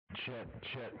I'm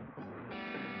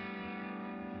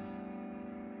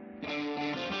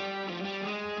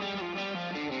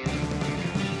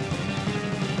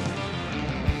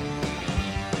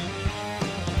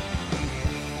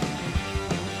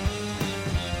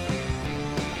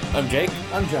Jake.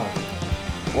 I'm John.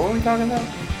 What were we talking about?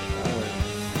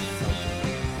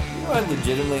 I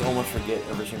legitimately almost forget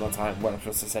every single time what I'm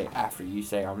supposed to say after you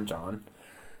say I'm John.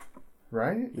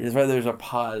 Right? It's why there's a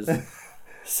pause.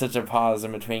 Such a pause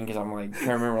in between because I'm like,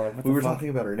 can't remember. Like, what we the were fuck? talking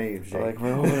about our names, Jake. Like,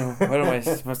 what am I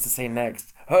supposed to say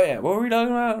next? Oh, yeah. What were we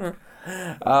talking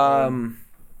about?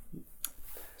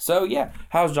 So, yeah.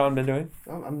 How's John been doing?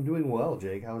 I'm doing well,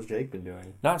 Jake. How's Jake been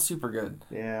doing? Not super good.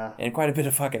 Yeah. In quite a bit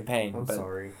of fucking pain. I'm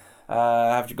sorry.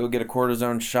 I have to go get a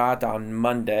cortisone shot on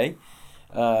Monday.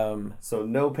 So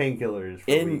no painkillers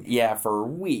for a week. Yeah, for a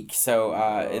week. So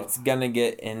it's gonna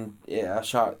get a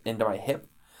shot into my hip.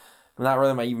 Not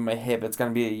really even my hip. It's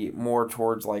gonna be more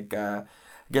towards like I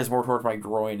guess more towards my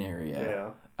groin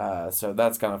area. Yeah. So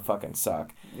that's gonna fucking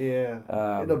suck.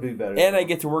 Yeah. It'll be better. And I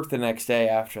get to work the next day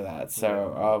after that.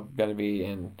 So I'm gonna be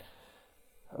in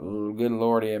a good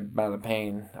lordy amount of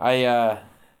pain. I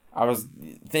was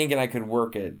thinking I could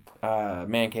work at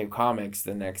Man Cave Comics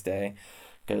the next day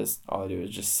because all I do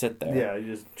is just sit there. Yeah, you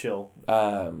just chill.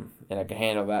 And I can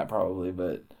handle that probably,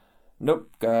 but nope,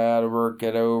 gotta work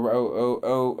at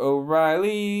O'Reilly's.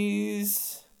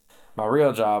 My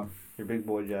real job. Your big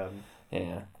boy job.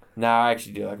 Yeah. No, I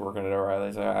actually do like working at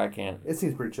O'Reilly's. I can't. It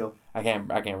seems pretty chill. I can't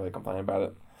really complain about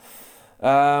it.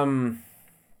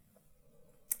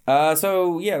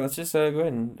 So yeah, let's just go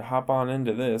ahead and hop on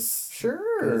into this. Sure.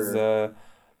 Because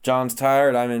John's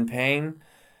tired, I'm in pain,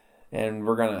 and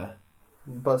we're gonna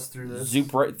bust through this.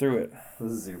 Zoop right through it.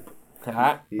 Zoop.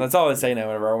 That's all I say now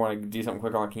whenever I want to do something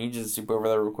quick. I'm like, can you just zoop over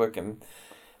there real quick? And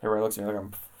everybody looks at me like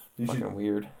I'm fucking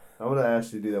weird. I'm gonna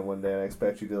ask you to do that one day, and I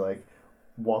expect you to like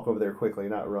walk over there quickly,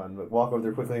 not run, but walk over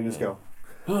there quickly and just go.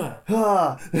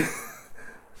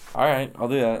 All right, I'll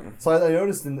do that. So I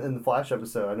noticed in the Flash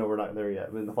episode, I know we're not there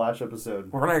yet, but in the Flash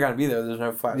episode... We're not going to be there. There's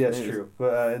no Flash. Yeah, it's true.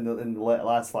 But in the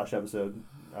last Flash episode,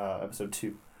 episode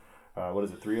 2, what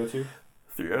is it, 302?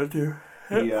 302.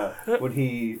 When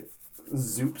he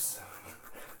zoops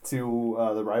to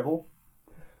the rival,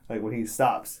 like when he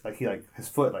stops, like his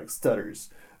foot like stutters.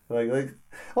 Like I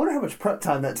wonder how much prep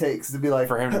time that takes to be like...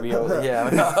 For him to be able to... Yeah.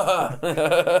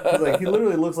 Like he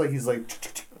literally looks like he's like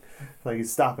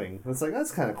he's stopping. It's like,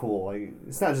 that's kind of cool. Like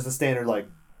it's not just a standard like,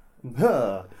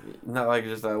 Not like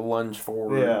just a lunge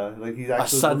forward. Yeah, like he's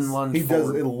actually a sudden lunge. He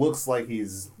forward. does. It looks like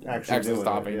he's actually doing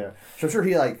stopping. It, yeah, so I'm sure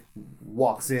he like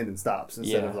walks in and stops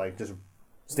instead of like just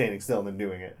standing still and then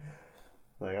doing it.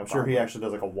 Like I'm sure he actually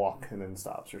does like a walk and then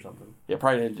stops or something. Yeah,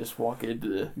 probably didn't just walk into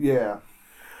the. Yeah.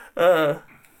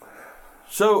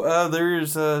 So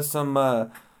there's some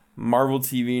Marvel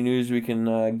TV news we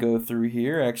can go through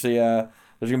here. Actually,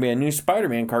 there's going to be a new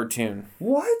Spider-Man cartoon.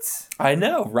 What? I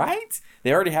know, right?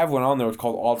 They already have one on there. It's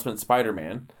called Ultimate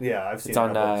Spider-Man. Yeah, I've seen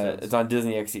it. It's on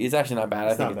Disney XD. It's actually not bad.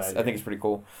 I think it's pretty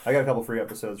cool. I got a couple free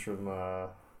episodes from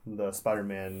the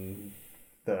Spider-Man,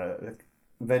 the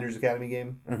Avengers Academy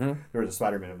game. Mm-hmm. There was a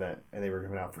Spider-Man event, and they were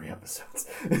giving out free episodes.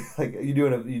 Like you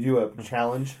do a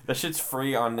challenge. That shit's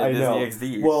free on the Disney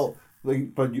XD. Well,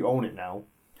 like, but you own it now.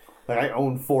 Like I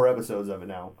own 4 episodes of it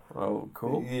now. Oh,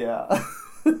 cool. Yeah.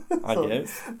 I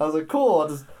guess. I was like, cool. I'll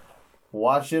just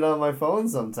watch it on my phone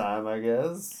sometime. I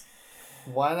guess.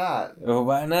 Why not? Oh,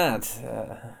 why not?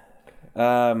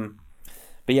 But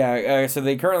yeah, so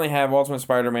they currently have Ultimate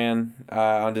Spider-Man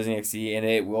on Disney XD, and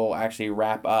it will actually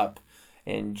wrap up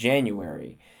in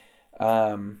January.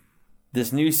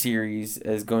 This new series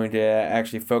is going to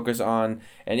actually focus on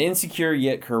an insecure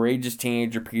yet courageous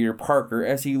teenager, Peter Parker,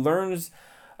 as he learns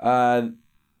that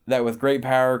with great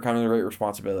power comes great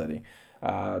responsibility.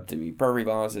 To be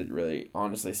perfectly honest, it really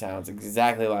honestly sounds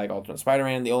exactly like Ultimate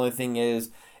Spider-Man. The only thing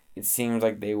is, it seems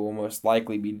like they will most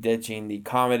likely be ditching the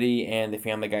comedy and the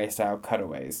Family Guy style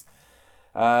cutaways.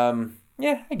 Yeah,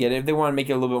 I get it. If they want to make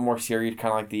it a little bit more serious,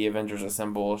 kind of like the Avengers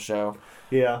Assemble show,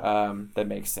 that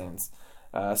makes sense.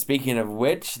 Speaking of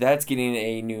which, that's getting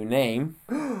a new name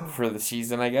for the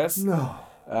season, I guess. No.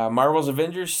 Marvel's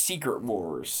Avengers Secret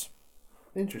Wars.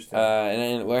 Interesting.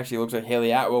 And it actually looks like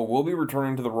Haley Atwell will be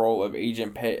returning to the role of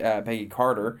Agent Peggy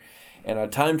Carter in a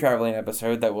time-traveling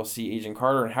episode that will see Agent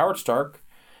Carter and Howard Stark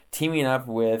teaming up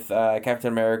with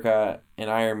Captain America and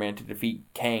Iron Man to defeat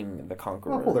Kang the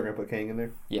Conqueror. Oh, cool, they're going to put Kang in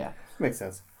there. Yeah. Makes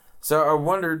sense. So I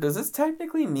wonder, does this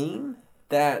technically mean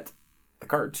that the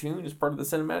cartoon is part of the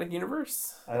cinematic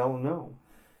universe? I don't know.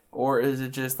 Or is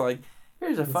it just like,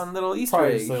 here's a fun little Easter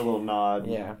probably egg? just like a little nod.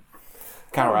 Yeah.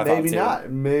 Kind of what I thought, maybe too. not.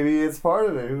 Maybe it's part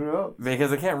of it. Who knows?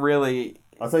 Because they can't really...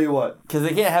 I'll tell you what. Because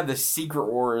they can't have the Secret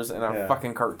Wars in a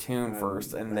fucking cartoon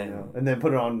first, and then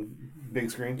put it on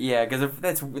big screen. Yeah, because if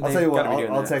that's... I'll tell you what.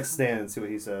 I'll text Stan and see what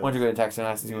he says. Why don't you go to text him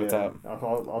and see what's up?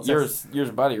 I'll text, yours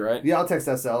a buddy, right? Yeah, I'll text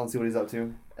SL and see what he's up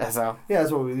to. SL? Yeah,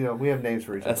 that's what we have names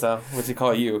for each other. SL? What's he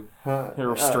call you? A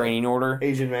restraining order?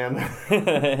 Asian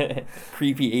man.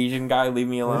 Creepy Asian guy, leave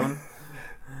me alone.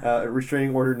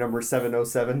 Restraining order number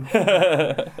 707.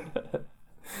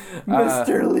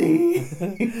 Mr. Lee.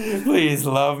 Please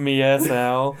love me,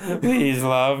 SL. Please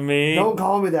love me. Don't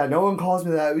call me that. No one calls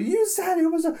me that. You said it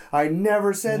was I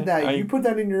never said that. You put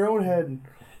that in your own head.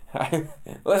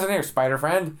 Listen here, Spider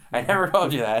Friend. I never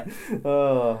told you that.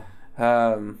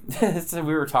 So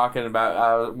we were talking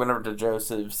about, went over to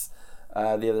Joseph's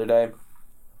the other day,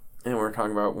 and we were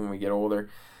talking about when we get older.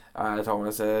 I told him,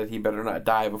 I said, he better not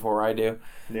die before I do.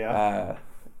 Yeah.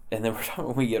 And then we're talking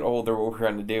when we get older, what we're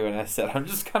going to do. And I said, I'm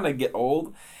just going to get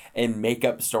old and make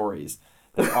up stories.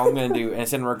 That's all I'm going to do. And I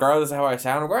said, regardless of how I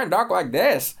sound, I'm going to talk like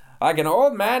this. Like an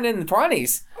old man in the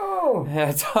 20s. Oh. And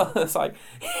it's like,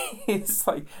 he's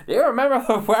like, do you remember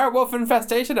the werewolf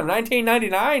infestation of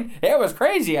 1999? It was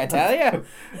crazy, I tell you.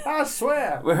 I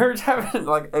swear. We were having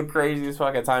like a crazy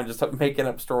fucking time just making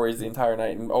up stories the entire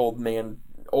night in old man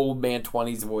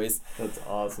 20s voice. That's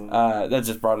awesome. That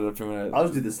just brought it up to me. I'll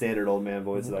just do the standard old man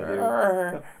voice that I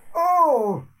do.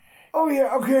 Oh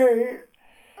yeah, okay.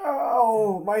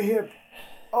 Oh, my hip.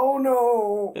 Oh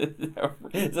no.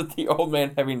 Is it the old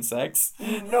man having sex?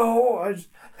 No, I just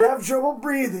have trouble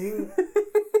breathing.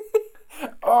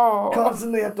 Oh.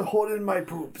 Constantly have to hold in my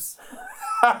poops.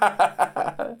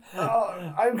 I'm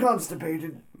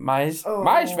constipated. My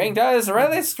sphincter is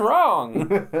really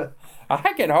strong.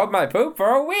 I can hold my poop for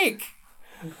a week.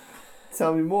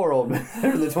 Tell me more, old man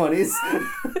from the 20s.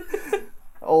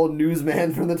 Old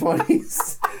newsman from the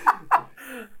 20s.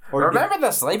 Remember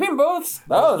the sleeping booths?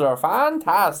 Those are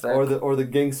fantastic. Or the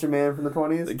gangster man from the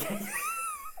 20s.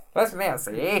 That's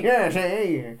Nancy. Yeah,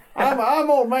 see, I'm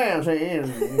old man, see,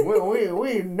 and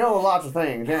we know lots of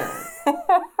things, yeah.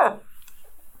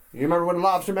 You remember when the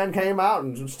lobster men came out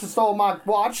and stole my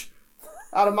watch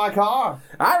out of my car?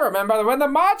 I remember when the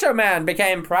Macho Man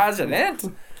became president.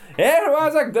 It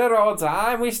was a good old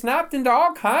time. We snapped into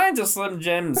all kinds of Slim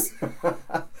Jims.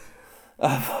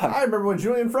 I remember when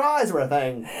Julian fries were a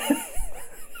thing.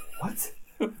 What?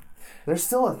 They're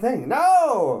still a thing.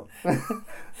 No!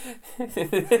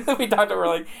 We talked over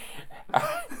like,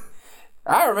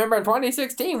 I remember in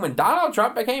 2016 when Donald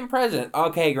Trump became president.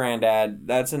 Okay, Granddad,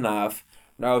 that's enough.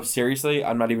 No, seriously,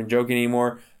 I'm not even joking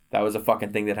anymore. That was a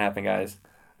fucking thing that happened, guys.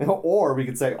 Or we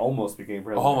could say almost became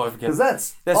president. Almost became. Because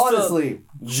that's honestly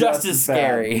just as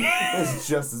scary. That's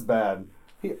just as bad.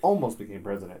 He almost became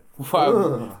president.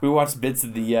 We watched bits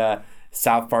of the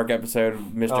South Park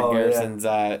episode. Mr. Garrison's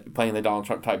playing the Donald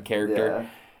Trump type character,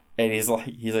 and he's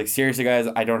like, seriously, guys,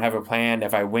 I don't have a plan.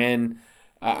 If I win,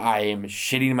 I am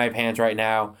shitting my pants right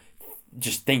now,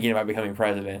 just thinking about becoming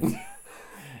president.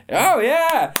 Oh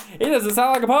yeah, he doesn't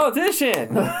sound like a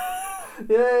politician.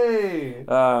 Yay!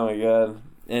 Oh my god.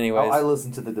 Anyways, I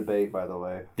listened to the debate, by the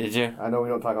way. Did you? I know we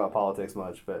don't talk about politics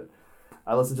much, but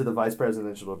I listened to the vice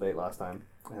presidential debate last time,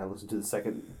 and I listened to the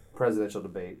second presidential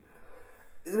debate.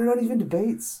 They're not even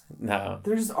debates. No.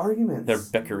 They're just arguments. They're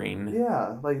bickering.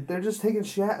 Yeah, like they're just taking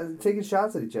shots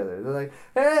at each other. They're like,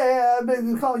 "Hey, I've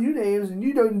been calling you names, and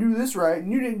you didn't do this right,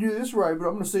 and you didn't do this right, but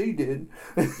I'm gonna say you did."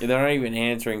 They're not even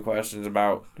answering questions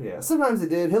about. Yeah, sometimes they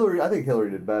did. I think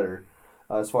Hillary did better,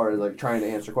 as far as like trying to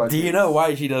answer questions. Do you know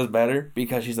why she does better?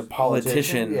 Because she's a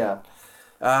politician. Yeah.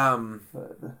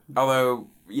 Although,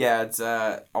 yeah, it's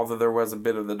although there was a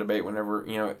bit of the debate whenever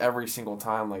every single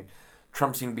time like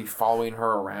Trump seemed to be following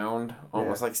her around,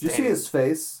 almost like. Did you see his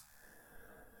face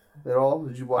at all?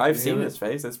 Did you watch? I've seen his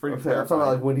face. It's pretty. I'm talking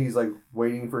about like when he's like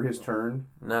waiting for his turn.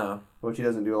 No, which he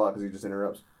doesn't do a lot because he just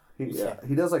interrupts.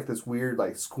 He does like this weird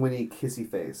like squinty kissy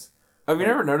face. Have you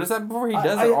never noticed that before? He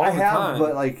does it all the time. I have,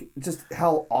 but like just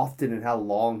how often and how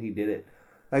long he did it.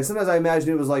 Like sometimes I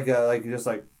imagine it was like it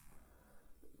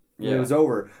was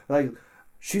over. Like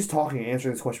she's talking and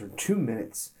answering this question for 2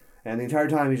 minutes, and the entire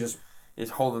time he's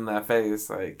holding that face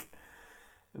like.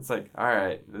 It's like, all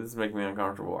right, this is making me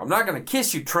uncomfortable. I'm not gonna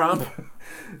kiss you, Trump.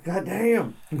 God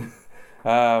damn.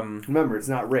 Remember, it's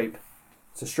not rape.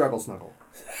 It's a struggle snuggle.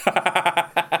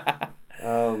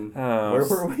 Where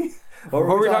were we? What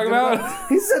were we talking about?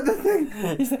 He said the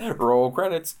thing. He said, roll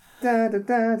credits. John,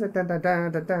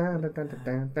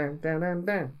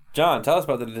 tell us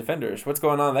about the Defenders. What's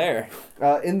going on there?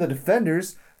 In the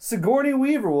Defenders, Sigourney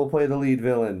Weaver will play the lead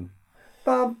villain.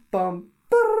 Bum, bum,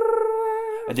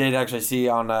 I did actually see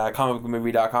on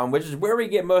comicbookmovie.com, which is where we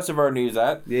get most of our news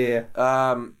at. Yeah.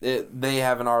 They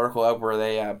have an article up where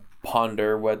they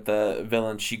ponder what the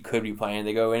villain she could be playing.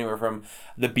 They go anywhere from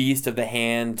the Beast of the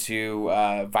Hand to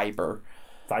Viper.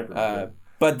 Viper.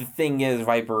 But the thing is,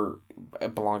 Viper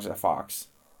belongs to Fox.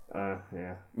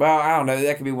 Yeah. Well, I don't know.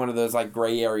 That could be one of those like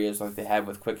gray areas like they have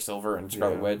with Quicksilver and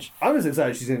Scarlet Witch. I'm just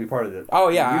excited she's going to be part of it. Oh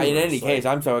yeah. In any case,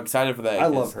 I'm so excited for that. I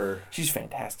love her. She's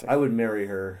fantastic. I would marry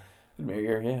her. Marry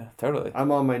her, yeah, totally.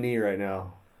 I'm on my knee right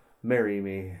now. Marry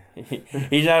me.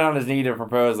 He's not on his knee to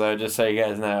propose though. Just so you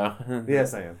guys know.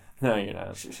 Yes, I am. No, you're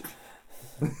not.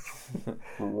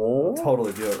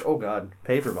 Totally do it. Oh God,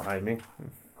 paper behind me.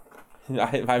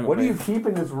 What do you keep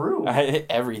in this room?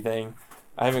 Everything.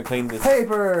 I haven't cleaned this.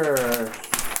 Paper.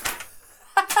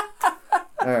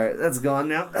 All right, that's gone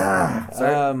now.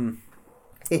 Sorry.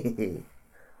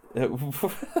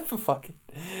 Fuck it.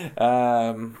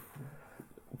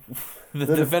 The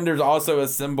Defenders also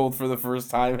assembled for the first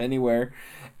time anywhere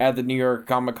at the New York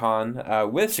Comic Con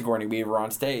with Sigourney Weaver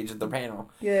on stage at the panel.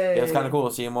 Yay. It was kind of cool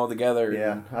to see them all together.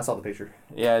 Yeah, I saw the picture.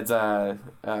 Yeah, it's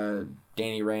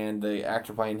Danny Rand, the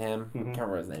actor playing him. I can't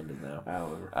remember what his name is now. I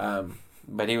don't remember.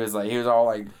 But he was all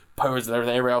like posed and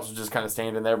everything. Everybody else was just kind of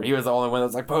standing there, but he was the only one that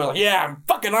was like posed, like, yeah, I'm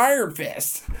fucking Iron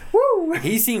Fist. Woo!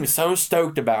 He seems so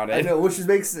stoked about it. I know, which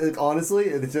makes honestly,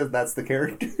 it's just that's the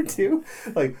character too.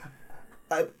 Like,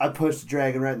 I punched a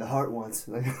dragon right in the heart once.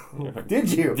 Like, did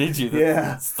you? Did you?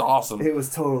 Yeah, it's awesome. It was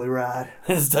totally rad.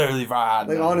 It's totally rad.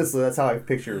 Like, honestly, that's how I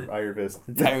picture Iron Fist.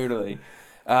 Totally.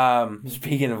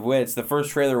 Speaking of which, the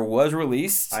first trailer was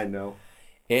released. I know.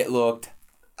 It looked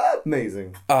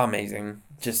amazing.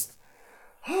 Just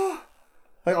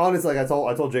like, honestly, like I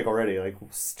told Jake already, like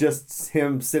just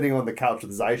him sitting on the couch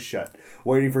with his eyes shut,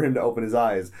 waiting for him to open his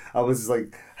eyes. I was just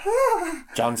like,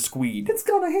 John Squeed. It's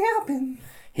gonna happen.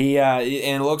 He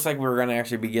and it looks like we're gonna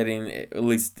actually be getting, at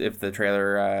least if the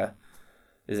trailer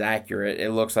is accurate,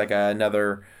 it looks like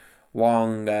another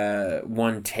long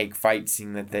one take fight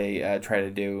scene that they try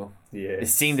to do. Yeah. It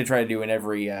seemed to try to do in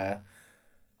every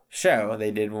show.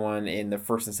 They did one in the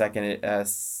first and second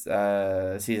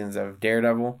seasons of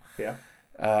Daredevil. Yeah.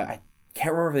 I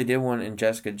can't remember if they did one in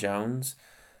Jessica Jones.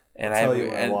 And I'll tell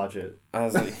you when I watch it. I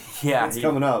was like, yeah. It's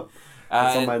coming up.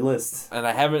 It's on my list. And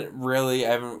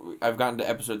I've gotten to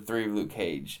episode 3 of Luke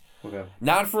Cage. Okay.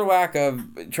 Not for lack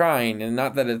of trying, and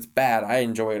not that it's bad. I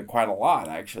enjoy it quite a lot,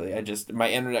 actually. My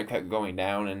internet kept going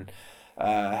down, and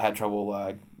I had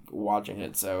trouble watching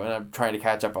it. So, and I'm trying to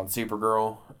catch up on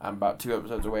Supergirl. I'm about 2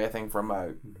 episodes away, I think, from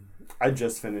I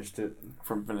just finished it.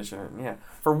 From finishing it, yeah.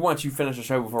 For once, you finished the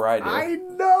show before I did. I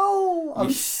know!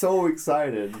 I'm so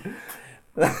excited.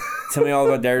 Tell me all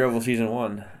about Daredevil season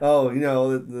 1. Oh, you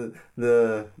know,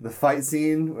 the fight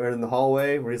scene or in the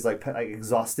hallway where he's like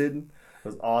exhausted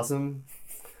was awesome.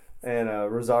 And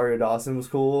Rosario Dawson was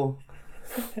cool.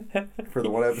 For the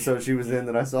one episode she was in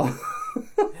that I saw.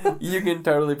 You can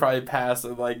totally probably pass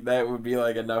it, like that would be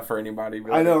like enough for anybody.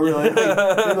 Really. I know, really.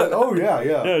 Like, oh yeah.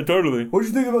 Yeah, totally. What did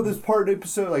you think about this part of the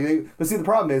episode? But see, the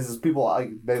problem is people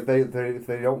like they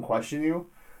don't question you.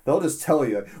 They'll just tell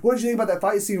you, what did you think about that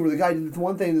fight scene where the guy did this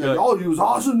one thing? And they're like, oh, he was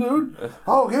awesome, dude.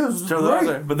 Oh, yeah, this is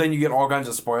great. But then you get all kinds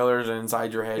of spoilers, and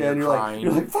inside your head, yeah, you're crying.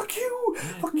 You're like, fuck you,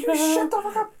 shut the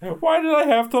fuck up. Why did I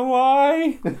have to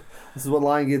lie? This is what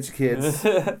lying gets you, kids.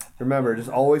 Remember, just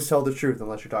always tell the truth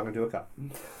unless you're talking to a cop.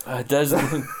 It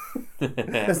doesn't.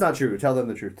 That's not true. Tell them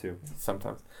the truth, too.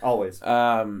 Sometimes. Always.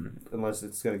 Unless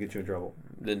it's going to get you in trouble.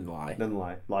 Didn't lie. Then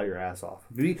lie. Lie your ass off.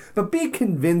 But be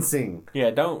convincing.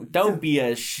 Yeah, don't be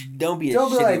a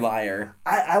shitty liar.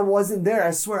 I wasn't there.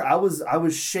 I swear. I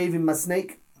was shaving my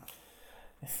snake.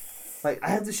 Like, I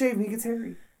had to shave and he gets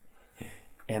hairy.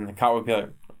 And the cop would be like,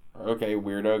 okay,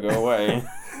 weirdo, go away.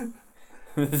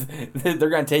 They're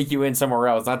going to take you in somewhere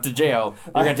else, not to jail.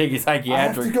 They're going to take you psychiatric. I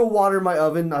have to go water my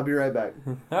oven. I'll be right back.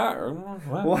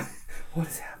 What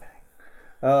is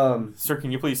happening? Sir,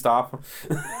 can you please stop?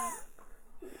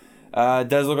 It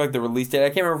does look like the release date. I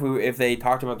can't remember if they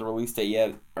talked about the release date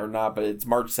yet or not, but it's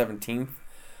March 17th,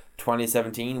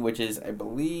 2017, which is, I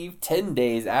believe, 10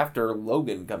 days after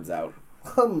Logan comes out.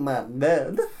 Oh my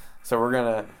god. So we're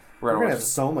gonna have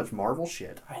so much Marvel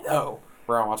shit. I know.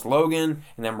 We're gonna watch Logan,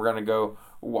 and then we're gonna go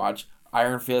watch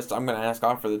Iron Fist. I'm gonna ask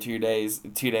off for the 2 days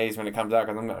when it comes out,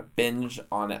 because I'm gonna binge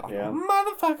on it like a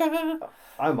motherfucker.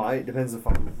 I might. Depends if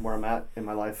where I'm at in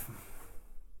my life.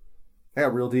 I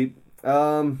got real deep.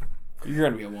 You're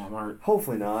gonna be at Walmart.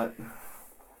 Hopefully not.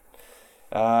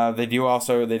 They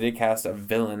did cast a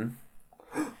villain.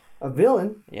 A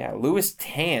villain? Yeah, Louis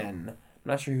Tan. I'm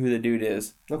not sure who the dude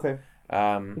is. Okay.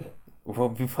 Well,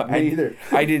 Me either.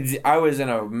 I was in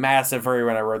a massive hurry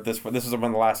when I wrote this. This was one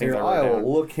of the last things Here, I wrote I down.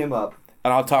 will look him up.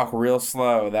 And I'll talk real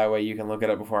slow. That way you can look it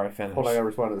up before I finish. Hold on, I gotta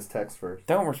respond to this text first.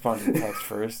 Don't respond to the text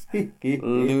first.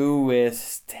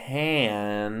 Lewis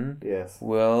Tan Yes.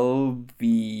 will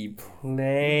be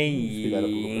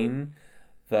playing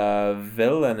the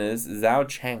villainous Zhao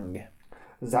Cheng.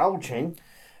 Zhao Cheng?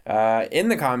 In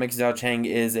the comics, Zhao Cheng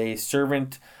is a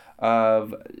servant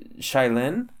of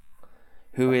Shailin,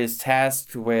 who is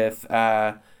tasked with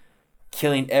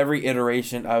killing every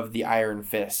iteration of the Iron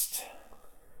Fist.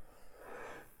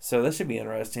 So this should be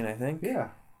interesting, I think. Yeah.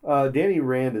 Danny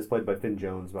Rand is played by Finn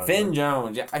Jones. By Finn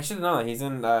Jones. Yeah, I should have known that. He's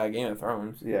in Game of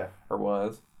Thrones. Yeah. Or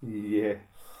was. Yeah.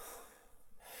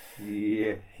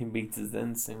 Yeah. He beats his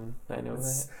end soon. I know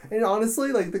that. And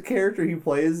honestly, like, the character he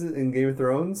plays in Game of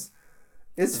Thrones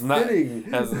is fitting.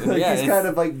 He's kind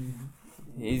of like...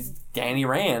 He's Danny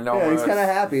Rand. Almost. Yeah, he's kind of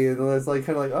happy. And it's like,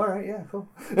 kind of like, all right, yeah, cool.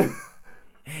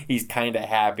 He's kind of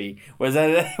happy. Was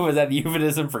that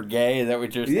euphemism for gay? Is that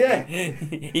what you're saying?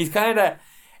 Yeah. He's kind of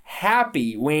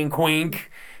happy. Wink, wink.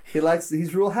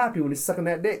 He's real happy when he's sucking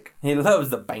that dick. He loves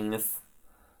the penis.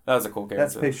 That was a cool character.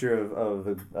 That's a picture of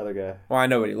the other guy. Well, I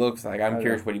know what he looks like. I'm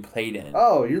curious what he played in.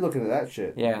 Oh, you're looking at that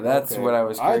shit. Yeah, that's what I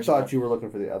was curious I thought about. You were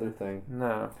looking for the other thing.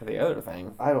 No, for the other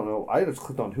thing. I don't know. I just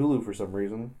clicked on Hulu for some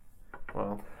reason.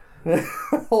 Well...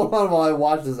 Hold on while I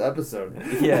watch this episode.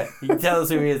 Yeah, you can tell us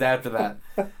who he is after that.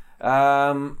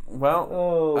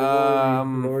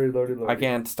 Lordy. I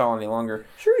can't stall any longer.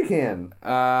 Sure you can.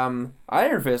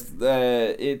 Iron Fist,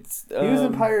 it's... he was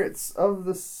in Pirates of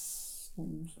the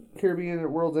Caribbean at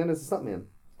World's End as a stuntman.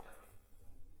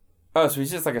 Oh, so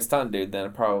he's just like a stunt dude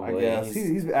then, probably. I guess.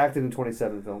 He's acted in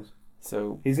 27 films.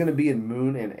 So he's going to be in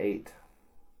Moon and 8.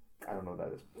 I don't know what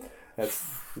that is.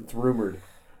 It's rumored.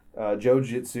 Joe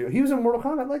Jitsu. He was in Mortal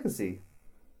Kombat Legacy.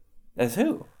 As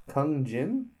who? Kung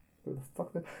Jin? Where the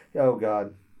fuck? Oh,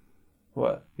 God.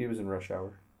 What? He was in Rush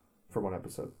Hour for one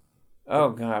episode.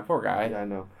 Oh, God. Poor guy. Yeah, I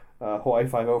know. Hawaii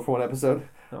Five-0 for one episode.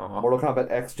 Aww. Mortal Kombat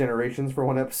X Generations for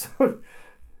one episode.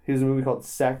 He was in a movie called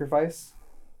Sacrifice.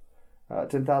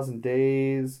 10,000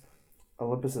 Days.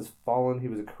 Olympus Has Fallen. He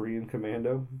was a Korean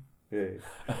commando. Yeah.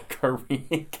 A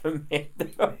Korean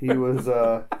commando? He was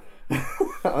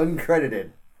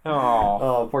uncredited.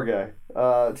 Oh, poor guy.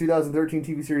 2013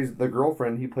 TV series The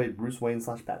Girlfriend. He played Bruce Wayne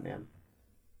 / Batman.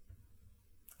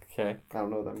 Okay. I don't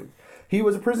know what that means. He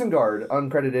was a prison guard,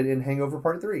 uncredited in Hangover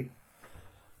Part 3.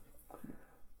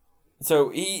 So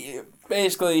he's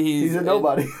a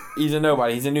nobody. He's a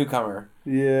nobody. He's a newcomer.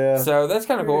 Yeah. So that's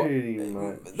kind of cool.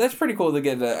 Much. That's pretty cool to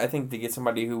get. I think to get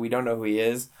somebody who we don't know who he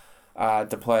is,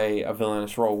 to play a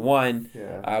villainous role.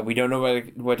 We don't know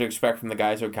what to expect from the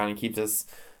guy, so it kind of keeps us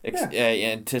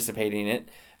anticipating it.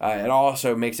 It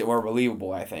also makes it more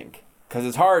believable, I think, because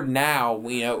it's hard now.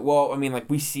 We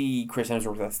see Chris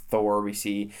Hemsworth as Thor, we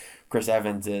see Chris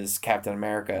Evans as Captain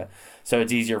America, so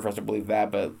it's easier for us to believe that.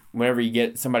 But whenever you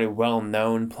get somebody well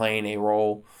known playing a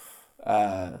role,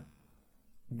 then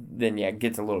it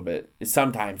gets a little bit. It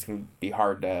sometimes can be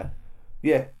hard to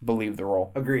believe the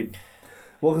role. Agreed.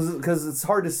 Well, because it's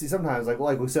hard to see sometimes,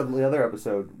 like we said in the other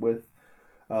episode with,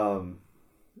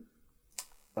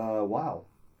 wow,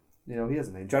 he has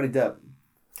a name, Johnny Depp.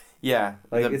 Yeah,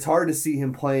 it's hard to see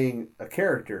him playing a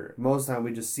character. Most of the time,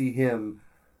 we just see him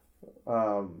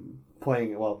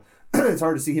playing. Well, it's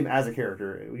hard to see him as a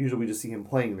character. Usually, we just see him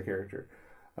playing the character.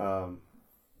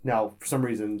 Now, for some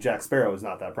reason, Jack Sparrow is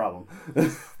not that problem.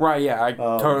 Right? Yeah, I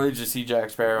totally just see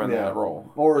Jack Sparrow in that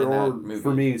role. Or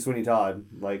for me, Sweeney Todd,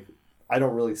 I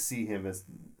don't really see him as.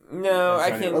 No,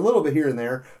 I can't. A little bit here and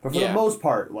there, but for the most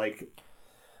part,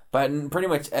 But in pretty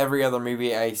much every other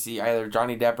movie, I see either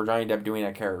Johnny Depp or Johnny Depp doing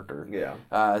a character. Yeah.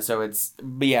 So it's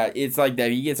like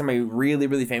that. You get somebody really,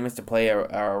 really famous to play a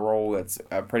role that's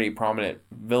a pretty prominent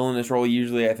villainous role,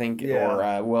 usually, I think, or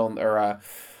another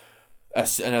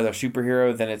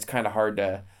superhero, then it's kind of hard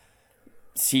to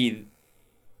see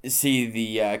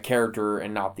the character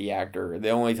and not the actor. The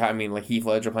only time, Heath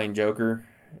Ledger playing Joker,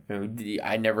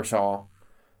 I never saw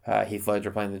Heath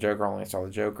Ledger playing the Joker. I only saw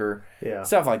the Joker. Yeah.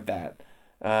 Stuff like that.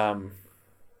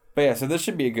 But yeah, so this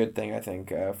should be a good thing, I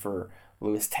think, for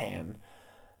Lewis Tan.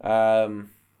 On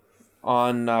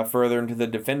further into the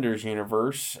Defenders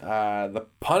universe, the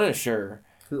Punisher.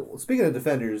 Speaking of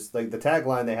Defenders, the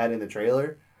tagline they had in the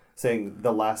trailer saying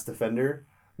 "The Last Defender"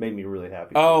 made me really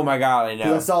happy. Oh my god, I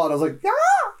know. I saw it, I was like, yeah.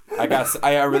 I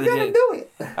really did. Do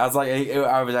it. I was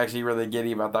I was actually really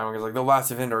giddy about that one because The Last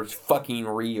Defender is fucking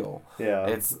real. Yeah.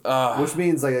 It's which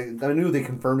means I knew they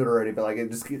confirmed it already, but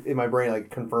it just in my brain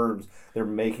confirms they're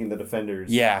making the Defenders.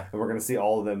 Yeah. And we're gonna see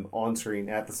all of them on screen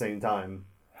at the same time.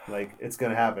 Like, it's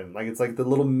gonna happen. Like, it's like the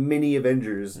little mini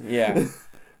Avengers. Yeah.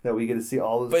 That we get to see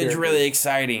all those. But it's really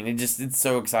exciting. It's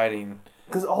so exciting.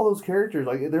 Because all those characters,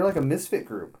 like, they're like a misfit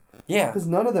group. Yeah. Because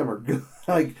none of them are good.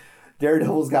 Like,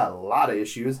 Daredevil's got a lot of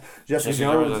issues. Jessica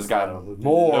Jones has got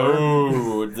more.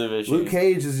 Loads of issues. Luke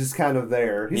Cage is just kind of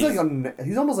there. He's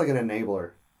almost like an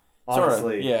enabler.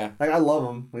 Honestly. Sorta, yeah. Like, I love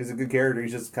him. He's a good character.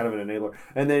 He's just kind of an enabler.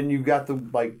 And then you've got the,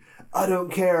 like, I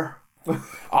don't care.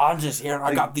 I'm just here and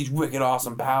I got these wicked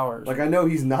awesome powers. Like, I know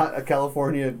he's not a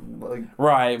California, like,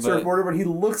 right, surfboarder, but he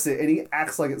looks it and he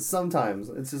acts like it sometimes.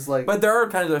 It's just like... But there are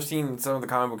times I've seen some of the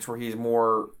comic books where he's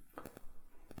more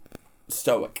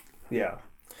stoic. Yeah.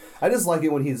 I just like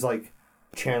it when he's, like,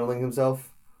 channeling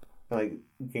himself. Like,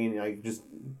 gaining, like, just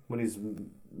when he's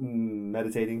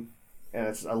meditating.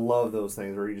 And I love those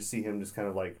things where you just see him just kind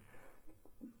of, like,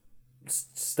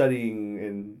 studying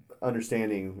and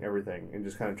understanding everything and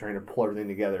just kind of trying to pull everything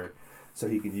together so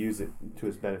he could use it to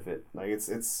his benefit. Like,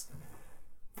 it's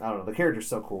I don't know, the character's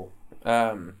so cool.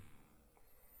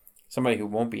 Somebody who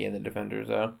won't be in the Defenders,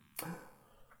 though.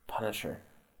 Punisher.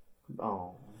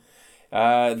 Oh.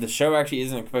 The show actually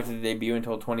isn't expected to debut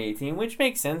until 2018, which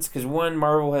makes sense because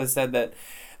Marvel has said that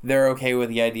they're okay with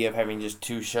the idea of having just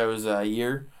 2 shows a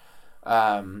year.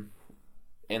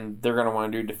 And they're going to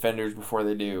want to do Defenders before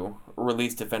they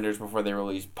release Defenders before they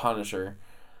release Punisher,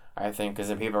 I think, because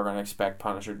then people are going to expect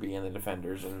Punisher to be in the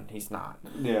Defenders, and he's not.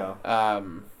 Yeah.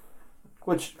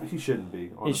 Which he shouldn't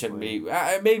be, honestly. He shouldn't be.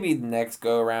 Maybe the next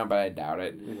go-around, but I doubt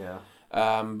it. Yeah.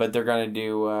 But they're going to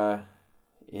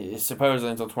do,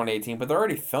 supposedly until 2018, but they're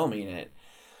already filming it.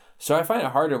 So I find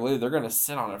it hard to believe they're going to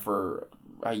sit on it for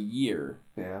a year.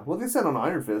 Yeah. Well, they sat on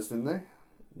Iron Fist, didn't they?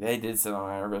 They did sit on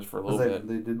Iron Fist for a little bit.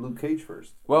 They did Luke Cage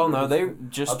first. Well, no, they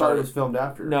just started. I thought it was filmed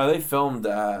after. No, they filmed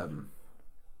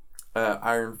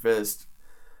Iron Fist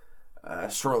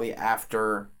shortly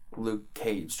after Luke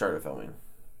Cage started filming.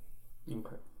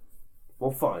 Okay.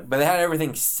 Well, fine. But they had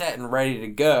everything set and ready to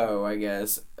go, I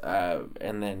guess,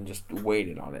 and then just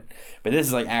waited on it. But this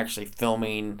is like actually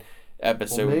filming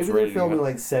episodes. Well, maybe ready they're filming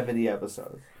like 70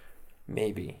 episodes.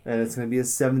 Maybe. And it's going to be a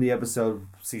 70-episode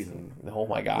season. Oh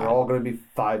my god. They're all going to be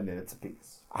 5 minutes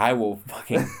apiece. I will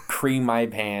fucking cream my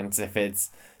pants if it's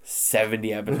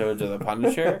 70 episodes of The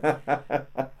Punisher.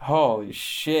 Holy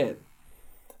shit.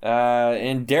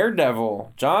 And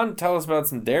Daredevil. John, tell us about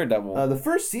some Daredevil. The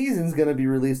first season's going to be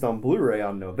released on Blu-ray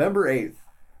on November 8th.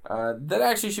 That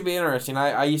actually should be interesting.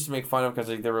 I used to make fun of because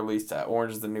they released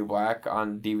Orange is the New Black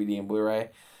on DVD and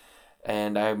Blu-ray.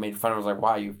 And I made fun of it. I was like,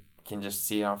 wow, you can just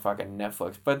see it on fucking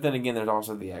Netflix. But then again, there's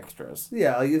also the extras.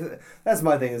 Yeah, like, that's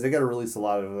my thing, is they got to release a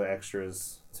lot of the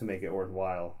extras to make it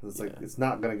worthwhile. It's like, it's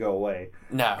not going to go away.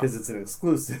 No. Because it's an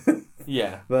exclusive.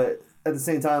 Yeah. But at the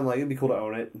same time, like, it'd be cool to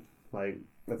own it. Like,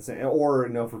 at the same, or,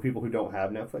 you know, for people who don't have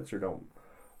Netflix or don't,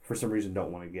 for some reason,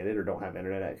 don't want to get it or don't have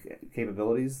internet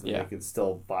capabilities, they can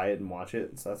still buy it and watch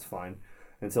it. So that's fine.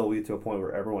 Until we get to a point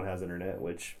where everyone has internet,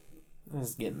 which...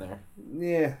 It's getting there.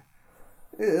 Yeah.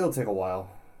 It'll take a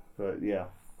while. But, yeah.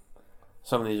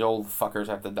 Some of these old fuckers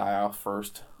have to die off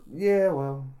first. Yeah,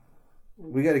 well,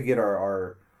 we got to get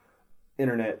our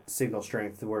internet signal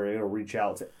strength to where it'll reach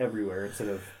out to everywhere instead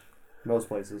of most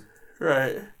places.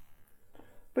 Right.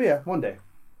 But, yeah, one day.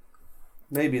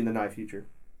 Maybe in the nigh future.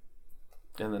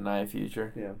 In the nigh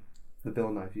future? Yeah. The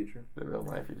Bill Nye future. The Bill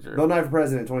Nye future. Bill Nye for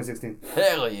president, 2016.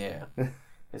 Hell yeah.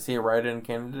 Is he a write-in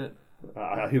candidate?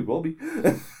 He will be.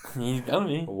 He's gonna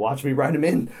be. Watch me write him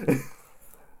in.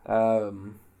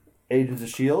 Agents of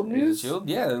S.H.I.E.L.D. news? Agents of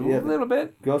S.H.I.E.L.D., yeah, a little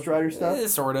bit. Ghost Rider stuff?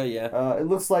 Sorta, yeah. It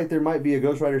looks like there might be a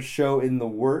Ghost Rider show in the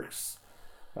works.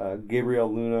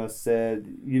 Gabriel Luna said,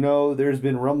 there's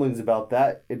been rumblings about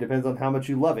that. It depends on how much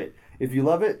you love it. If you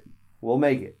love it, we'll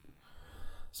make it.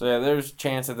 So, yeah, there's a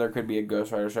chance that there could be a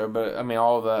Ghost Rider show, but, I mean,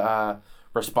 all the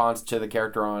response to the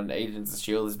character on Agents of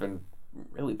S.H.I.E.L.D. has been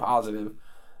really positive.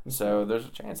 So, there's a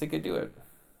chance they could do it.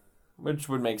 Which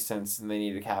would make sense, and they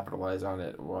need to capitalize on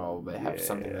it while they have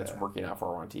something that's working out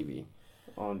for them on TV.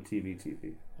 On TV.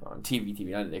 On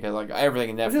TV, because, like,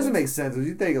 everything in Netflix... It doesn't make sense, because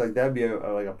you think, like, that'd be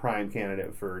a prime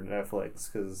candidate for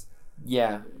Netflix, because...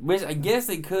 Yeah, which I guess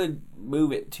they could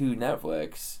move it to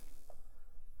Netflix.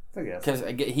 I guess. Because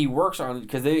he works on...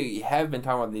 Because they have been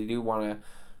talking about they do want to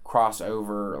cross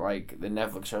over, like, the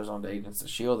Netflix shows onto Agents of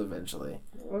S.H.I.E.L.D. eventually.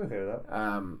 I'm okay with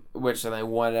that. Which, then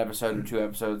 1 episode or 2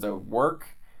 episodes that would work.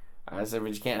 I said we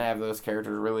just can't have those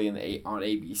characters really on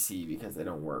ABC because they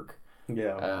don't work.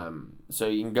 Yeah. So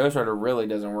Ghost Rider really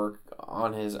doesn't work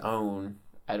on his own,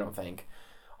 I don't think,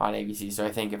 on ABC. So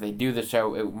I think if they do the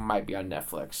show, it might be on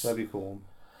Netflix. That'd be cool.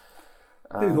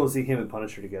 It'd be cool to see him and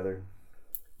Punisher together.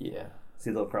 Yeah.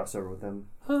 See a little crossover with them.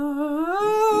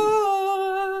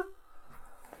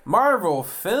 Marvel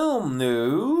film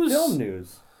news. Film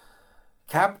news.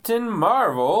 Captain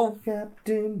Marvel.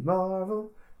 Captain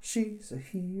Marvel, she's a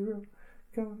hero.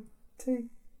 Gonna take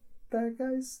bad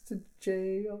guys to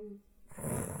jail.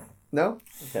 No?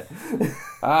 Okay.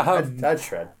 I'd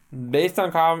shred. Based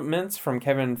on comments from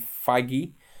Kevin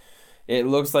Feige, it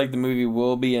looks like the movie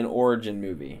will be an origin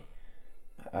movie.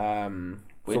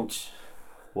 Which... So,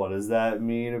 what does that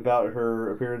mean about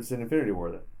her appearance in Infinity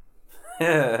War then?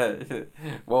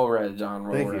 Well read, John.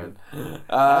 Well Thank read. you.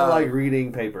 I like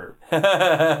reading paper.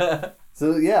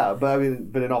 So yeah, but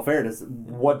in all fairness,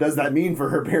 what does that mean for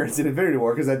her appearance in Infinity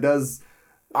War? Because that does.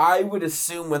 I would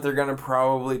assume what they're gonna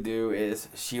probably do is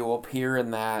she will appear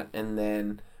in that, and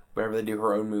then whenever they do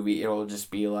her own movie, it'll just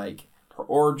be like her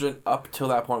origin up till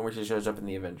that point where she shows up in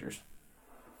the Avengers.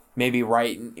 Maybe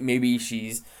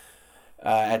she's.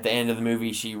 At the end of the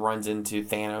movie, she runs into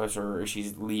Thanos, or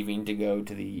she's leaving to go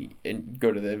to the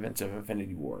events of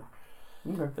Infinity War.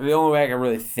 Okay. The only way I can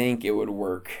really think it would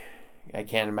work, I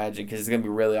can't imagine, because it's gonna be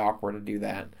really awkward to do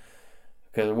that.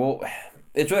 Because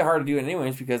it's really hard to do it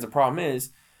anyways. Because the problem is,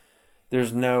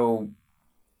 there's no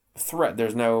threat,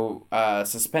 there's no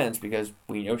suspense, because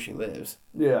we know she lives.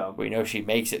 Yeah. We know she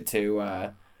makes it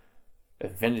to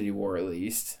Infinity War at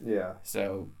least. Yeah.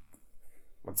 So,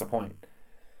 what's the point?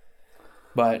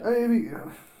 But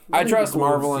I trust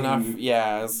Marvel enough.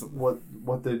 Yeah. What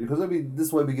they do, because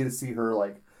this way we get to see her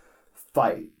like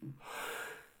fight,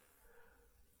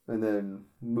 and then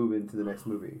move into the next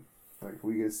movie. Like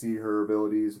we get to see her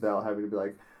abilities without having to be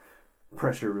like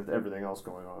pressured with everything else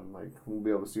going on. Like we'll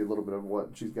be able to see a little bit of what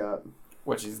she's got.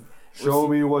 Show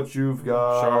me what you've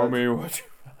got. Show me what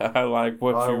I like.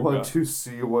 What I you've want got. to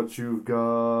see what you've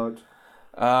got.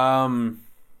 Can't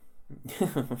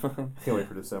wait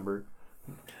for December.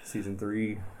 Season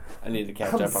 3. I need to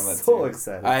catch up on that I'm so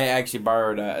excited. I actually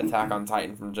borrowed Attack on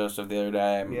Titan from Joseph the other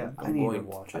day. I need to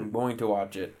watch it. I'm going to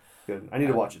watch it. Good. I need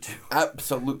to watch it too.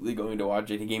 Absolutely going to watch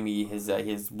it. He gave me his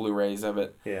Blu-rays of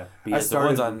it. Yeah. Because the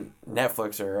ones on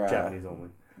Netflix are Japanese only.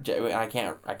 I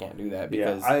can't do that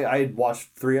because I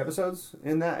watched 3 episodes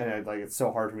in that, and it's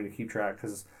so hard for me to keep track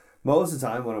because most of the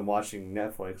time when I'm watching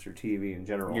Netflix or TV in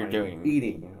general, I'm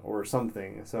eating or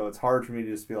something. So it's hard for me to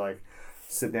just be like,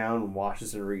 sit down and watch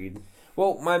this and read.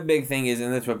 Well, my big thing is,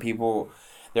 and that's what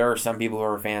there are some people who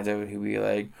are fans of it who be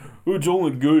like, it's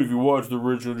only good if you watch the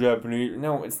original Japanese.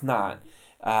 No, it's not.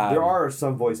 There are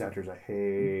some voice actors I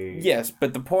hate. Yes,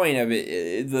 but the point of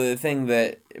it,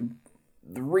 the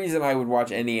reason I would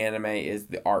watch any anime is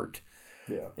the art.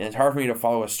 Yeah. And it's hard for me to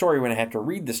follow a story when I have to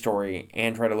read the story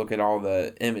and try to look at all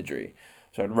the imagery.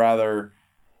 So I'd rather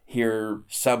hear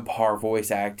subpar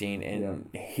voice acting and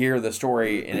hear the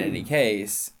story in any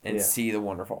case and see the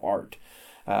wonderful art.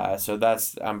 So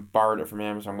I'm borrowed it from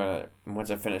him. So I'm gonna,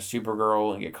 once I finish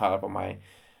Supergirl and get caught up on my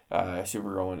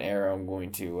Supergirl and Arrow, I'm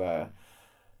going to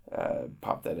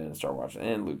pop that in and start watching.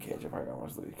 And Luke Cage, if I gotta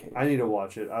watch Luke Cage. I need to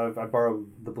watch it. I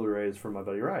borrowed the Blu-rays from my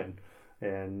buddy Ryan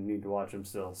and need to watch them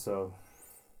still. So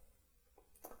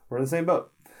we're in the same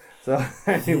boat. So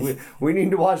we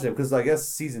need to watch them because I guess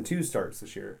season 2 starts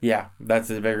this year. Yeah, that's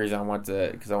the big reason I want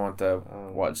to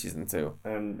watch season 2.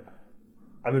 And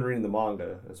I've been reading the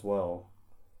manga as well.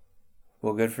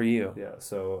 Well, good for you. Yeah.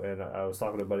 So and I was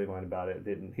talking to a buddy of mine about it.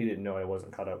 He didn't know I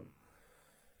wasn't caught up.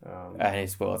 And he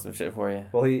spoiled some shit for you.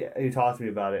 Well, he talked to me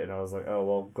about it, and I was like, oh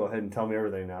well, go ahead and tell me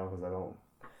everything now because I don't.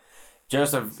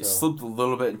 Joseph slipped a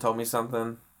little bit and told me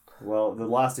something. Well, the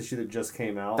last issue that just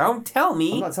came out... Don't tell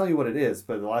me! I'm not telling you what it is,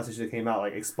 but the last issue that came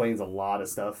out explains a lot of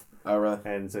stuff. Oh, really?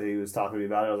 And so he was talking to me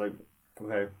about it. I was like,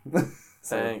 okay.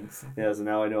 Thanks. Yeah, so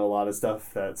now I know a lot of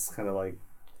stuff that's kind of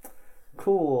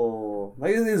cool. It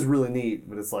is really neat,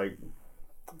 but it's like...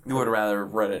 You would have rather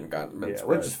read it and gotten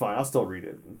which is fine. I'll still read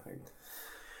it.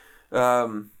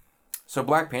 So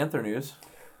Black Panther news.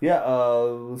 Yeah,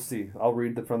 let's see. I'll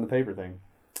read from the paper thing.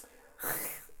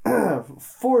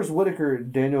 Forrest Whitaker,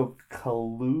 Daniel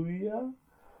Kaluuya,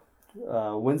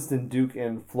 Winston Duke,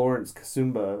 and Florence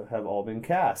Kasumba have all been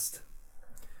cast.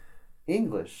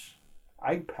 English.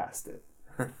 I passed it.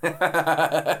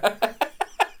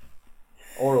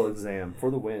 Oral exam for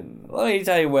the win. Let me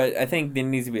tell you what, I think there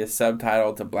needs to be a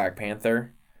subtitle to Black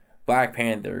Panther. Black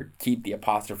Panther, keep the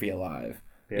apostrophe alive.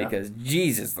 Yeah. Because,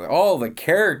 Jesus, all the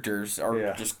characters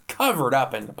are just covered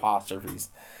up in apostrophes.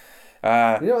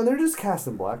 And they're just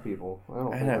casting black people. I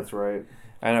don't think that's right.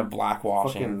 I know,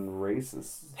 blackwashing. Fucking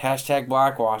racist. Hashtag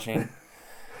blackwashing.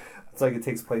 It's like it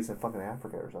takes place in fucking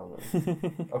Africa or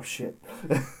something. Oh, shit.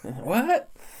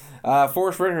 What?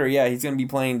 Forrest Whitaker, he's going to be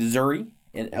playing Zuri,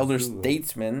 an elder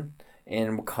statesman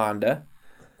in Wakanda.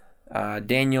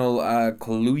 Daniel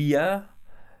Kaluuya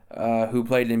who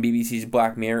played in BBC's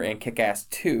Black Mirror and Kick-Ass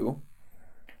 2,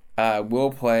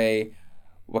 will play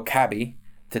W'Kabi,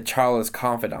 T'Challa's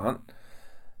confidant.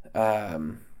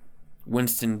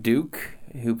 Winston Duke,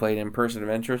 who played in Person of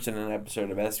Interest in an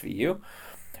episode of SVU,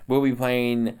 will be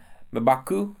playing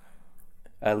M'Baku,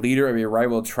 a leader of a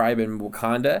rival tribe in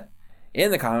Wakanda.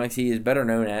 In the comics, he is better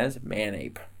known as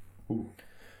Man-Ape. Ooh.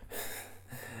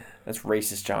 That's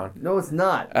racist, John. No, it's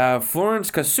not. Florence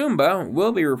Kasumba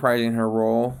will be reprising her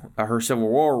role, her Civil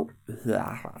War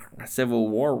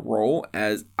role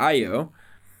as Io,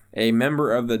 a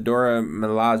member of the Dora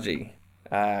Milaje.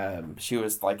 She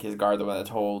was like his guard, the one that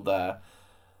told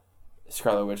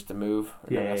Scarlet Witch to move.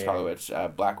 Yeah. No, not Scarlet Witch,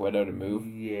 Black Widow to move.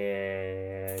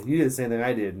 Yeah. You did the same thing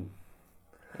I did.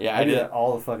 Yeah, I did it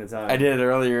all the fucking time. I did it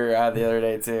earlier the other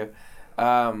day, too.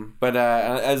 But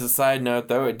as a side note,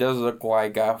 though, it does look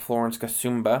like Florence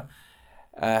Kasumba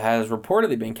has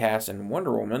reportedly been cast in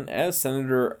Wonder Woman as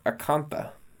Senator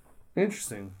Akantha.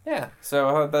 Interesting. Yeah, so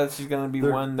I thought that she's going to be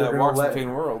one that walks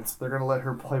between worlds. They're going to let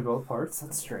her play both parts?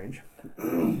 That's strange.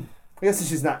 I guess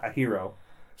she's not a hero.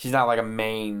 She's not like a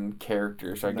main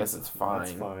character, so I guess it's fine.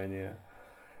 That's fine, yeah.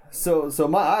 So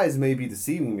my eyes may be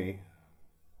deceiving me.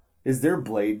 Is there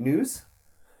Blade news?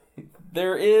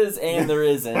 There is and there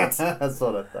isn't. That's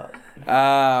what I thought.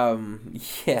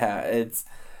 Yeah, it's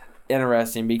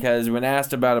interesting because when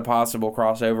asked about a possible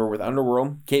crossover with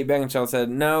Underworld, Kate Beckinsale said,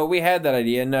 "No, we had that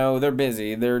idea. No, they're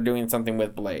busy. They're doing something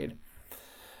with Blade."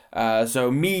 So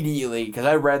immediately, because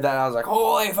I read that, I was like,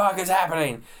 "Holy fuck, it's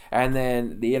happening!" And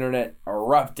then the internet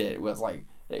erupted. It was like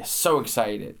they're so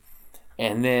excited.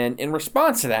 And then in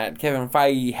response to that, Kevin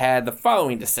Feige had the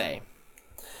following to say.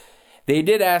 They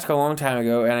did ask a long time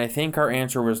ago, and I think our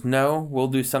answer was no, we'll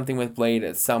do something with Blade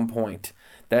at some point.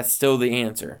 That's still the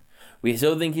answer. We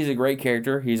still think he's a great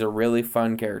character. He's a really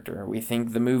fun character. We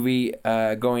think the movie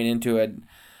going into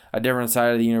a different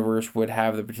side of the universe would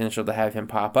have the potential to have him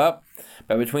pop up.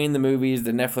 But between the movies,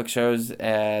 the Netflix shows, the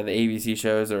ABC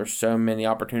shows, there are so many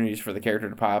opportunities for the character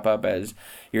to pop up, as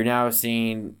you're now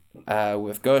seeing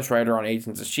with Ghost Rider on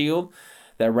Agents of S.H.I.E.L.D.,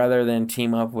 that rather than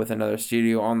team up with another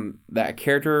studio on that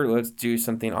character, let's do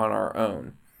something on our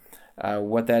own.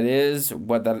 What that is,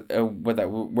 where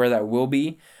that will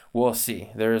be, we'll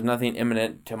see. There is nothing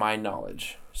imminent to my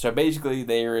knowledge. So basically,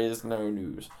 there is no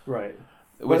news. Right.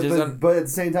 But at the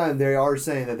same time, they are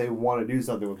saying that they want to do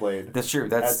something with Blade. That's true.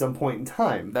 At some point in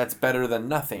time. That's better than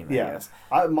nothing, I guess.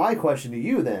 My question to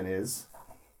you then is,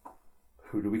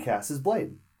 who do we cast as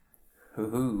Blade?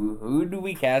 Who do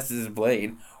we cast as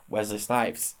Blade? Wesley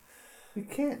Snipes. You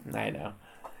can't. I know.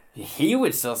 He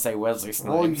would still say Wesley Snipes.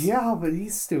 Well, yeah, but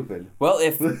he's stupid. Well,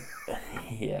 if...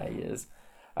 yeah, he is.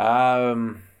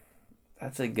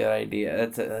 That's a good idea.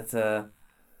 That's a...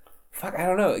 Fuck, I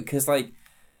don't know. Because, like,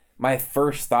 my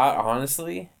first thought,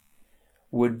 honestly,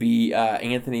 would be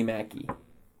Anthony Mackie.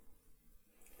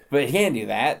 But he can't do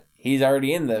that. He's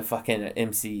already in the fucking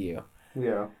MCU.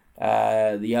 Yeah.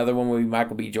 The other one would be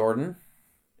Michael B. Jordan.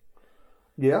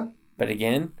 Yeah. But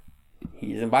again,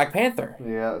 he's in Black Panther.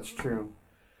 Yeah, that's true.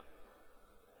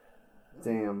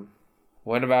 Damn.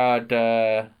 What about,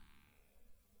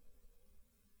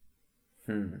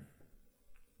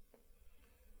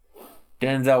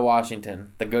 Denzel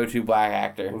Washington, the go-to black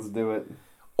actor. Let's do it.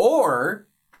 Or,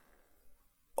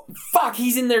 fuck,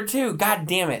 he's in there too. God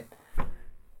damn it.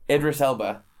 Idris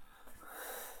Elba.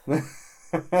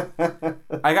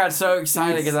 I got so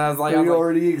excited because I was like,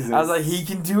 already exists. I was like, he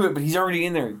can do it, but he's already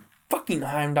in there. Fucking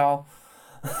Heimdall.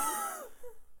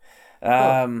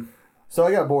 So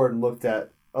I got bored and looked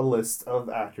at a list of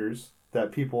actors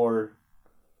that people are.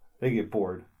 They get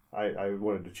bored. I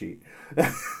wanted to cheat.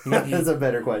 That's a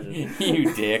better question.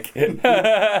 You dick.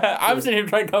 I'm sitting here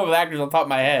trying to come up with actors on top of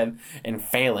my head and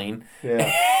failing.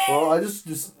 Yeah. Well, I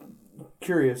just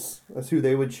curious as who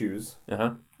they would choose.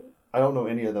 Uh-huh. I don't know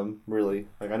any of them, really.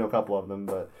 Like, I know a couple of them,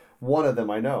 but one of them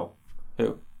I know.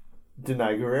 Who?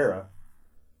 Denai Guerrera.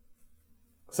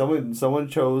 Someone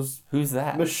chose... Who's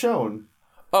that? Michonne.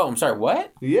 Oh, I'm sorry,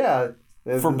 what? Yeah.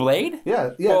 For Blade?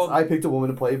 Yeah, yes. Well, I picked a woman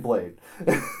to play Blade.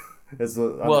 She's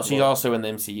also in the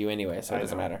MCU anyway, so it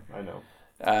doesn't matter. I know.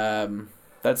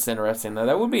 That's interesting, though.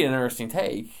 That would be an interesting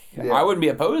take. Yeah. I wouldn't be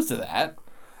opposed to that.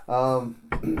 I'm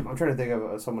trying to think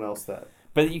of someone else that...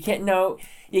 But you can't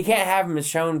have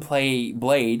Michonne play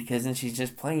Blade because then she's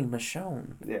just playing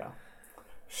Michonne. Yeah.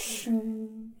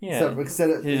 Yeah. So instead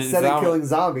of killing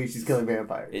zombies, she's killing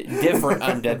vampires. Different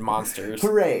undead monsters.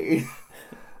 Hooray!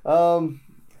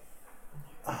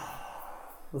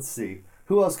 Let's see.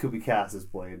 Who else could we cast as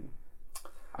Blade?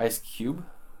 Ice Cube?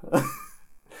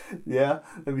 Yeah,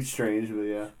 that'd be strange, but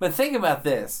yeah. But think about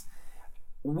this.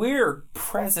 We're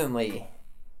presently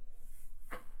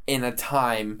in a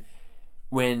time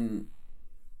when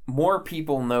more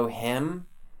people know him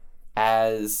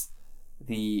as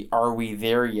the "Are We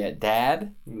There Yet,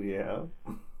 Dad?" Yeah.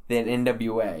 than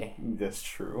NWA. That's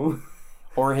true.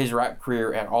 Or his rap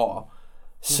career at all.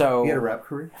 So he had a rap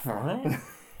career? What?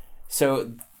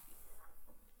 So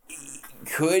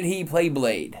could he play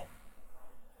Blade?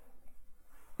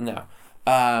 No.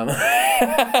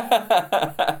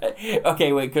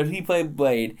 Okay, wait. Could he play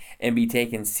Blade and be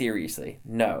taken seriously?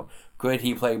 No. Could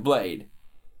he play Blade?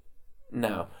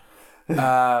 No.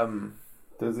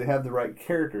 Does he have the right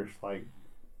characters, like,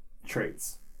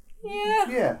 traits?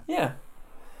 Yeah.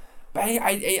 But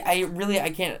I really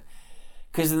can't,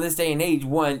 because in this day and age,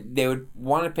 one, they would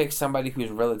want to pick somebody who's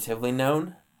relatively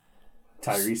known.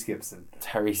 Tyrese Gibson.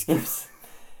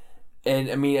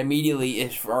 And I mean, immediately,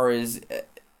 as far as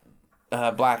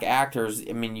black actors,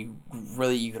 I mean, you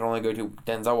can only go to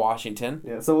Denzel Washington.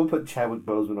 Yeah, someone put Chadwick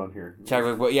Boseman on here.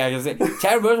 Chadwick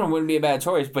Boseman wouldn't be a bad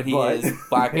choice, but he is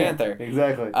Black Panther.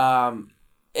 Exactly. And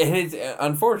it's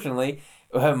unfortunately,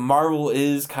 Marvel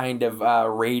is kind of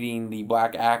rating the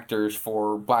black actors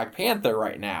for Black Panther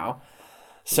right now,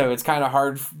 so it's kind of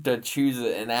hard to choose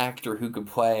an actor who could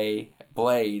play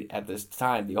Blade at this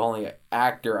time. The only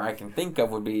actor I can think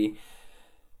of would be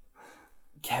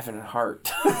Kevin Hart.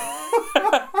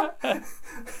 I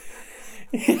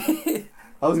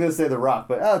was gonna say The Rock,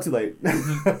 but too late.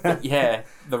 Yeah,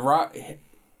 The Rock.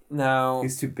 No,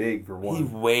 he's too big for one. He's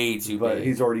way too big. But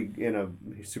he's already in a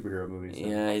superhero movie. So.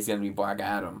 Yeah, he's gonna be Black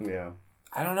Adam. Yeah.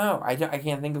 I don't know. I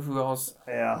can't think of who else.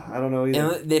 Yeah, I don't know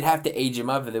either. And they'd have to age him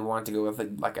up if they wanted to go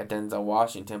with like a Denzel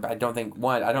Washington. But I don't think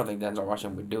Denzel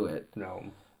Washington would do it. No.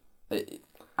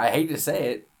 I hate to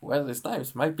say it, Wesley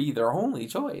Snipes might be their only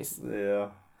choice.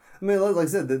 Yeah. I mean, like I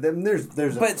said, there's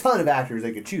a ton of actors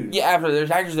they could choose. Yeah,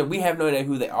 there's actors that we have no idea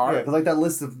who they are. Yeah, because like that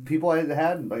list of people I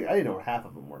had, like I didn't know what half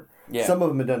of them were. Yeah. Some of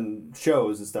them had done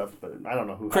shows and stuff, but I don't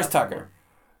know who. Chris Tucker.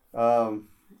 Actually,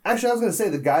 I was gonna say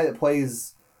the guy that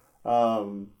plays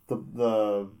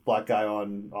the black guy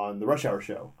on the Rush Hour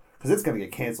show, because it's gonna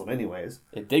get canceled anyways.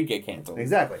 It did get canceled.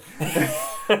 Exactly.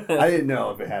 I didn't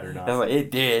know if it had or not. I was like, it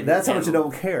did. That's how much I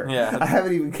don't care. Yeah. I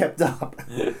haven't even kept up.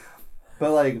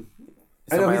 But like,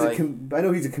 I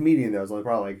know he's a comedian though. So like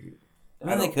probably like. I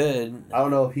mean, they could. I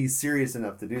don't know if he's serious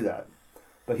enough to do that.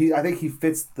 But I think he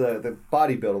fits the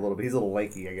body build a little bit. He's a little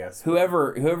lanky, I guess.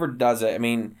 Whoever does it, I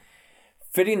mean,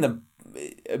 fitting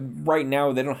right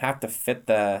now they don't have to fit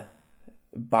the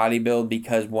body build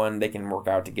because one, they can work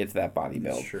out to get to that body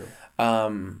build. That's true.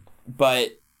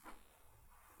 But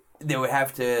there would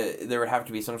have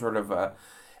to be some sort of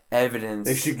evidence.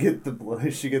 They should get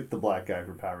the black guy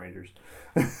from Power Rangers.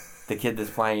 The kid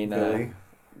that's playing Billy.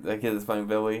 The kid that's playing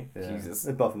Billy. Yeah. Jesus.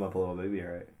 They buff him up a little bit. It'd be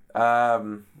all right.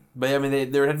 But I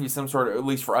mean, there would have to be some sort of, at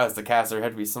least for us, the cast, there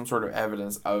had to be some sort of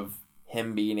evidence of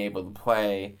him being able to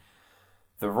play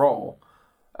the role,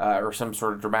 or some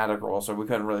sort of dramatic role. So we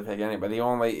couldn't really pick anybody. The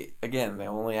only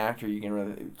actor you can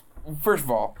really, first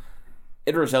of all,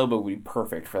 Idris Elba would be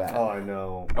perfect for that. Oh, I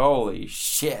know. Holy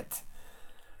shit,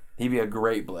 he'd be a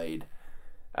great Blade.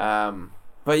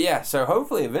 But yeah, so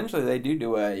hopefully, eventually they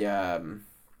do a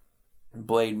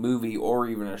Blade movie or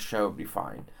even a show would be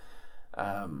fine.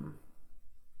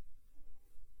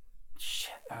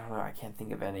 Shit, I don't know. I can't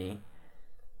think of any.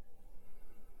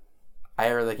 I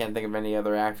really can't think of any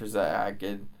other actors that I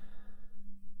could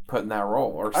put in that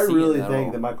role. Or I really think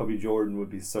role. that Michael B. Jordan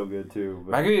would be so good too.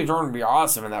 But... Michael B. Jordan would be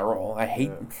awesome in that role. I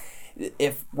hate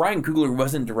if Ryan Coogler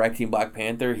wasn't directing Black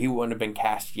Panther, he wouldn't have been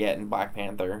cast yet in Black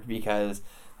Panther because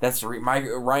that's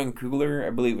Ryan Coogler, I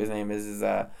believe his name is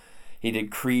he did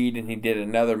Creed and he did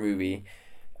another movie.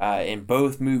 In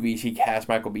both movies, he cast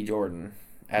Michael B. Jordan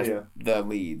as the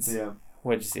leads. Yeah.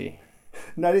 What'd you see?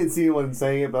 No, I didn't see anyone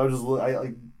saying it, but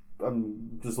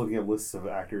I'm just looking at lists of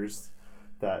actors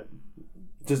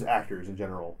just actors in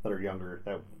general that are younger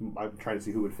that I'm trying to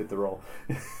see who would fit the role.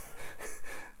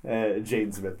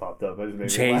 Jaden Smith popped up.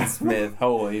 Jaden Smith,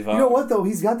 holy fuck. You know what though?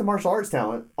 He's got the martial arts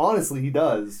talent. Honestly, he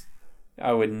does.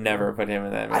 I would never put him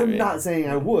in that movie. I'm not saying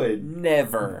I would.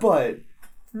 Never. But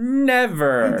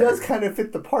never. He does kind of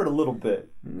fit the part a little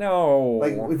bit. No.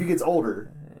 Like if he gets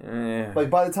older.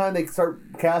 Like by the time they start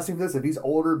casting for this, if he's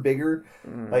older, bigger,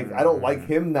 like I don't like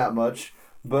him that much,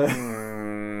 but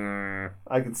I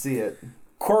can see it.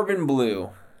 Corbin Bleu.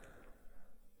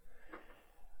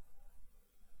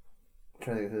 I'm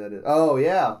trying to think who that is. Oh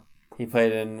yeah. He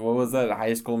played in what was that? A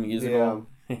High School Musical.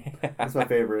 Yeah. That's my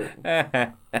favorite.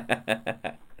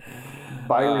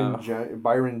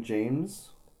 Byron James.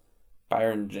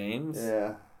 Byron James.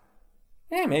 Yeah.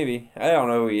 Yeah, maybe. I don't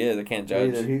know who he is. I can't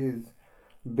judge. He's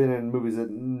been in movies that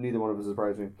neither one of us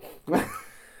surprised me.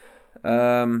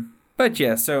 But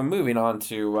yeah, so moving on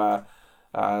to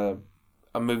a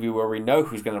movie where we know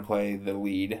who's going to play the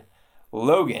lead,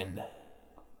 Logan.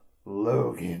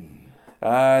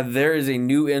 There is a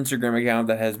new Instagram account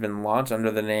that has been launched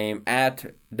under the name at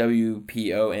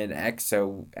WPONX,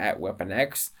 so at Weapon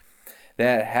X,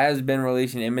 that has been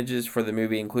releasing images for the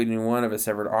movie, including one of a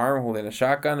severed arm holding a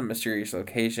shotgun in a mysterious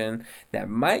location that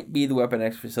might be the Weapon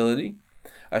X facility,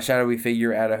 a shadowy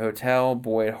figure at a hotel,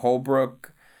 Boyd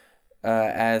Holbrook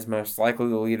as most likely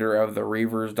the leader of the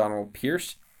Reavers, Donald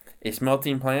Pierce, a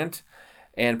smelting plant,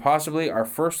 and possibly our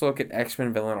first look at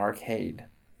X-Men Villain Arcade.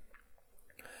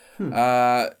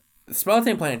 The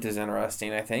smelting plant is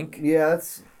interesting, I think. Yeah,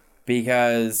 that's...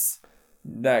 Because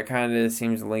that kind of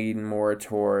seems leading more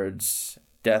towards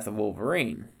Death of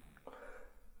Wolverine.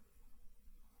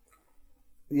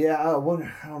 Yeah, I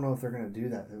don't know if they're going to do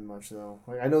that much, though.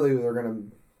 Like, I know they're going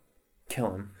to...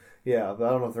 Kill him. Yeah, but I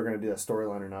don't know if they're going to do that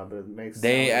storyline or not, but it makes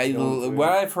what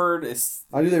I've heard is...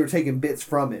 I knew they were taking bits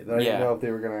from it, but I didn't know if they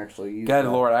were going to actually use God,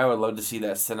 that. Lord, I would love to see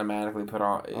that cinematically put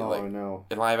on, no.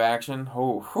 in live action.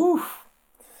 Oh, whew.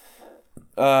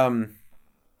 On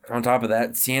top of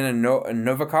that, Sienna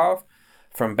Novikov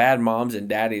from Bad Moms and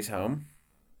Daddy's Home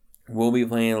will be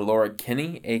playing Laura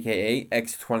Kinney, a.k.a.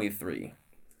 X-23.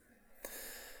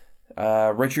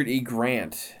 Richard E.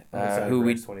 Grant, who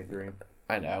we... 23.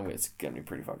 I know, it's going to be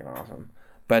pretty fucking awesome.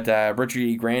 But Richard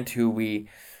E. Grant, who we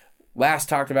last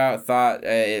talked about, thought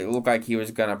it looked like he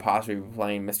was going to possibly be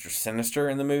playing Mr. Sinister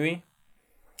in the movie.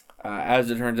 As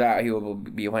it turns out, he will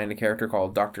be playing a character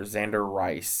called Dr. Xander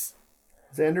Rice.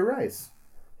 Xander Rice.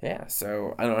 Yeah,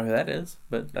 so I don't know who that is,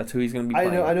 but that's who he's going to be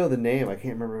playing. I know the name. I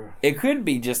can't remember. It could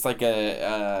be just like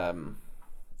a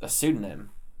pseudonym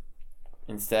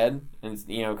instead. And,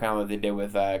 kind of what they did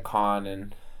with Khan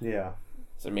and... Yeah.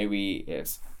 So maybe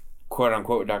it's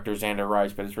quote-unquote Dr. Xander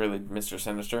Rice, but it's really Mr.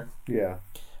 Sinister. Yeah.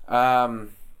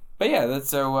 But yeah, that's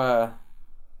so...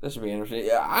 this should be interesting.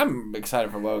 Yeah, I'm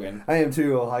excited for Logan. I am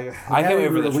too. I can't wait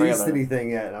for the released trailer. Anything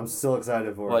yet. I'm still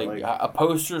excited for it. Like a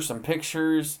poster, some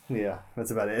pictures. Yeah, that's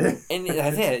about it. And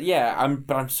that's it. Yeah,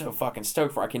 I'm so fucking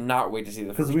stoked for it. I cannot wait to see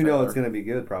the first because we know trailer. It's going to be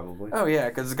good, probably. Oh, yeah,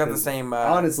 because it's got the same...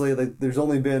 honestly, like, there's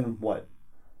only been,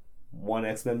 one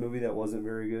X-Men movie that wasn't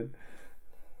very good?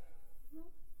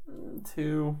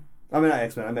 2. I mean, not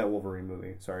X-Men. I meant Wolverine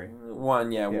movie. Sorry.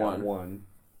 1, yeah, 1. 1.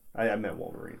 I meant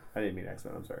Wolverine. I didn't mean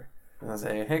X-Men. I'm sorry. I was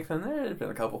say Hickman. There's been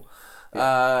a couple.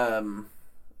 Yeah.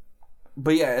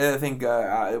 But yeah, I think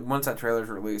once that trailer's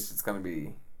released, it's gonna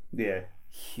be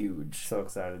huge. So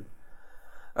excited.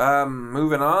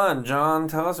 Moving on, John,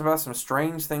 tell us about some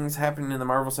strange things happening in the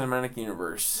Marvel Cinematic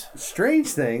Universe. Strange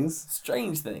things.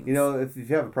 Strange things. If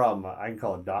you have a problem, I can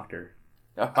call a doctor.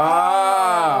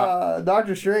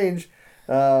 Doctor Strange.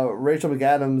 Rachel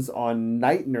McAdams on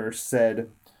Night Nurse said,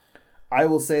 I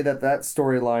will say that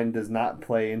storyline does not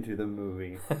play into the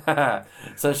movie.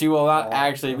 So she will not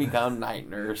actually become Night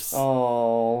Nurse.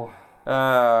 Oh,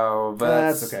 but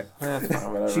that's okay. That's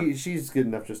fine, whatever. She's good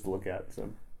enough just to look at. So,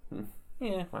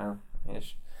 yeah, well,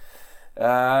 ish.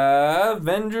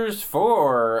 Avengers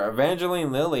 4.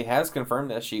 Evangeline Lilly has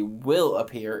confirmed that she will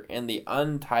appear in the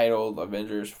untitled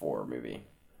Avengers 4 movie.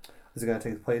 Is it going to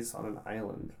take place on an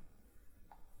island?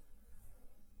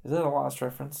 Is it a Lost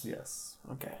reference? Yes.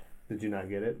 Okay. Did you not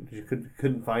get it? You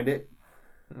couldn't find it?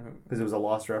 Because it was a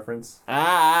Lost reference?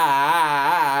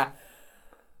 I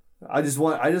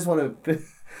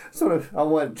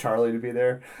want Charlie to be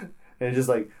there and just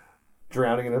like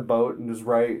drowning in a boat and just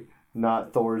write,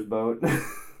 not Thor's boat.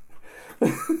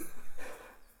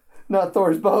 Not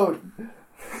Thor's boat.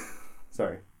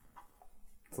 Sorry.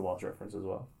 It's a Lost reference as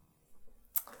well.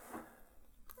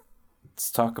 Let's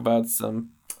talk about some...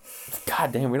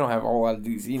 God damn, we don't have a whole lot of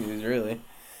DC news, really.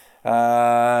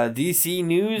 DC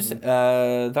news. Talk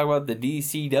about the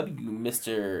DCW,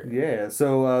 Mr. Yeah,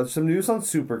 so some news on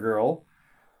Supergirl.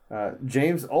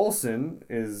 James Olsen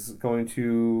is going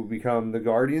to become the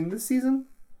Guardian this season.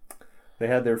 They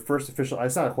had their first official...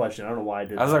 It's not a question. I don't know why I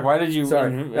did that. I was like, why did you...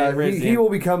 Sorry. He will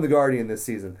become the Guardian this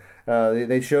season.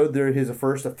 They showed his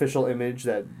first official image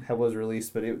that was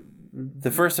released, but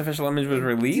the first official image was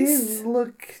released? It didn't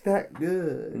look that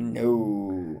good.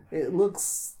 No. It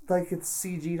looks like it's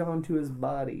CG'd onto his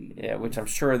body. Yeah, which I'm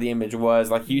sure the image was.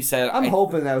 Like you said... I'm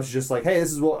hoping that was just like, hey,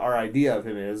 this is what our idea of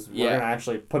him is. Yeah. We're going to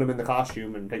actually put him in the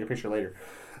costume and take a picture later.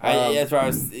 That's why I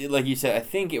was... Like you said, I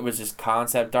think it was just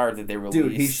concept art that they released.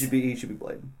 Dude, he should be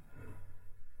Blade.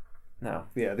 No.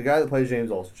 Yeah, the guy that plays James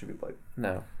Olsen should be Blade.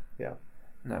 No. Yeah.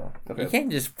 No. Okay. You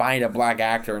can't just find a black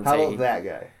actor and How say... about that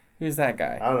guy? Who's that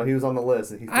guy? I don't know. He was on the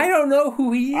list. I don't know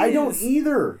who he is. I don't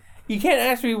either. You can't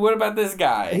ask me what about this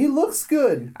guy. He looks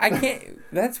good. I can't.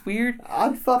 That's weird.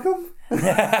 I'd fuck him. That's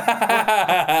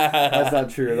not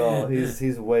true at all.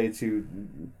 He's way too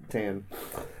tan.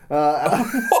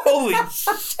 Holy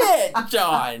shit,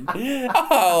 John!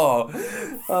 Oh,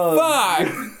 fuck!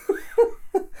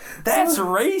 That's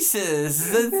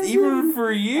racist. That's even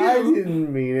for you. I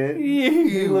didn't mean it.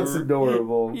 He looks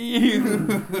adorable.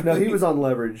 No, he was on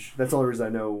Leverage. That's the only reason I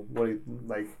know what he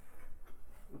like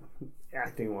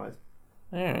acting wise.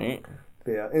 All right.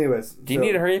 But yeah. Anyways, do you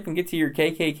need to hurry up and get to your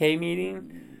KKK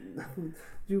meeting?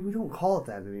 Dude, we don't call it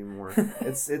that anymore.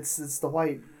 it's the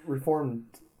white reformed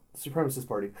supremacist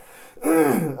party.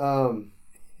 Oh,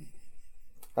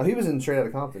 he was in Straight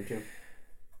Outta Compton too.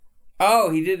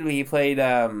 Oh, he did. He played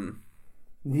yeah,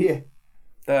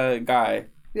 the guy.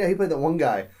 Yeah, he played that one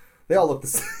guy. They all look the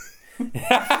same.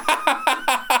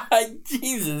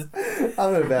 Jesus,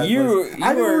 I'm in a bad place.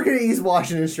 I've been working at East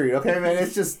Washington Street. Okay, man,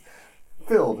 it's just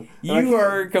filled. You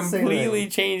are completely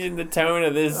changing the tone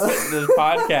of this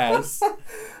podcast.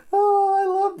 Oh, I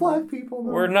love black people.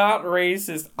 We're not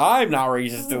racist. I'm not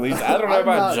racist, at least. I don't know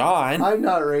about John. I'm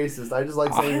not racist. I just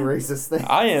like saying racist things.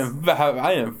 I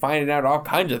am finding out all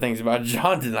kinds of things about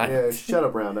John tonight. Yeah, shut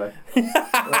up, Round Eye.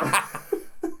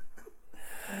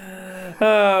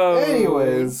 Oh,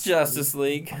 anyways, Justice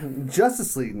League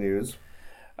news.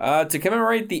 To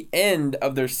commemorate the end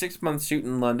of their 6-month shoot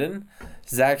in London,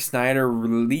 Zack Snyder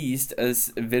released a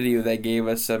video that gave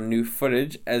us some new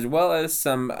footage as well as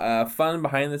some fun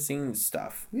behind the scenes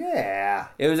stuff. Yeah.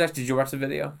 It was actually. Did you watch the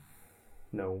video?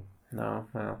 No.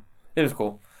 It was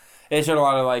cool. It showed a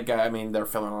lot of they're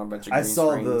filming on a bunch of green screens. I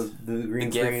saw the green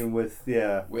screen with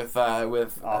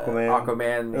Aquaman.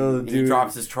 Aquaman. Oh, he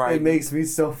drops his trident. It makes me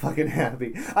so fucking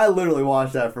happy. I literally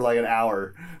watched that for like an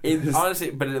hour.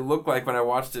 Honestly, but it looked like when I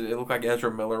watched it, it looked like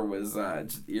Ezra Miller was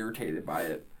just irritated by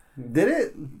it. Did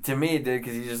it? To me, it did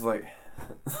because he just like.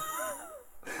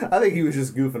 I think he was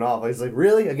just goofing off. He's like,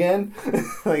 really again?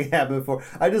 Like it happened before.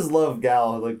 I just love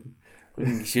Gal. Like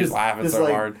she was laughing so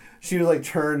hard. She was like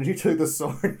turned. She took the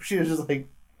sword. She was just like.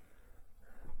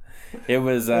 It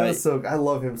was. So. I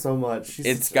love him so much.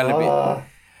 It's gonna be.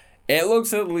 It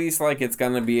looks at least like it's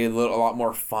gonna be a lot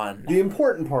more fun. The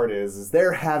important part is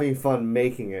they're having fun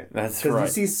making it. That's right.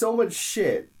 Because you see so much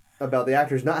shit about the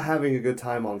actors not having a good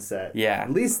time on set. Yeah.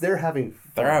 At least they're having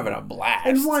fun. They're having a blast.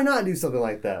 And why not do something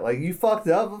like that? Like, you fucked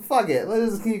up, fuck it.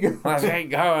 Let's just keep going. Let's keep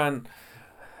going.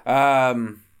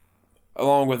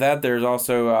 Along with that, there's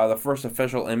also the first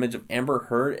official image of Amber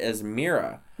Heard as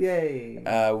Mira. Yay.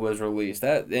 Was released.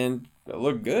 And it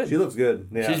looked good. She looks good.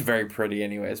 Yeah. She's very pretty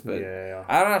anyways, but yeah.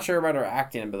 I'm not sure about her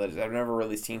acting abilities. I've never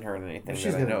really seen her in anything.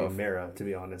 She's going to be Mira, to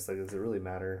be honest. Like, does it really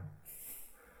matter?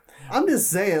 I'm just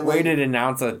saying. Way to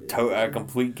denounce a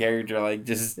complete character, like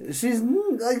just. She's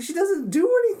like she doesn't do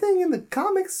anything in the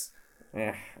comics.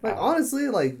 Yeah. Like honestly,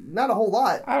 like not a whole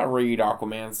lot. I don't read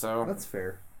Aquaman, so that's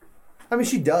fair. I mean,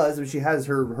 she does. I mean, she has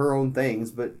her own things,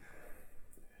 but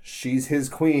she's his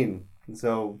queen,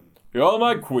 so. You're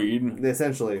my queen.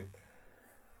 Essentially,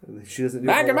 she doesn't do.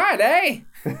 Back in my day.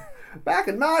 Back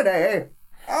in my day.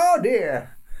 Oh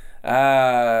dear.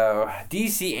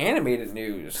 DC animated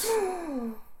news.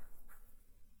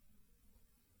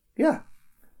 Yeah.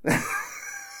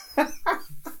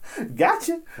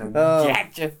 Gotcha.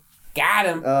 Gotcha. Got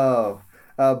him.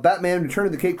 Batman Return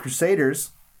of the Caped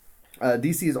Crusaders.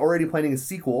 DC is already planning a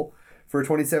sequel for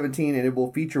 2017, and it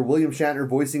will feature William Shatner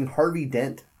voicing Harvey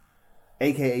Dent,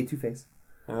 a.k.a. Two-Face.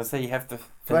 Let's say you have to.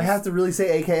 Do I have to really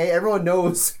say a.k.a.? Everyone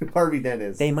knows who Harvey Dent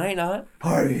is. They might not.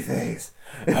 Harvey Face.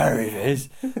 Harvey Face.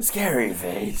 Scary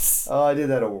Face. Oh, I did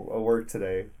that at work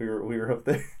today. We were up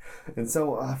there. And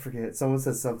I forget, someone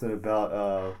said something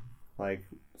about,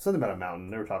 something about a mountain.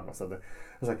 They were talking about something. I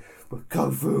was like, but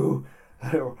Kung Fu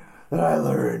that I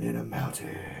learned in a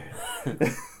mountain.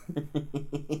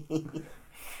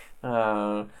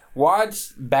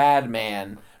 Watch Bad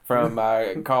Man from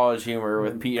College Humor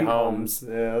with Pete Holmes.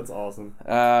 Yeah, that's awesome.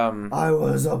 I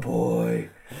was a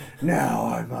boy. Now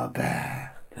I'm a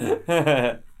bat.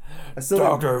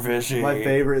 Dr. Fishy. My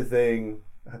favorite thing.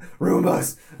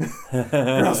 Roombas.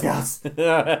 Girl Scouts.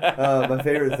 My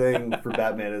favorite thing for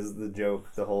Batman is the joke.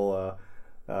 The whole,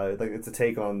 it's a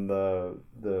take on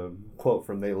the quote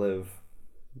from They Live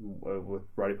with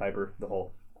Roddy Piper. The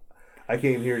whole, I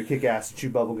came here to kick ass and chew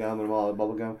bubble gum, and I'm all out of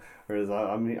bubble gum. Whereas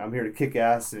I'm here to kick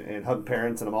ass and hug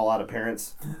parents, and I'm all out of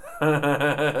parents.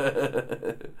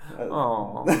 Aww.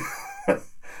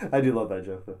 I do love that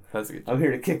joke though. That's a good joke. I'm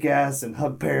here to kick ass and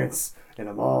hug parents, and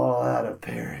I'm all out of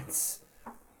parents.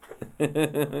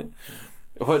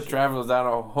 What travels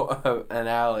down an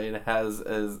alley and has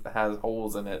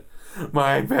holes in it?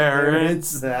 My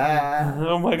parents.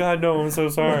 Oh my God, no! I'm so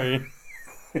sorry.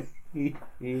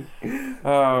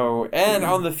 Oh, and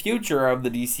on the future of the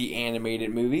DC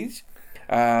animated movies,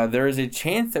 there is a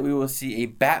chance that we will see a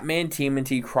Batman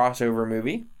TMNT crossover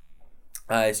movie.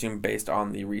 I assume based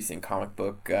on the recent comic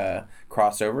book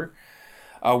crossover,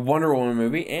 a Wonder Woman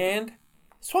movie, and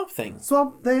Swamp Thing.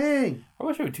 Swamp Thing. I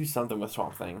wish I would do something with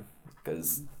Swamp Thing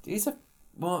because he's something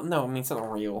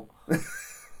real.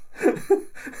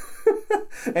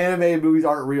 Animated movies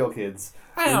aren't real, kids.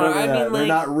 I don't know. I mean, they're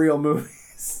not real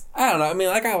movies. I don't know. I mean,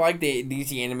 I like the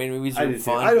DC animated movies. I do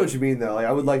too. I know what you mean, though. Like,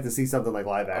 I would like to see something like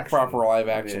live action, a proper live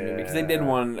action movie, because they did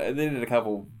one. They did a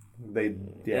couple. They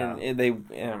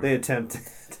they attempted.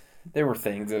 There were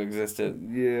things that existed.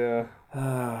 Yeah.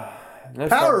 No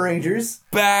Power Rangers.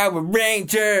 Power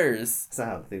Rangers. That's not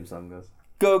how the theme song goes.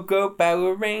 Go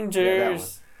Power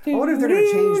Rangers. Yeah, I wonder if they're gonna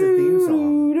change the theme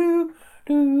song.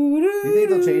 Do you think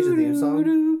they'll change the theme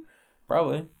song?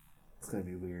 Probably. It's gonna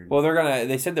be weird. Well,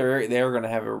 they said they were gonna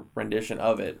have a rendition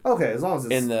of it. Okay, as long as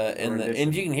it's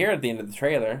and you can hear it at the end of the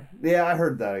trailer. Yeah, I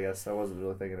heard that. I guess I wasn't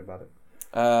really thinking about it.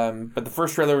 But the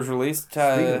first trailer was released.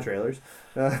 Speaking of trailers,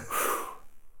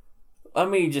 let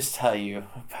me just tell you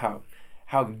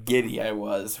how giddy I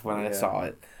was when I saw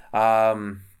it. A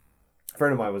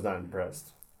friend of mine was not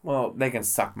impressed. Well, they can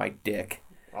suck my dick.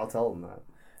 I'll tell them that.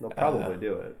 They'll probably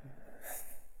do it.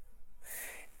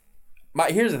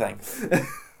 Here's the thing.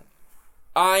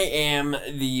 I am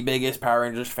the biggest Power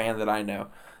Rangers fan that I know.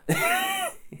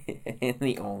 And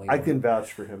the only I can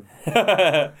vouch for him.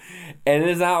 And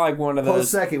it's not like one of those...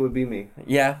 Close second would be me.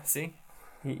 Yeah, see?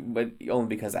 But only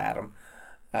because of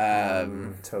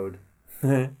Adam. Toad.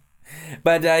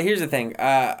 But here's the thing.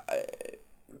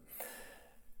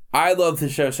 I love the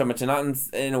show so much, and not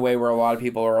in a way where a lot of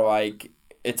people are like,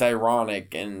 it's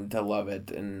ironic and to love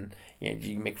it, and you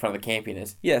can make fun of the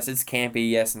campiness. Yes, it's campy.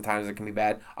 Yes, sometimes it can be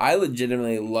bad. I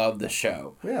legitimately love the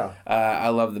show. Yeah. I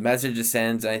love the message it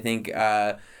sends, and I think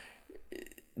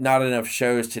not enough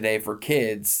shows today for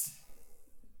kids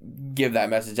give that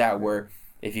message out, where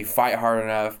if you fight hard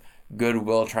enough, good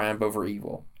will triumph over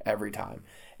evil every time.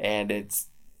 And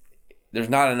there's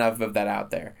not enough of that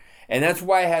out there. And that's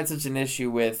why I had such an issue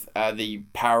with the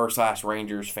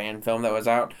Power/Rangers fan film that was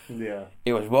out. Yeah.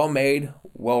 It was well made,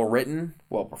 well written,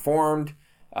 well performed.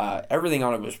 Everything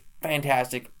on it was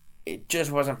fantastic. It just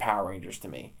wasn't Power Rangers to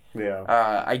me. Yeah.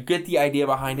 I get the idea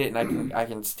behind it, and I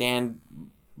can stand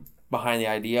behind the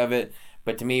idea of it,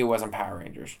 but to me it wasn't Power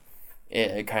Rangers.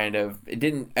 It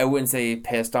didn't, I wouldn't say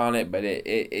pissed on it, but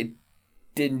it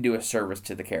didn't do a service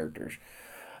to the characters.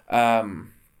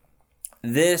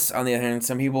 This, on the other hand,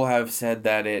 some people have said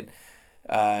that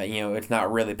it's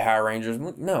not really Power Rangers.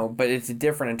 No, but it's a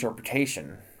different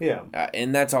interpretation. Yeah.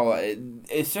 And that's all.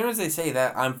 As soon as they say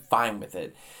that, I'm fine with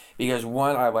it. Because,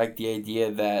 one, I like the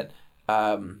idea that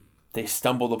they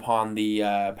stumbled upon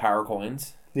the power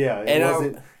coins. Yeah,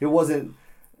 it wasn't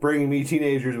bringing me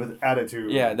teenagers with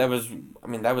attitude. Yeah, that was...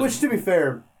 Which, to be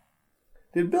fair,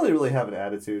 did Billy really have an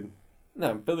attitude?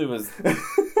 No, Billy was...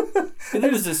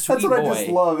 Billy was a sweet boy. That's what I just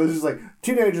love. It's just like,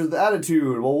 teenagers with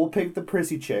attitude. Well, we'll pick the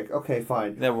prissy chick. Okay,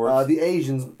 fine. That works. The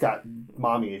Asians got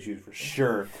mommy issues for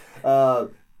sure.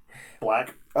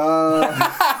 Black. There's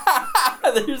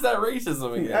that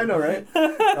racism again. I know, right?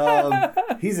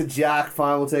 He's a jack.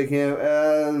 Fine, we'll take him.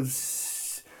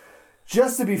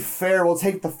 Just to be fair, we'll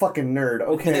take the fucking nerd.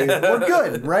 Okay, we're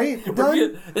good, right? Done?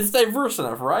 Good. It's diverse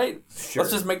enough, right? Sure.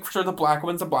 Let's just make sure the black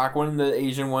one's the black one and the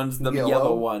Asian one's the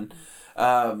yellow one.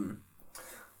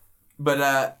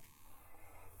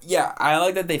 Yeah, I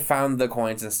like that they found the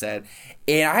coins instead.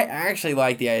 And I actually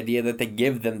like the idea that they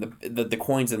give them the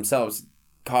coins themselves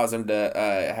cause them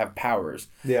to have powers.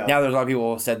 Yeah. Now there's a lot of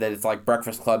people who said that it's like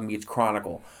Breakfast Club meets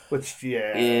Chronicle. Which,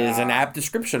 is an apt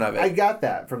description of it. I got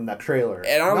that from that trailer.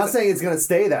 And I'm not saying it's going to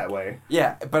stay that way.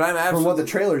 Yeah, but I'm absolutely... From what the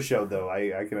trailer showed, though,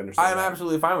 I can understand I'm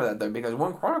absolutely fine with that, though, because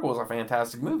One Chronicle is a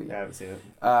fantastic movie. I haven't seen it.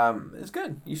 It's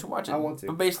good. You should watch it. I want to.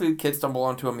 But basically, kids stumble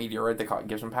onto a meteorite that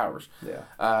gives them powers. Yeah.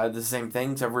 The same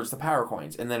thing, except for it's the power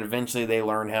coins. And then eventually they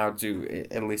learn how to,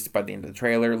 at least by the end of the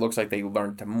trailer, it looks like they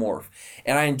learn to morph.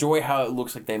 And I enjoy how it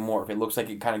looks like they morph. It looks like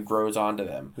it kind of grows onto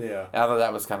them. Yeah. I thought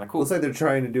that was kind of cool. Looks like they're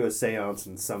trying to do a seance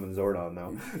and summon Zordon,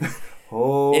 though.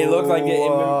 It looked like it.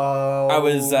 I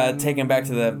was taken back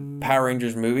to the Power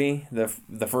Rangers movie,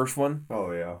 the first one.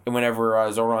 Oh, yeah. And whenever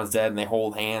Zordon's dead and they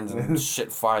hold hands and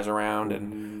shit flies around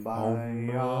and...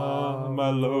 my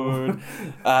lord.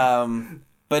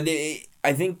 But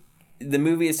I think the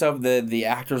movie itself, the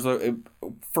actors,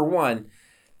 for one,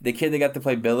 the kid that got to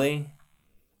play Billy,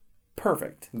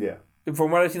 perfect. Yeah.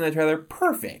 from what I've seen in the trailer,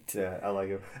 perfect. Yeah, I like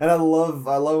him, and I love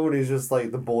when he's just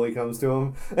like the bully comes to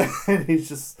him, and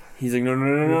he's like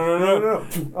no.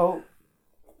 Oh.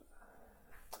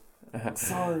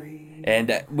 Sorry. And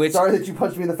sorry that you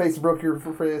punched me in the face and broke your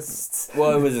wrists.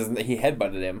 Well, it was he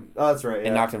headbutted him. Oh, that's right.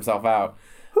 And knocked himself out.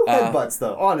 Who headbutts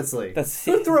though? Honestly,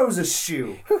 who throws a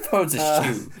shoe? Who throws a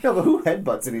shoe? No, but who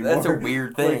headbutts anymore? That's a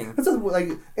weird thing. Like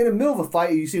in the middle of a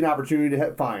fight, you see an opportunity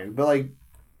to fine, but like,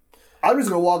 I'm just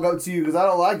gonna walk up to you because I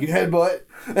don't like you, headbutt.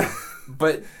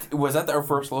 But was that their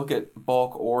first look at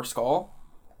Bulk or Skull?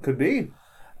 Could be.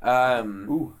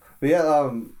 Ooh. But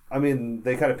yeah, I mean,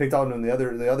 they kind of picked on him the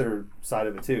other side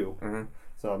of it too. Mm-hmm.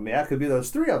 So I mean, that could be those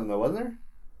three of them though, wasn't there?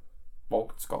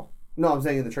 Bulk and Skull. No, I'm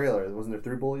saying in the trailer, wasn't there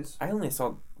 3 bullies? I only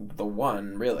saw the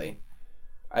one really.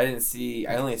 I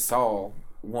only saw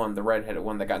one, the redheaded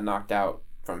one that got knocked out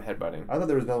from headbutting. I thought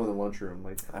there was another one in the lunchroom.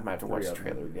 Like I might have to watch the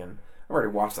trailer again. I've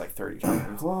already watched like 30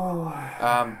 times.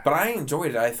 But I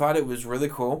enjoyed it. I thought it was really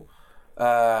cool.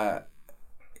 And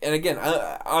again,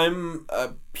 I'm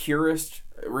a purist,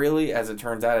 really. As it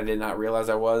turns out, I did not realize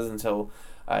I was until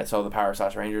I saw the Power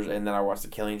Slash Rangers, and then I watched The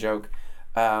Killing Joke.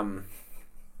 But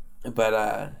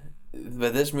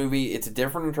this movie, it's a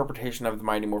different interpretation of the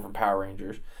Mighty Morphin Power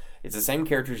Rangers. It's the same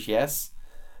characters, yes,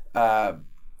 but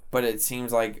it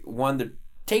seems like, one, they're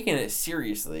taking it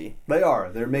seriously. They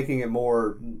are. They're making it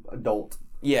more adult.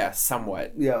 Yeah,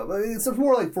 somewhat. Yeah, it's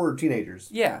more like for teenagers.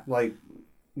 Yeah. Like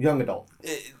young adult.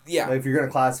 Yeah. Like if you're going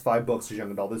to classify books as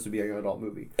young adult, this would be a young adult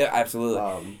movie.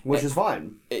 Absolutely. Which is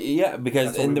fine. Yeah,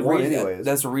 because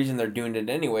that's the reason they're doing it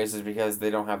anyways is because they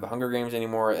don't have the Hunger Games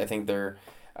anymore. I think they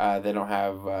don't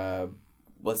have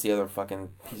what's the other fucking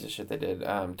piece of shit they did?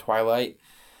 Twilight.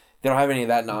 They don't have any of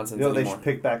that nonsense anymore. They should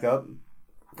pick back up?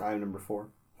 I am number 4.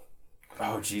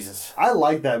 Oh, Jesus. I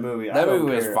like that movie. That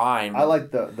movie was fine. I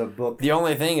like the book. The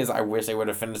only thing is I wish they would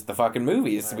have finished the fucking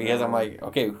movies because I'm like,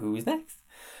 okay, who's next?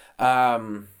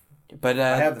 But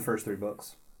I have the first 3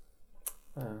 books.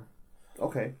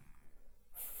 Okay.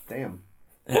 Damn.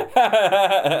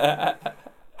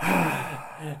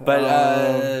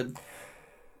 But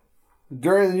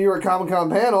during the New York Comic Con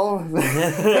panel, I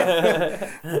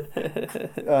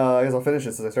guess I'll finish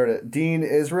it since I started. Dean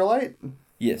Israelite?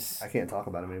 Yes. I can't talk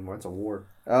about him anymore. It's a war.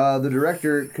 The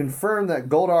director confirmed that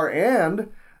Goldar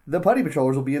and the Putty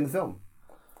Patrollers will be in the film.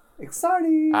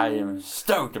 Exciting! I am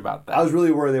stoked about that. I was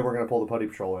really worried they weren't going to pull the Putty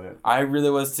Patrol in it. I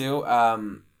really was too.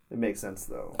 It makes sense,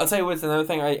 though. I'll tell you what's another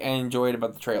thing I enjoyed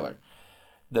about the trailer.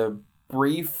 The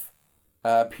brief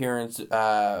appearance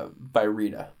by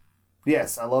Rita.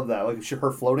 Yes, I love that. Like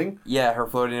her floating. Yeah, her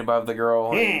floating above the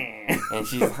girl, and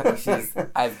she's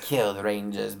I've killed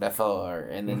rangers before,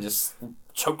 and then just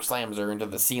choke slams her into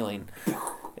the ceiling.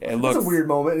 It's a weird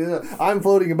moment. I'm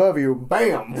floating above you.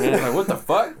 Bam. And it's like, what the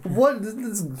fuck? What this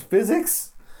is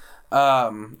physics?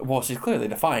 Well, she's clearly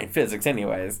defying physics,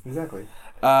 anyways. Exactly.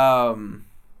 And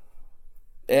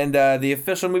the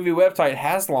official movie website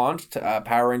has launched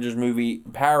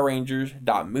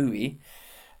PowerRangers.movie.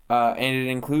 And it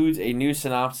includes a new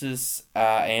synopsis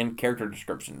and character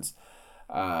descriptions.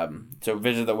 So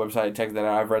visit the website, check that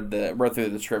out. I've read through the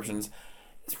descriptions.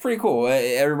 It's pretty cool.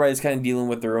 Everybody's kind of dealing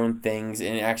with their own things,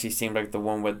 and it actually seems like the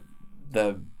one with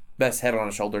the best head on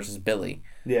his shoulders is Billy.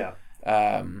 Yeah.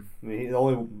 I mean, the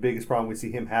only biggest problem we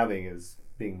see him having is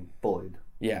being bullied.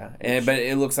 Yeah, but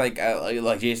it looks like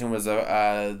Jason was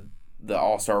the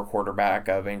all-star quarterback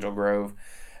of Angel Grove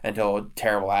until a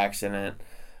terrible accident.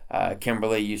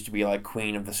 Kimberly used to be like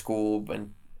queen of the school,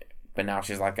 but now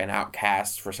she's like an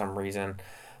outcast for some reason.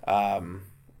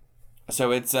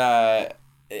 So it's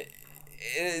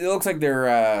it looks like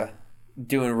they're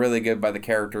doing really good by the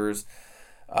characters.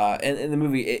 And in the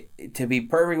movie, to be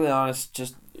perfectly honest,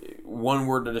 just one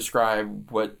word to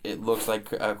describe what it looks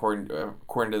like according to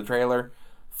the trailer: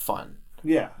 fun.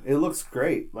 Yeah, it looks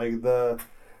great. Like the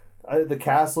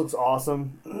cast looks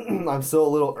awesome. I'm still a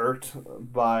little irked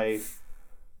by.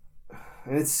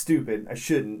 And it's stupid. I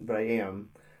shouldn't, but I am,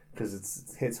 because it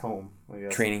hits home. I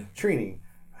guess. Trini.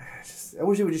 I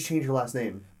wish they would just change her last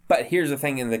name. But here's the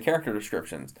thing: in the character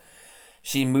descriptions,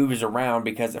 she moves around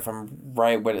because, if I'm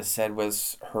right, what it said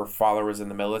was her father was in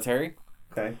the military.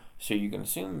 Okay. So you can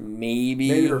assume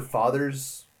maybe her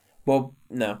father's. Well,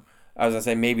 no, I was gonna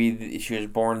say maybe she was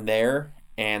born there,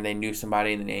 and they knew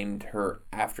somebody and they named her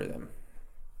after them.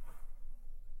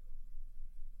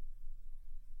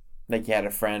 Like he had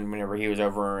a friend whenever he was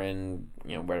over in,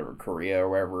 whatever, Korea or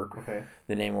wherever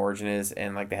the name origin is,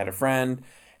 and like they had a friend,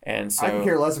 and so I can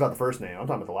care less about the first name. I'm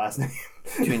talking about the last name.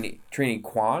 Trini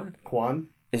Kwan. Kwan.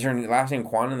 Is her last name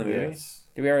Kwan in the movie? Yes.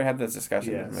 Did we already have this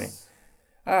discussion with me?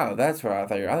 Oh, that's what I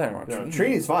thought. I thought No, Trini.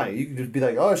 Trini's fine. You can just be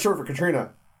like, oh, it's short for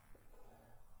Katrina.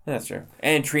 That's true.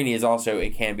 And Trini is also,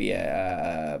 it can be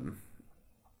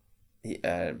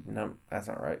no, that's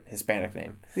not right. Hispanic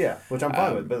name. Yeah, which I'm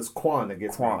fine with, but it's Quan that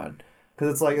gets Quan.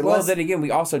 Because it's like, Well, then again,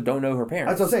 we also don't know her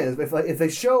parents. That's what I'm saying. If they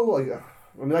show, like, I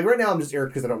mean, like right now I'm just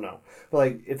Eric because I don't know. But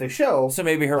like, if they show, So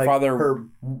maybe her like, father.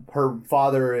 her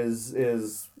father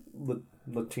is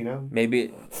Latino.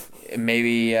 Maybe. He's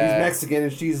Mexican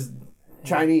and she's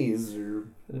Chinese. Or,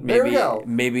 there we go.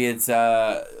 Maybe it's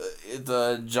a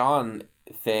John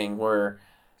thing where.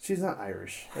 She's not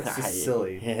Irish. That's just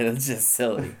silly. Yeah, that's just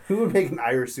silly. Who would make an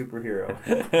Irish superhero?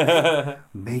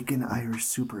 Make an Irish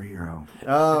superhero.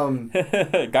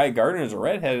 Guy Gardner's a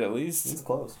redhead at least. It's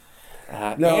close.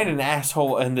 No. And an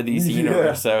asshole in the DC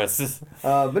universe, so it's just...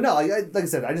 but no, like I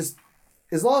said, I just...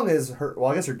 As long as her...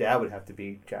 Well, I guess her dad would have to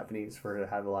be Japanese for her to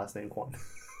have the last name Quan.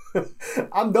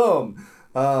 I'm dumb.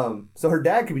 So her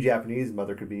dad could be Japanese,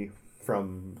 mother could be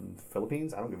from the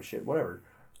Philippines. I don't give a shit. Whatever.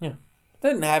 Yeah.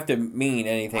 Doesn't have to mean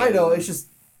anything. I know, it's just...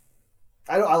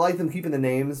 I like them keeping the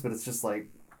names, but it's just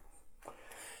like...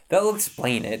 They'll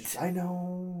explain it. I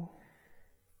know.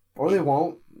 Or they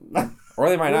won't. Or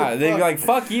they might not. They'd be like,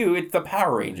 fuck you, it's the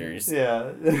Power Rangers.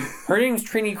 Yeah. Her name's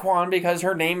Trini Quan because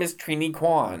her name is Trini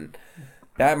Quan.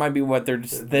 That might be what they're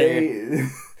just...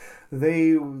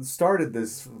 They started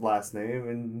this last name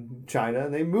in China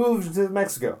and they moved to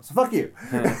Mexico. So fuck you.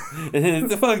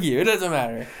 Fuck you. It doesn't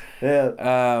matter. Yeah.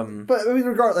 But I mean,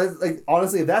 regardless, like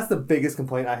honestly, if that's the biggest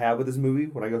complaint I have with this movie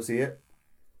when I go see it,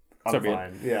 I'm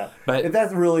fine. Yeah. But if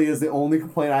that really is the only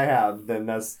complaint I have, then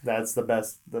that's the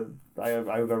best that I've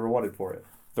ever wanted for it.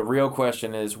 The real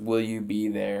question is, will you be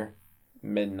there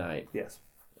midnight? Yes.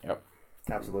 Yep.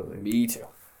 Absolutely. Me too.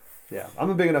 Yeah, I'm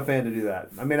a big enough fan to do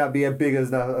that. I may not be as big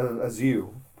as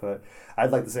you, but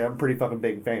I'd like to say I'm a pretty fucking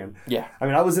big fan. Yeah. I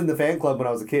mean, I was in the fan club when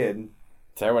I was a kid.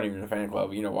 So I wasn't even a fan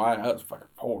club. You know why? I was fucking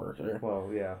poor. Sure. Well,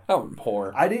 yeah. I was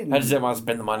poor. I just didn't want to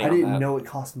spend the money on that. I didn't know it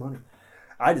cost money.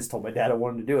 I just told my dad I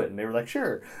wanted to do it, and they were like,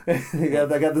 sure. I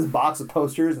got this box of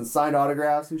posters and signed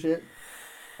autographs and shit.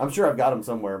 I'm sure I've got them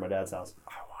somewhere in my dad's house.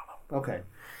 I want them. Okay.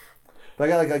 But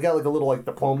I got a little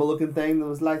diploma looking thing that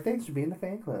was like, thanks for being in the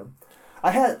fan club. I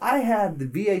had the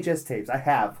VHS tapes. I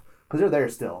have, because they're there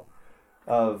still,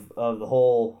 of the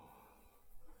whole,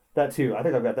 that too. I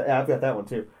think I've got that. I've got that one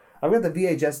too. I've got the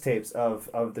VHS tapes of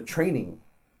the training,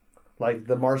 like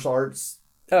the martial arts.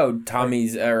 Oh,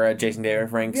 Tommy's or Jason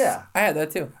Davis Franks. Yeah. I had that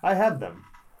too. I have them.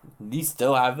 Do you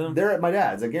still have them? They're at my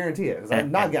dad's. I guarantee it. Because I'm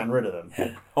not getting rid of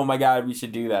them. Oh my god, we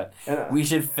should do that. We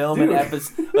should film dude. an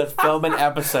episode. Let's film an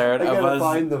episode I of gotta us.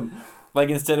 find them. Like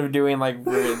instead of doing where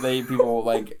people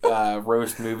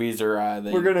roast movies or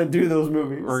we're gonna do those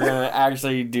movies. We're gonna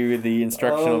actually do the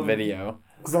instructional video.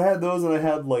 Because I had those and I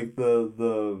had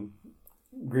the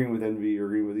Green with Envy or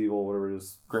Green with Evil, whatever it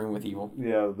is. Green with Evil.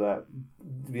 Yeah, that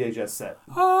VHS set.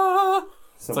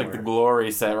 It's like the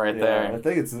Glory set right there. I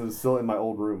think it's still in my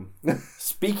old room.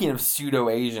 Speaking of pseudo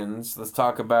Asians, let's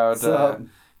talk about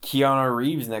Keanu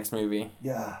Reeves' next movie.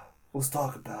 Yeah, let's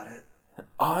talk about it.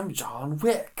 I'm John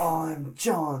Wick. I'm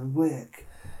John Wick.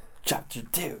 Chapter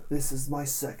 2. This is my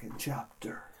second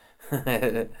chapter.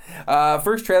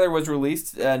 First trailer was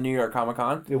released at New York Comic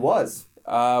Con. It was.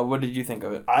 What did you think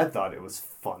of it? I thought it was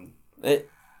fun.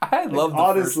 I love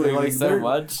the first movie so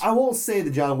much. I won't say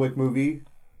the John Wick movie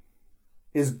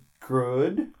is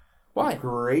good. Why?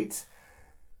 Great.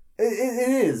 It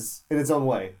is in its own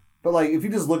way. But if you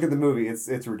just look at the movie,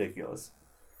 it's ridiculous.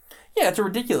 Yeah, it's a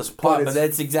ridiculous plot, but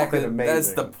that's exactly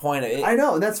that's the point of it. I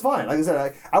know, and that's fine. Like I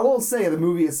said, I won't say the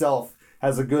movie itself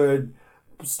has a good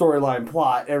storyline,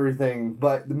 plot, everything,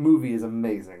 but the movie is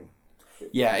amazing.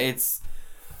 Yeah, it's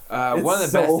one of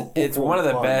the best. It's one of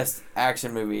the best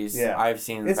action movies I've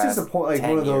seen. In the past just a point, 10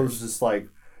 one of years. those, just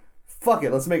fuck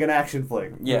it, let's make an action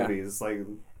flick movies.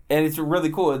 And it's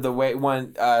really cool the way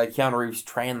when Keanu Reeves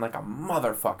trained like a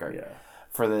motherfucker. Yeah.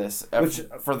 For this,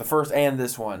 for the first and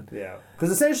this one. Yeah.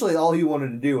 Because essentially all he wanted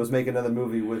to do was make another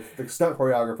movie with the stunt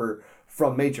choreographer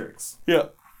from Matrix. Yeah.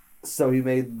 So he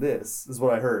made this, is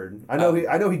what I heard. I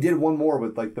know he did one more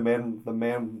with the man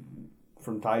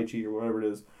from Tai Chi or whatever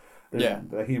it is.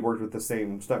 He worked with the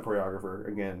same stunt choreographer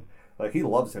again. He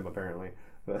loves him apparently.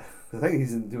 But I think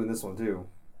he's doing this one too.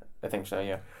 I think so,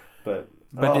 yeah. But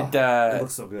it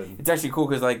looks so good. It's actually cool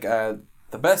because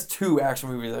the best 2 action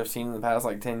movies I've seen in the past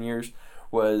 10 years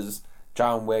was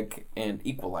John Wick and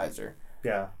Equalizer.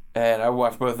 Yeah. And I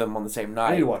watched both of them on the same night.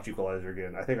 I need to watch Equalizer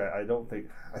again. I don't think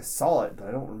I saw it, but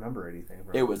I don't remember anything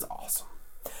from it. It was awesome.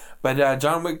 But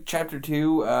John Wick Chapter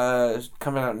 2 is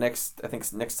coming out next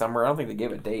summer. I don't think they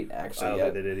gave a date actually yet. I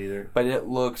don't think they did either. But it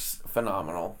looks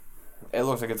phenomenal. it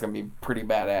looks like it's gonna be pretty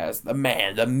badass. The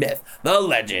man, the myth, the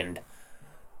legend.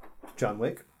 John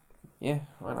Wick. Yeah,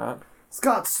 why not?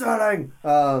 Scott Sterling.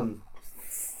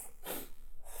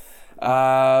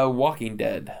 Walking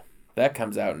Dead. That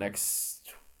comes out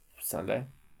next Sunday.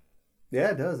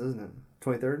 Yeah, it does, doesn't it?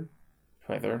 23rd?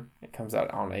 23rd. It comes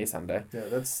out on a Sunday. Yeah,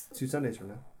 that's 2 Sundays from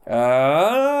now.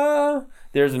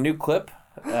 There's a new clip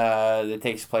that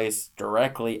takes place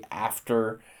directly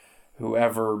after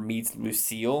whoever meets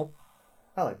Lucille.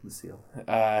 I like Lucille.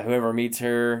 Whoever meets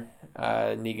her,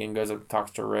 Negan goes up and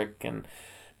talks to Rick and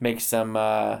makes some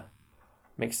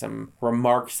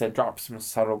remarks that drop some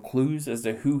subtle clues as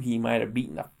to who he might have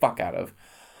beaten the fuck out of.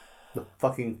 The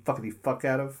fuckity fuck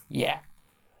out of? Yeah.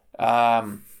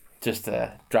 Just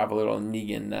to drop a little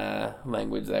Negan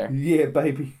language there. Yeah,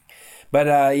 baby. But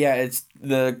yeah, it's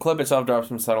the clip itself drops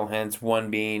some subtle hints.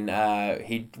 One being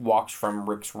he walks from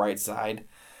Rick's right side,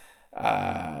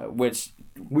 which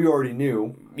we already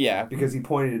knew. Yeah, because he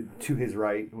pointed to his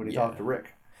right when he talked to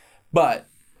Rick. But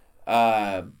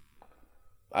I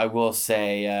will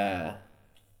say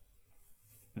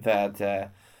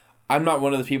that I'm not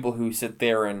one of the people who sit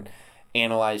there and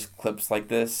analyze clips like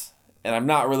this. And I'm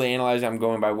not really analyzing, I'm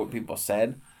going by what people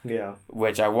said. Yeah.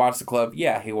 Which I watched the clip.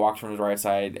 Yeah, he walks from his right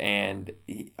side, and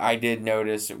I did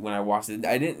notice when I watched it.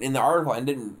 I didn't in the article.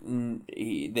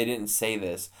 They didn't say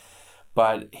this,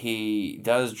 but he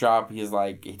does drop.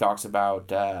 He talks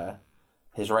about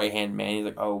his right hand man. He's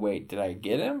like, oh wait, did I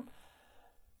get him?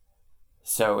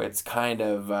 So it's kind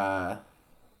of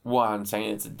one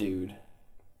saying it's a dude.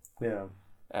 Yeah.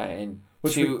 And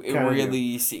two, it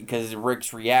really because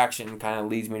Rick's reaction kind of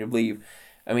leads me to believe.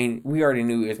 I mean, we already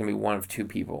knew it was going to be one of two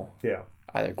people. Yeah.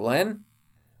 Either Glenn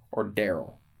or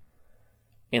Daryl.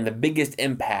 And the biggest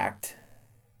impact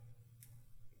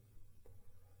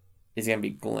is going to be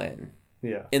Glenn.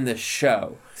 Yeah. In the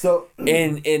show. So,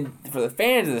 and for the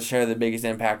fans of the show, the biggest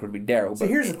impact would be Daryl. So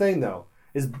here's the thing, though,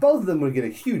 is both of them would get a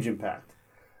huge impact.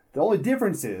 The only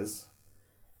difference is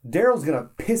Daryl's going to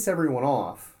piss everyone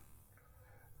off.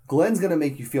 Glenn's going to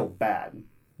make you feel bad.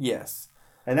 Yes.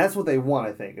 And that's what they want,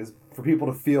 I think, is for people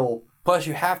to feel. Plus,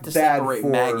 you have to separate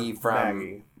Maggie from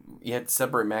Maggie. You have to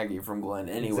separate Maggie from Glenn,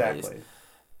 anyways. Exactly.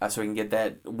 So we can get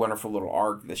that wonderful little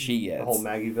arc that she gets. The whole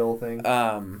Maggieville thing.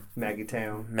 Maggie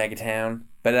Town.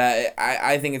 But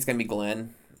I think it's gonna be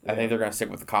Glenn. Yeah. I think they're gonna stick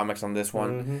with the comics on this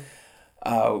one.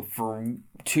 Mm-hmm. For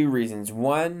two reasons.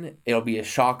 One, it'll be a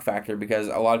shock factor because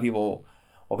a lot of people.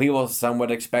 Well, people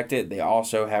somewhat expect it. They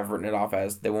also have written it off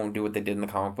as they won't do what they did in the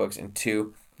comic books. And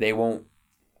two, they won't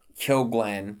kill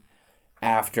Glenn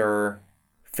after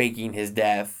faking his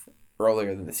death earlier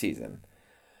in the season.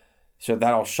 So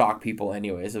that'll shock people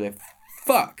anyways. They'll be like,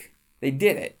 fuck, they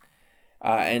did it.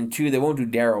 And two, they won't do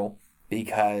Daryl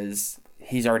because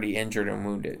he's already injured and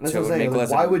wounded. That's so what I'm saying.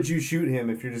 Why would you shoot him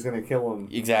if you're just going to kill him?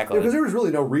 Exactly. Because there was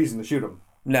really no reason to shoot him.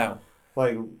 No.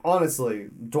 Like, honestly,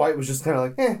 Dwight was just kind of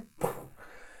like, eh.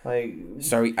 Like,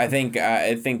 so I think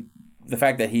the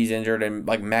fact that he's injured and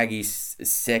like Maggie's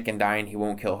sick and dying, he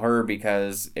won't kill her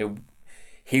because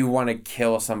he want to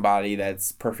kill somebody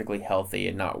that's perfectly healthy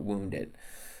and not wounded.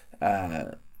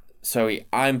 So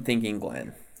I'm thinking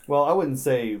Glenn. Well, I wouldn't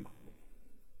say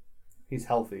he's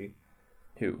healthy.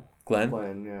 Who? Glenn?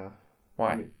 Glenn, yeah.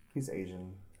 Why? I mean, he's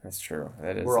Asian. That's true.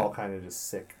 That is. We're all kind of just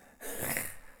sick.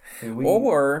 I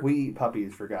mean, we eat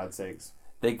puppies, for God's sakes.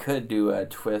 They could do a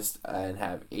twist and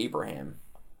have Abraham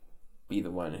be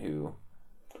the one who.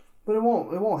 But it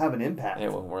won't have an impact.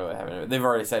 It won't really have an impact. They've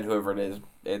already said whoever it is,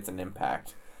 it's an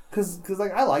impact. Because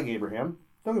like, I like Abraham.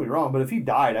 Don't get me wrong, but if he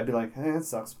died, I'd be like, that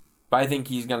sucks. But I think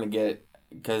he's going to get...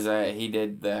 Because he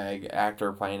did, the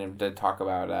actor playing him did talk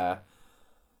about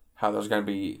how there's going to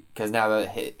be... Because now that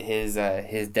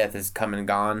his death is come and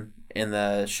gone in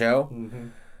the show,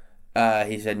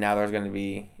 he said now there's going to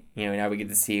be... now we get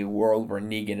to see a world where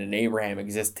Negan and Abraham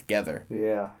exist together.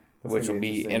 Yeah. Which will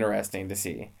be interesting to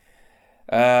see.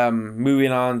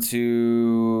 Moving on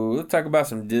to... Let's talk about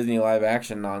some Disney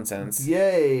live-action nonsense.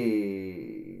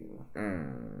 Yay!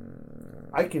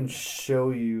 I can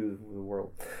show you the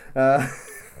world. No,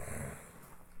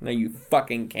 you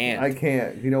fucking can't. I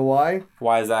can't. You know why?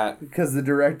 Why is that? Because the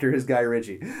director is Guy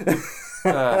Ritchie.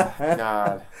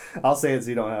 God. I'll say it so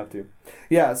you don't have to.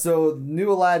 Yeah, so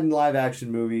new Aladdin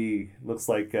live-action movie looks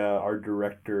like our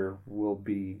director will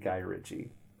be Guy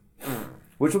Ritchie.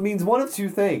 Which means one of two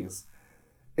things.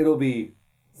 It'll be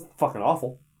fucking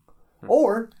awful.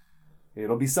 Or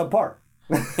it'll be subpar.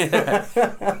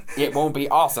 It won't be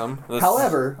awesome.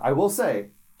 However, I will say,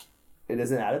 it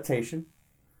is an adaptation.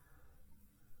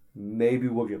 Maybe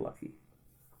we'll get lucky.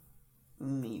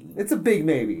 It's a big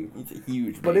maybe. It's a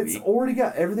huge maybe. But it's already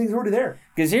got... Everything's already there.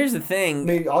 Because here's the thing.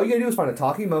 Maybe all you gotta do is find a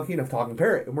talking monkey and a talking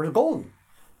parrot, and we're golden.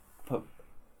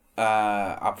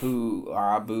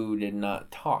 Abu did not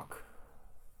talk.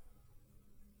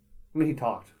 I mean, he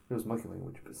talked. It was monkey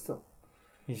language, but still.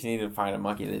 You just need to find a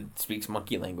monkey that speaks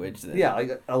monkey language. Yeah,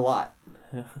 like a lot.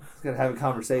 He's gonna have a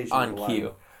conversation. On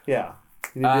cue. Yeah.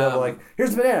 You need to be able to, like,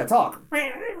 here's a banana, talk.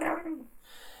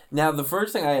 Now, the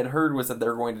first thing I had heard was that they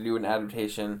were going to do an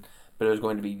adaptation, but it was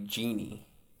going to be Genie.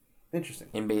 Interesting.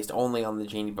 And based only on the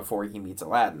genie before he meets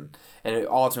Aladdin. And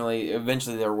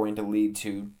eventually they were going to lead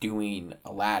to doing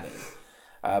Aladdin.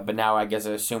 But now I guess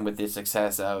I assume with the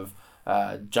success of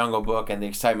Jungle Book and the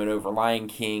excitement over Lion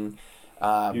King Beauty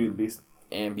and the Beast.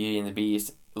 And Beauty and the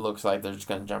Beast, it looks like they're just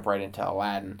going to jump right into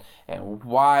Aladdin. And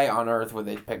why on earth would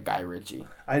they pick Guy Ritchie?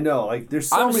 I know, like there's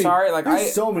so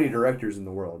many directors in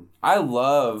the world. I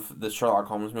love the Sherlock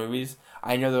Holmes movies.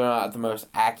 I know they're not the most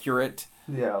accurate.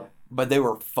 Yeah. But they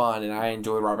were fun, and I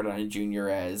enjoyed Robert Downey Jr.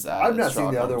 as I've not Sherlock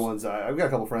seen the Holmes. other ones. I've got a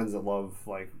couple friends that love,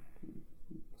 like...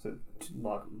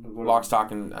 Lock,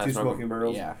 Stock, and Two Smoking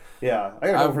Barrels. Yeah. Yeah. I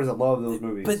got a couple friends that love those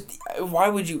movies. But why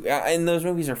would you... and those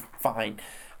movies are fine.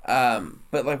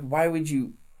 But, like, why would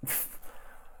you...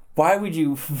 Why would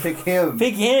you... Pick him.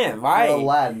 Pick him. Why?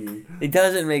 Aladdin. It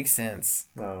doesn't make sense.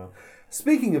 I don't know.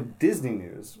 Speaking of Disney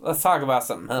news... Let's talk about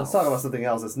something else. Let's talk about something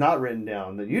else that's not written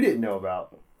down that you didn't know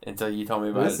about. Until you told me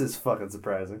about This is fucking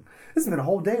surprising. This has been a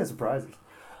whole day of surprises.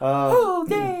 Whole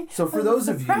day. So for those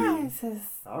surprises. of you...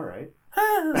 All right.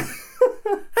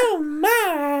 Oh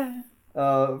my.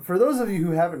 For those of you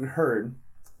who haven't heard,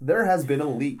 there has been a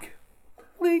leak.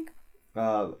 A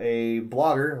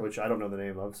blogger, which I don't know the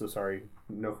name of, so sorry,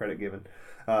 no credit given.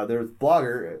 There's a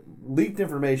blogger leaked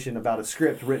information about a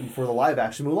script written for the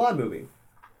live-action Mulan movie.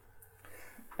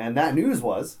 And that news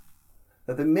was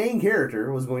that the main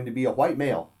character was going to be a white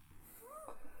male.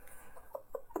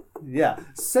 Yeah.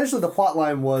 Essentially, the plot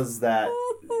line was that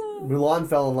Mulan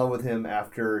fell in love with him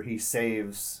after he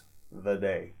saves the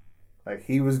day. Like,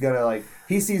 he was gonna, like...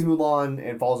 He sees Mulan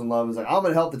and falls in love and is like, I'm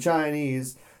gonna help the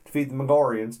Chinese defeat the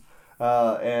Mongolians.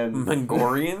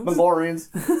 Mongolians? Mongolians.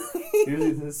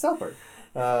 Usually it's South Park.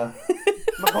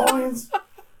 Mongolians.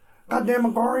 Goddamn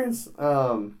Mongolians.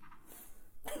 Come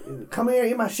here,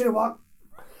 eat my shitty walk.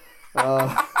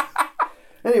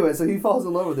 Anyway, so he falls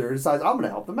in love with her and decides, I'm going to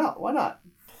help them out. Why not?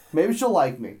 Maybe she'll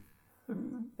like me.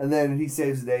 And then he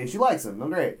saves the day. She likes him. Oh,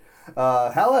 great.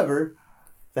 However,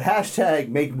 the hashtag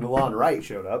Make Mulan Right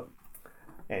showed up,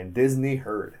 and Disney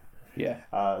heard. Yeah.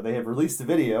 They have released a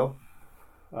video,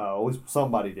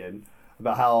 somebody did,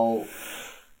 about how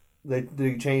they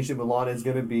changed it. Mulan is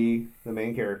going to be the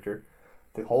main character.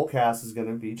 The whole cast is going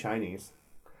to be Chinese,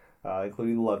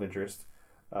 including the love interest.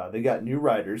 They got new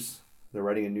writers. They're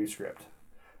writing a new script.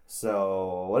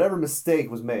 So whatever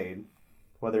mistake was made,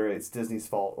 whether it's Disney's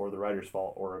fault or the writer's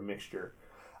fault or a mixture,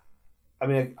 I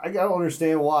mean, I don't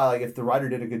understand why. Like, if the writer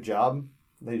did a good job,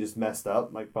 they just messed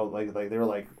up. Like they were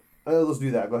like, oh, let's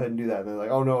do that. Go ahead and do that. And they're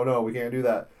like, oh no, we can't do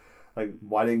that. Like,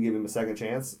 why didn't give him a second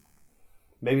chance?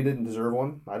 Maybe didn't deserve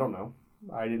one. I don't know.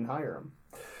 I didn't hire him.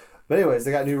 But anyways,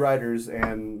 they got new writers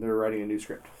and they're writing a new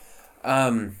script.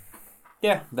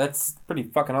 Yeah, that's pretty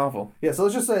fucking awful. Yeah, so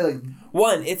let's just say, like...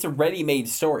 One, it's a ready-made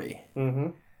story. Mm-hmm.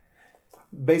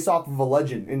 Based off of a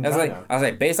legend in China. I was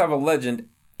like, based off a legend,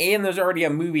 and there's already a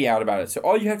movie out about it. So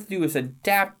all you have to do is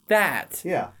adapt that.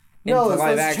 Yeah. No,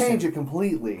 let's change it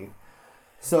completely.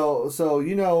 So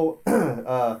you know,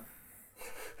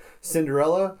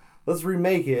 Cinderella, let's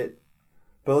remake it,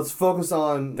 but let's focus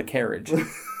on... The carriage.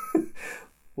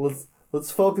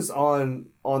 Let's focus on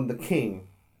the king.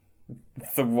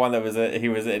 The one that he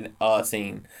was in a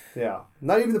scene. Yeah.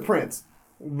 Not even the prince.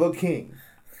 The king.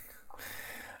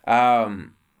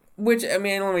 Which, I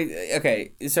mean,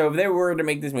 okay, so if they were to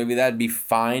make this movie, that'd be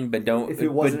fine, but don't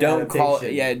call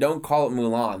it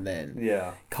Mulan then.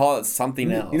 Yeah. Call it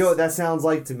something else. You know what that sounds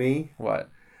like to me? What?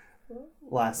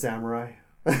 Last Samurai.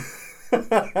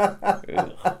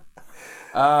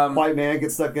 White man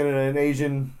gets stuck in an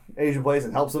Asian place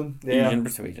and helps him. Yeah. Asian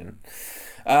persuasion.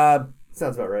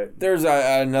 Sounds about right. There's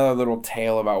another little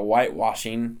tale about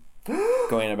whitewashing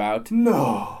going about.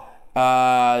 No.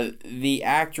 The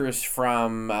actress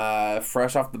from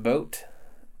Fresh Off the Boat.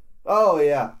 Oh,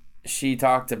 yeah. She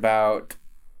talked about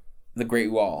The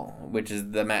Great Wall, which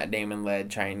is the Matt Damon-led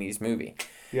Chinese movie.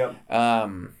 Yep.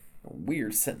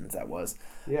 Weird sentence that was.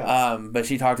 Yeah. But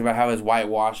she talked about how it's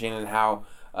whitewashing and how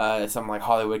something like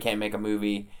Hollywood can't make a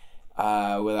movie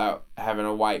without having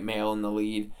a white male in the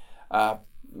lead.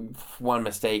 One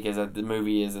mistake is that the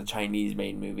movie is a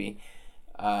Chinese-made movie.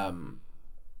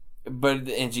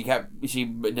 and she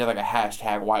did like a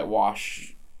hashtag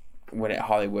whitewash when at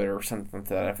Hollywood or something to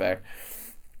that effect.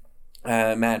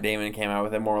 Matt Damon came out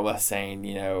with it more or less saying,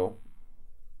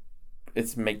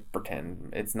 it's make pretend.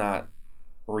 It's not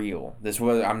real. It's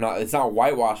not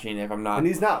whitewashing if I'm not. And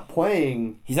he's not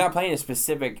playing a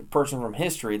specific person from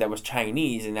history that was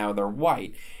Chinese and now they're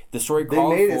white. The story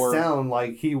called for. They made it sound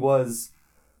like he was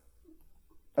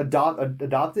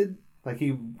adopted. Like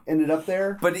he ended up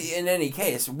there. But in any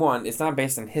case, one, it's not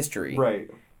based on history. Right.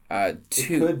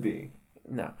 Two. It could be.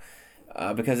 No.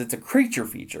 Because it's a creature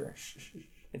feature.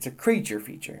 It's a creature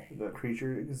feature. That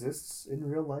creature exists in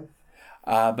real life.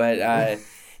 But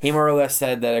he more or less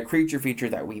said that a creature feature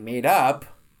that we made up,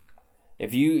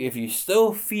 if you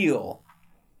still feel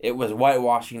it was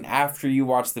whitewashing after you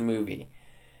watch the movie,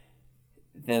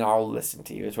 then I'll listen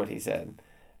to you, is what he said.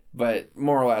 But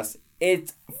more or less,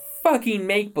 it's fucking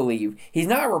make-believe. He's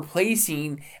not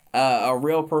replacing a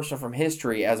real person from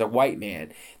history as a white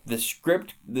man. The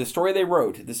story they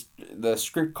wrote, the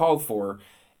script called for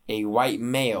a white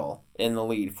male in the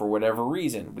lead for whatever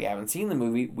reason. We haven't seen the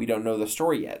movie. We don't know the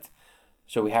story yet.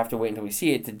 So we have to wait until we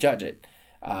see it to judge it.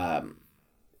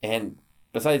 And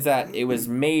besides that, it was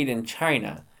made in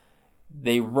China.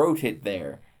 They wrote it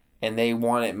there, and they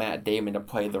wanted Matt Damon to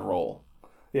play the role.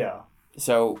 Yeah.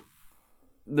 So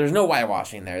there's no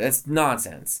whitewashing there. That's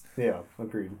nonsense. Yeah,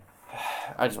 agreed.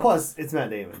 Plus, it's Matt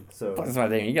Damon. So it's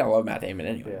Matt Damon. You gotta love Matt Damon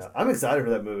anyway. Yeah, I'm excited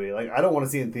for that movie. Like, I don't want to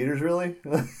see it in theaters, really.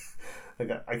 Like,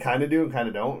 I kind of do and kind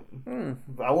of don't.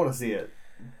 But I want to see it.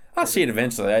 I'll see it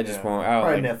eventually. I just won't.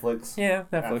 Probably Netflix. Yeah,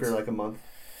 Netflix. After like a month.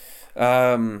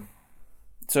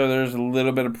 So there's a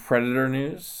little bit of Predator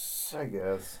news. I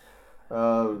guess.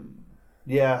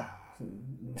 Yeah.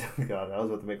 God, I was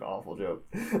about to make an awful joke.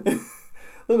 A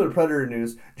little bit of Predator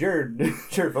news. Jared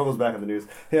Fogel's back in the news.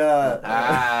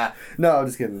 Yeah. No, I'm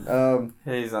just kidding.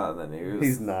 He's not in the news.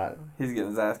 He's not. He's getting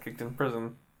his ass kicked in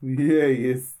prison. Yeah, he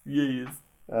is. Yeah, he is.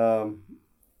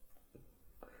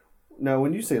 Now,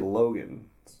 when you say Logan,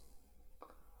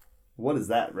 what is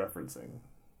that referencing?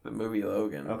 The movie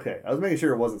Logan. Okay, I was making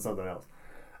sure it wasn't something else.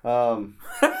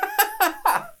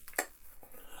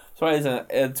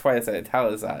 That's why it's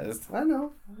italicized. I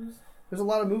know. There's a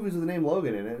lot of movies with the name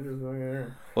Logan in it.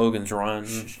 Logan's Run.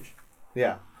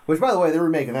 Yeah. Which, by the way, they're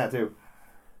remaking that, too.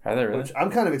 Are they really? Which I'm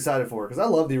kind of excited for, because I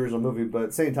love the original movie, but at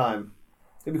the same time,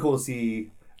 it'd be cool to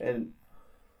see an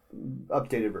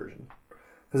updated version.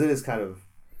 Because it is kind of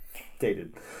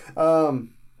dated.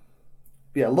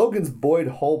 Yeah, Logan's Boyd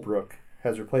Holbrook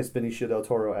has replaced Benicio del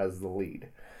Toro as the lead.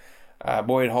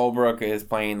 Boyd Holbrook is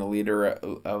playing the leader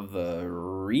of the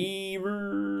Reavers.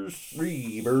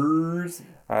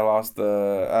 I lost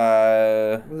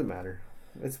the... What does it matter?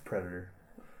 It's Predator.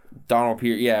 Donald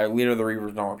Pierce. Yeah, leader of the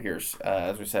Reavers, Donald Pierce,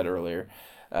 as we said earlier.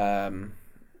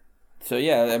 So,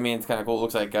 yeah, I mean, it's kind of cool. It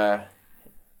looks like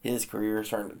his career is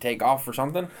starting to take off or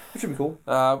something. It should be cool.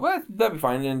 But that'd be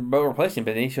fine. But replacing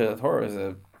Benicio del Toro is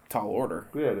a tall order.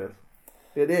 Yeah, it is.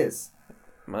 It is.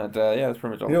 But, yeah, that's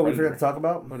pretty much all. You know what we forgot to talk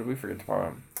about? What did we forget to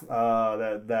talk about?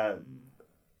 That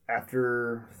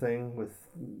after thing with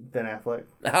Ben Affleck.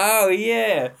 Oh,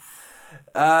 yeah.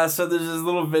 So there's this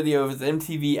little video of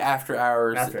MTV After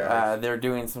Hours. They're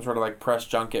doing some sort of like press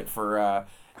junket for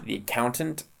The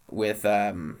Accountant with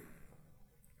Yep.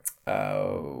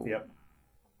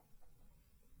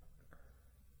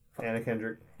 Anna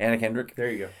Kendrick.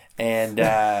 There you go. And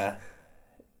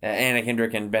Anna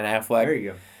Kendrick and Ben Affleck. There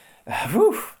you go.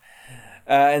 Whew.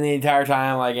 And the entire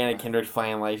time, like, Anna Kendrick's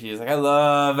playing, like, she's like, I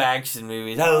love action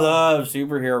movies. I love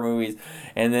superhero movies.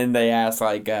 And then they ask,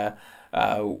 like,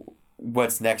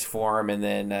 what's next for him? And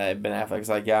then Ben Affleck's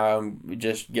like, yeah, I'm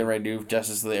just getting ready to do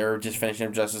Justice League, or just finishing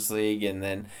up Justice League. And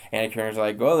then Anna Kendrick's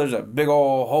like, well, there's a big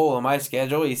old hole in my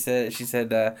schedule. She said,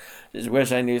 just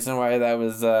wish I knew somebody that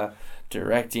was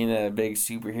directing a big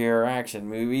superhero action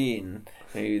movie, and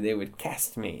maybe they would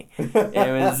cast me. It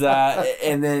was,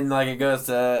 and then like it goes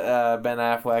to Ben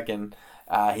Affleck, and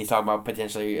he's talking about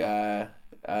potentially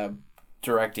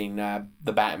directing the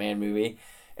Batman movie,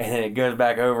 and then it goes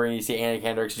back over, and you see Anna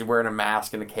Kendrick. She's wearing a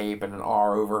mask and a cape and an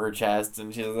R over her chest,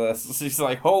 and she's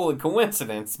like, "Holy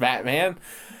coincidence, Batman!"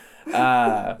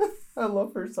 I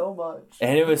love her so much,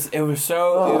 and it was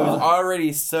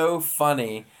already so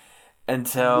funny.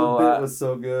 Until the bit was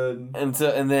so good. And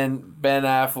then Ben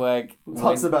Affleck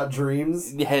talks about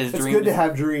dreams. His dreams. It's good to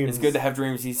have dreams. It's good to have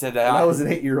dreams. He said, I was an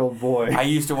 8-year-old boy. I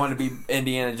used to want to be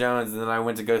Indiana Jones, and then I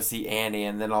went to go see Annie,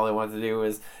 and then all I wanted to do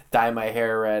was dye my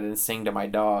hair red and sing to my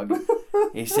dog.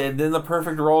 He said, then the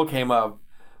perfect role came up.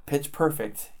 Pitch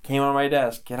Perfect came on my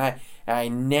desk, and I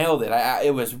nailed it.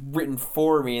 It was written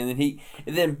for me, and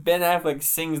then Ben Affleck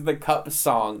sings the Cups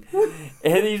song,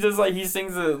 and he's just like he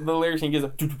sings the lyrics, and he goes,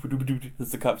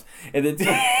 "That's the Cups," and then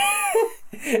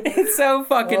it's so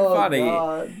fucking funny.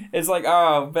 God. It's like,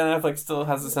 oh, Ben Affleck still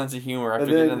has a sense of humor after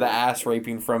getting the ass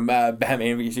raping from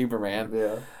Batman v Superman.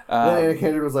 Yeah. Then Anna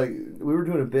Kendrick was like, "We were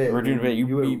doing a bit.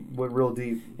 You went real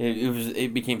deep.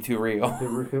 It became too real.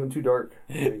 It went too dark.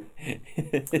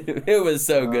 It was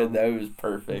so good though. It was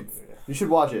perfect. You should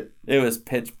watch it. It was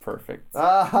Pitch Perfect.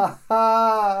 Get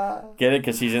it?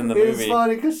 Because she's in the movie. It's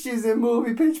funny because she's in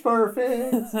movie Pitch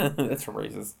Perfect. That's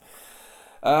racist.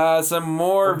 Some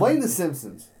more. Blame the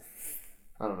Simpsons.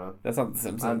 I don't know. That's not the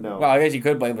Simpsons. I know. Well, I guess you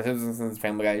could blame the Simpsons since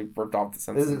Family Guy ripped off the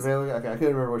Simpsons. Is it Family Guy? Okay, I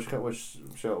couldn't remember which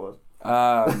show it was.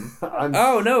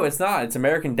 Oh no, it's not. It's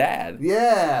American Dad.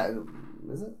 Yeah.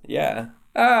 Is it? Yeah.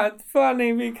 It's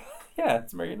funny because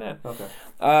it's American Dad. Okay.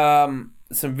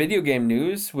 Some video game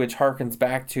news, which harkens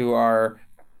back to our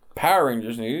Power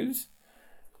Rangers news,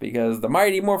 because the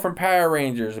Mighty Morphin Power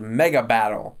Rangers Mega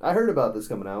Battle. I heard about this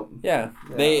coming out. Yeah.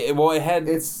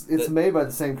 It's made by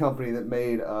the same company that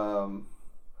made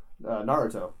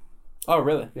Naruto. Oh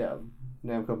really? Yeah.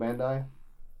 Namco Bandai. I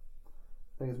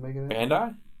think it's making it.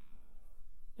 Bandai?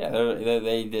 Yeah,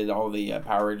 they did all the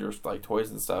Power Rangers like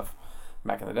toys and stuff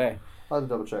back in the day. I'll have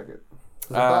to double check it.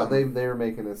 'Cause I thought they were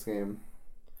making this game.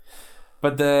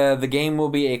 But the game will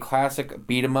be a classic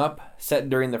beat 'em up set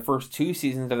during the first 2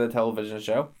 seasons of the television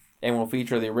show, and will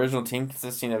feature the original team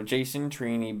consisting of Jason,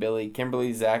 Trini, Billy,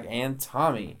 Kimberly, Zach, and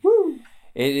Tommy. Woo!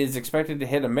 It is expected to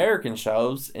hit American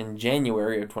shelves in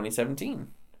January of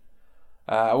 2017.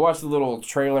 I watched a little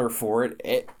trailer for it.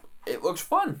 It looks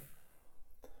fun.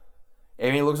 I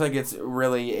mean, it looks like it's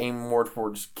really aimed more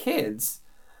towards kids,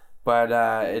 but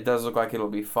it does look like it'll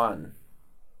be fun.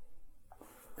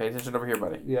 Pay attention over here,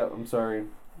 buddy. Yeah, I'm sorry.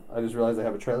 I just realized I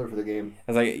have a trailer for the game.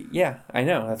 I was like, yeah, I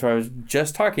know. That's what I was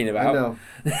just talking about. I know.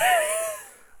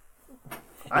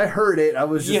 I heard it.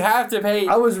 You have to pay.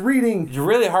 I was reading. It's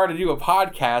really hard to do a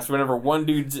podcast whenever one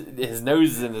his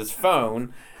nose is in his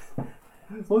phone.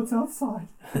 What's outside?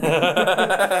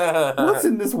 What's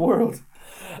in this world?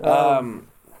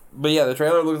 But yeah, the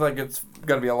trailer looks like it's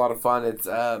gonna be a lot of fun. It's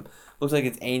looks like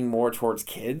it's aimed more towards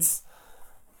kids.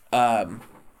 But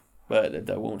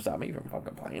that won't stop me from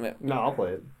fucking playing it. No, I'll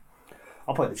play it.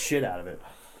 I'll play the shit out of it.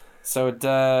 So it.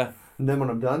 And then when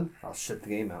I'm done, I'll shit the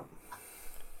game out.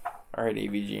 All right,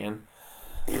 AVGN.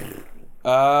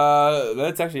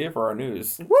 That's actually it for our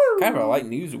news. Woo! Kind of a light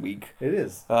news week. It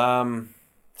is. So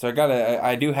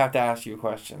I do have to ask you a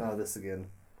question. Oh, this again.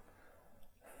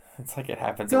 It's like it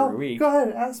happens every week. Go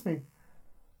ahead, ask me.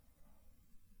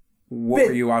 What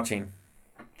were you watching?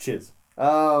 Chiz.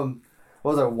 What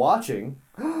was I watching?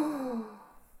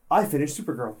 I finished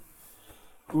Supergirl.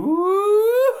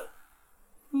 Ooh.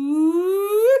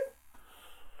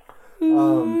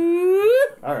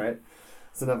 All right.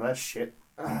 That's enough of that shit.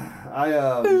 I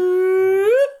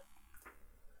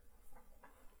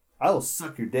will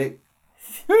suck your dick.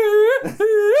 All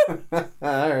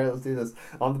right, let's do this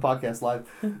on the podcast live.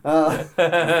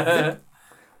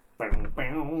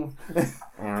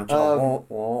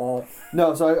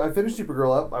 No, so I finished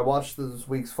Supergirl up. I watched this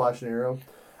week's Flash and Arrow.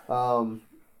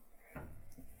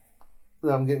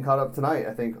 I'm getting caught up tonight.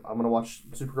 I think I'm gonna watch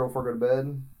Supergirl before I go to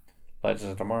bed.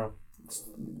 Legends of Tomorrow.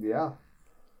 Yeah.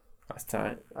 That's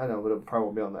tonight. I know, but it probably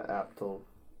won't be on that app till.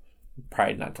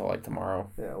 Probably not till like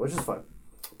tomorrow. Yeah, which is fun.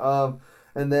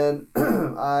 And then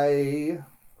I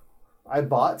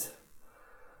bought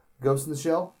Ghost in the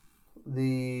Shell,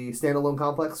 the standalone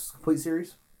complex complete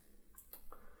series.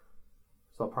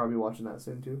 So I'll probably be watching that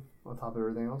soon too, on top of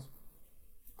everything else.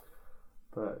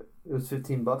 But it was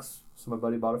 $15, so my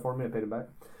buddy bought it for me. I paid him back.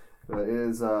 But it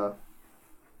is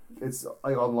it's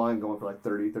like online going for like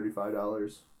 $30,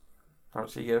 $35. How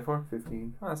much did you get it for?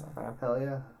 $15. Oh, that's not bad. Hell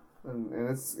yeah, and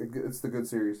it's the good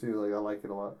series too. Like I like it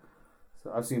a lot.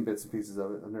 So I've seen bits and pieces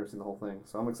of it. I've never seen the whole thing,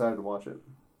 so I'm excited to watch it.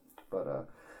 But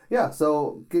yeah,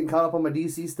 so getting caught up on my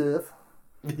DC stuff.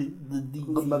 the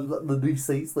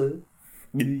DC stuff.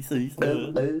 DC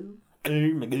stuff.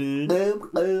 Oh my god.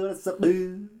 That's so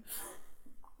good.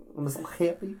 I'm so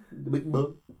happy. The big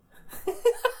boy.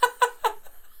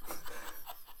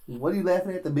 What are you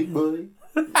laughing at, the big boy?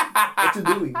 What you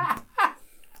doing?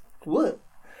 What?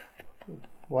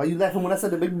 Why are you laughing when I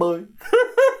said the big boy?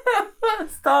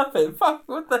 Stop it. Fuck,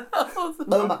 what the hell is that?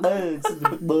 Oh my god, it's the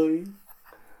big boy.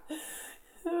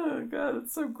 Oh god,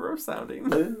 it's so gross sounding.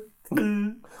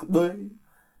 Boy.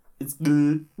 It's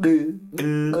good. Good.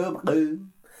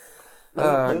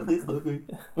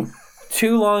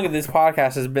 Too long of this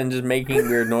podcast has been just making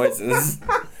weird noises.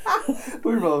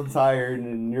 We're both tired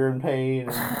and you're in pain.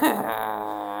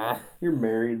 And you're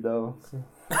married though. So.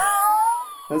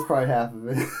 That's probably half of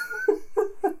it.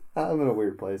 I'm in a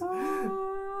weird place.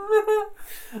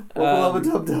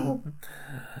 Dub.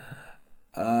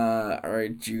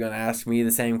 Alright, you gonna ask me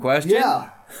the same question? Yeah.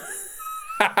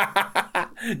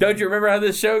 Don't you remember how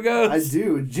this show goes? I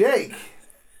do. Jake.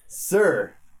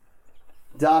 Sir.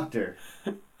 Doctor.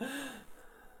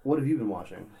 What have you been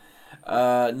watching?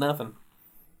 Nothing.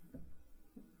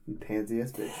 You pansy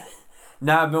ass bitch.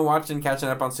 No, I've been catching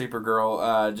up on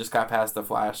Supergirl. Just got past the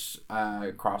Flash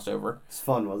crossover. It's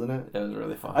fun, wasn't it? It was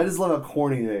really fun. I just love how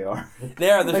corny they are. They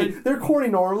are. They're corny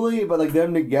normally, but like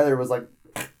them together was like.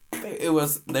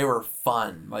 They were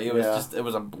fun. Like it was it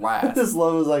was a blast. This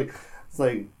love was like, it's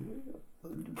like,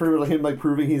 pretty much him like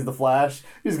proving he's the Flash.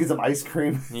 He just gets some ice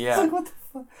cream. Yeah. It's like, what the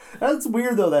fuck? That's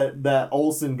weird though that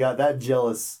Olsen got that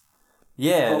jealous.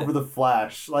 Yeah. Over the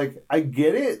Flash. Like, I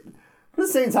get it. But at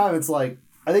the same time, it's like,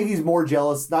 I think he's more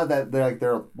jealous, not that they're like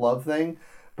their love thing,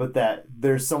 but that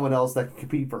there's someone else that can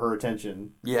compete for her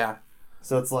attention. Yeah.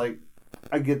 So it's like,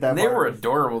 I get that. They were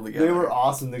adorable together. They were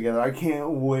awesome together. I can't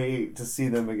wait to see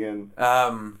them again.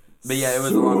 But yeah, it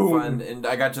was a lot of fun. And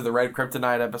I got to the Red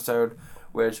Kryptonite episode,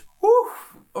 which, whew,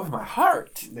 oh my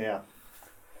heart. Yeah.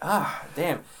 Ah,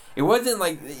 damn. It wasn't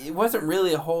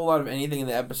really a whole lot of anything in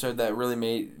the episode that really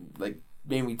made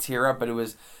me tear up, but it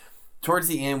was towards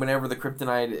the end whenever the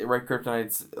Red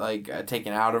Kryptonite's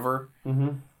taken out of her.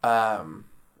 Mm-hmm.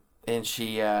 And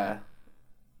she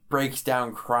breaks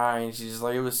down crying. She's just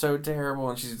like, it was so terrible,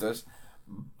 and she's just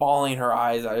bawling her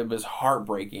eyes out. It was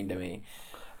heartbreaking to me.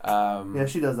 Yeah,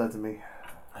 she does that to me.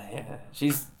 Yeah,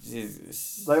 she's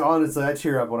like, honestly, I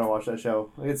tear up when I watch that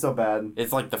show. Like, it's so bad.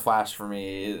 It's like the Flash for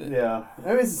me. Yeah, I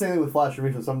mean, it's the same thing with Flash for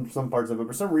me for some parts of it.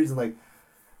 For some reason, like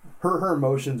her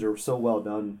emotions are so well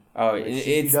done. Oh, like,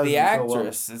 it's the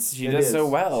actress. So well. She does so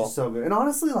well. She's so good. And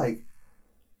honestly, like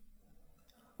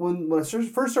when I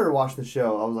first started watching the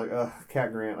show, I was like, ugh,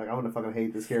 Cat Grant. Like, I'm gonna fucking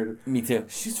hate this character. Me too.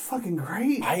 She's fucking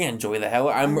great. I enjoy the hell.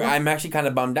 I'm actually kind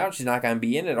of bummed out she's not gonna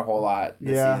be in it a whole lot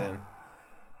this season.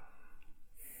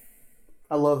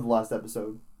 I love the last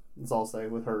episode. That's all I'll say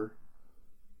with her.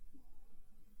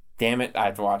 Damn it! I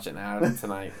have to watch it now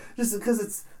tonight. Just because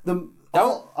it's the. I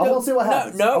won't say what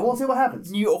happens. No. I won't say what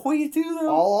happens. You always do though.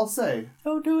 All I'll say.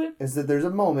 Don't do it. Is that there's a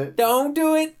moment. Don't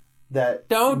do it. That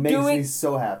makes me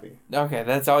so happy. Okay,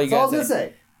 that's all you got to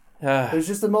say. There's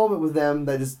just a moment with them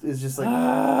that is just like.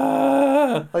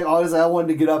 Like honestly, I wanted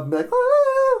to get up and be like.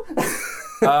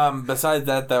 Besides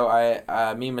that though,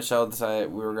 me and Michelle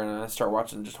decided we were gonna start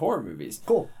watching just horror movies.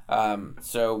 Cool.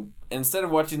 So instead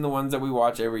of watching the ones that we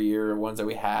watch every year, ones that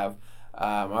we have,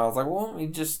 I was like, well, let me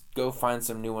just go find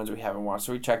some new ones we haven't watched.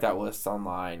 So we checked out lists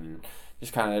online and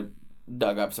just kind of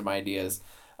dug up some ideas.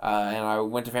 And I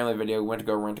went to Family Video, went to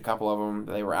go rent a couple of them.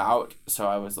 They were out, so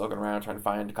I was looking around trying to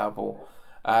find a couple.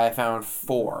 I found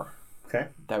 4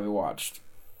 that we watched.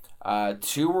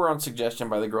 2 were on suggestion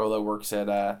by the girl that works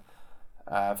at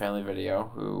Family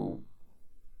Video, who,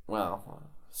 well,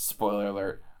 spoiler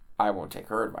alert, I won't take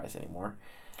her advice anymore.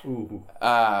 Ooh.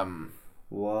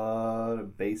 What a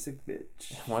basic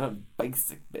bitch. What a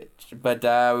basic bitch. But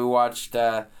we watched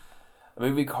a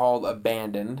movie called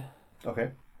Abandoned.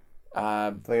 Okay.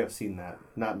 I think I've seen that.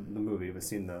 Not the movie, but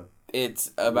seen the...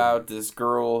 It's about this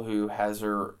girl who has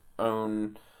her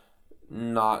own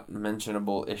not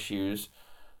mentionable issues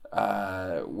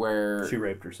where... She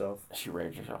raped herself. She...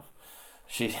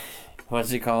 What's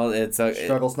she called? It's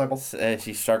Struggle Snuggle?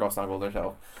 She struggle snuggled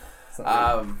herself.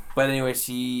 But anyway,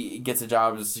 she gets a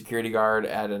job as a security guard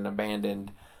at an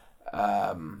abandoned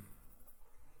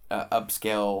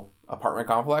upscale apartment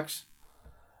complex.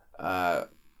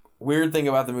 Weird thing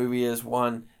about the movie is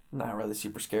 1, not really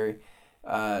super scary.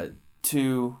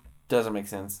 2, doesn't make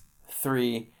sense.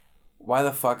 3, why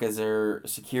the fuck is there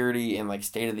security and like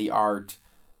state of the art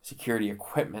security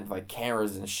equipment like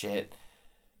cameras and shit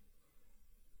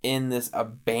in this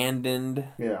abandoned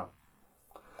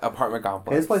apartment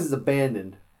complex? Hey, this place is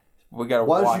abandoned. We gotta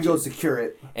Why watch don't you go secure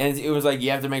it? And it was like, you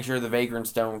have to make sure the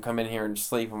vagrants don't come in here and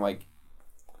sleep. I'm like,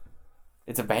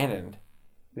 it's abandoned.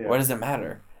 Yeah. What does it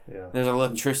matter? Yeah. There's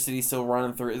electricity still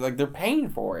running through. Like, they're paying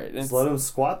for it. Just let them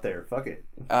squat there. Fuck it.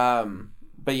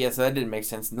 But yeah, so that didn't make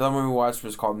sense. Another one we watched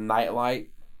was called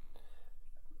Nightlight.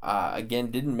 Again,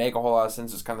 didn't make a whole lot of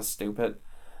sense. It's kind of stupid.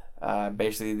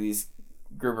 Basically, these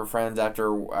group of friends,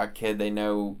 after a kid they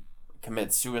know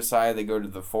commits suicide, they go to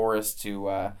the forest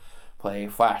to play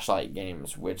flashlight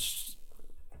games, which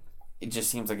it just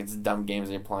seems like it's dumb games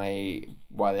they play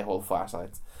while they hold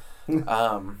flashlights.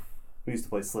 We used to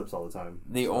play Slips all the time.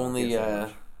 The only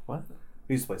what?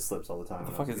 We used to play Slips all the time.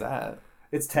 What the fuck is that?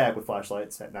 It's tag with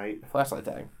flashlights at night. Flashlight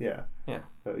tag. Yeah. Yeah.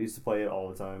 So we used to play it all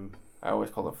the time. I always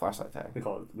called it flashlight tag. We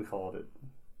called it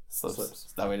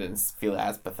slips. That way it didn't feel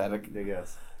as pathetic. I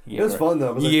guess. It was fun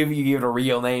though. You gave it a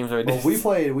real name. So we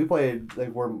played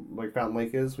like where like Fountain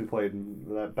Lake is. We played in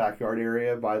that backyard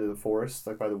area by the forest,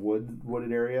 like by the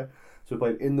wooded area. So we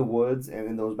played in the woods and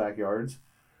in those backyards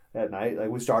at night. Like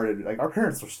we started, like our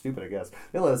parents were stupid, I guess.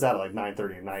 They let us out at like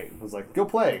 9:30 at night. It was like, go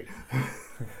play.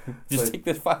 Just take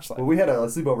this flashlight. Well, we had a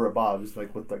sleepover at Bob's,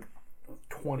 like with like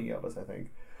 20 of us, I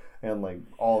think, and like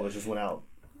all of us just went out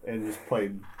and just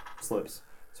played slips.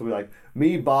 So we like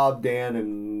me, Bob, Dan,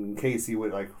 and Casey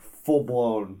went like full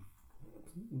blown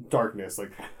darkness,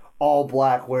 like all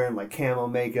black, wearing like camo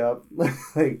makeup,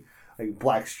 like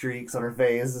black streaks on her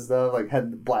face and stuff, like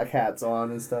had black hats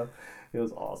on and stuff. It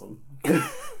was awesome.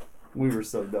 We were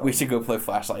so dumb. We should go play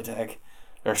flashlight tag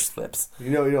or slips. You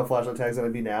know, flashlight tag's gonna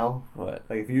be now. What?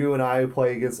 Like if you and I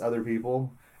play against other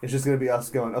people, it's just gonna be us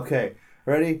going, okay,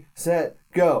 ready, set,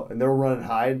 go, and they'll run and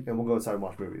hide, and we'll go inside and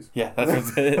watch movies. Yeah,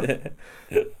 that's it.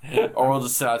 Or we'll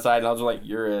just sit outside, and I'll just like,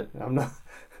 you're it. I'm not.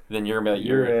 Then you're gonna be like,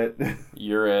 you're it.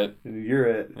 You're it. You're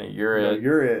it. No, you're it. No,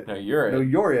 you're it. No, you're it. No,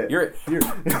 you're it. You're it. You're.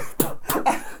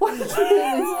 What did you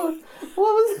do?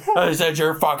 What was that? I said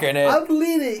you're fucking it. I'm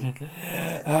bleeding.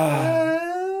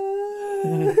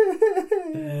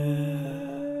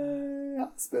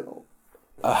 Hospital.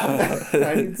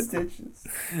 I need stitches.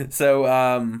 So,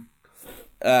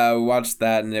 we watched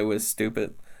that and it was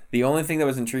stupid. The only thing that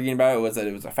was intriguing about it was that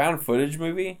it was a found footage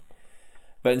movie,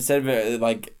 but instead of it,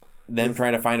 like them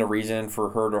trying to find a reason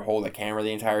for her to hold a camera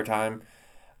the entire time,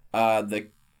 the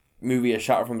movie is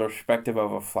shot from the perspective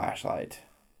of a flashlight.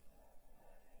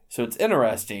 So it's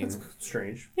interesting. That's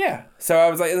strange. Yeah. So I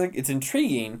was like, it's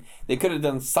intriguing. They could have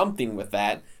done something with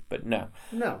that, but no.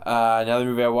 No. Another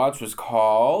movie I watched was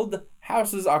called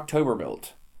Houses October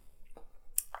Built.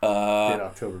 Did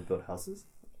October build houses?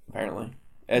 Apparently.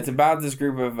 It's about this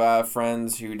group of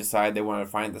friends who decide they want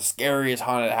to find the scariest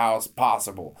haunted house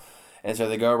possible. And so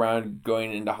they go around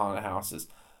going into haunted houses.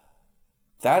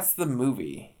 That's the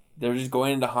movie. They're just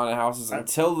going into haunted houses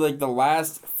until like the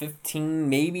last 15,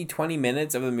 maybe 20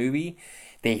 minutes of the movie.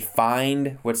 They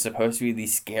find what's supposed to be the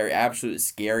absolute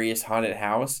scariest haunted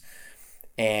house.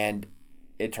 And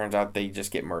it turns out they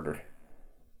just get murdered.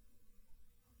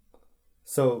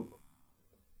 So...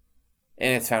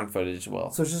 And it's found footage as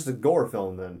well. So it's just a gore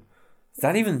film then? It's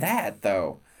not even that,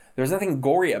 though. There's nothing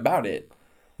gory about it.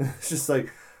 It's just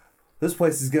like, this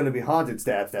place is going to be haunted.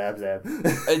 Stab, stab, stab.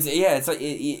 It's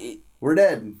like... We're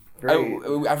dead.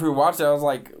 Great. After we watched it, I was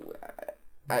like...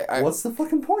 What's the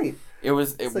fucking point? It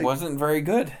wasn't very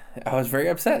good. I was very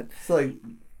upset. It's like...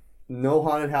 No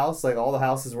haunted house? Like, all the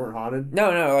houses weren't haunted? No.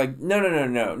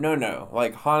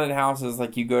 Like, haunted houses,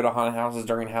 like, you go to haunted houses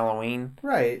during Halloween.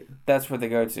 Right. That's what they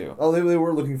go to. Oh, they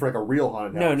weren't looking for, like, a real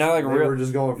haunted house. No, not like a real... They were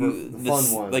just going for the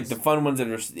fun ones. Like, the fun ones that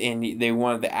are... And they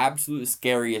wanted the absolute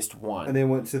scariest one. And they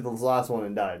went to the last one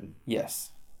and died. Yes.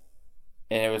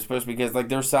 And it was supposed to be... Because, like,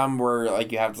 there's some where,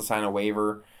 like, you have to sign a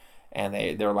waiver, and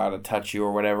they're allowed to touch you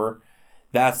or whatever.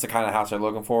 That's the kind of house they're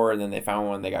looking for, and then they found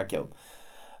one, they got killed.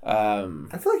 I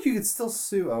feel like you could still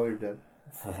sue. Oh, you're dead.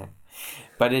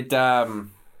 But it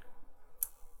wasn't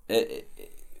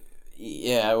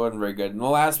very good. And the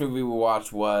last movie we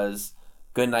watched was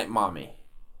Goodnight Mommy,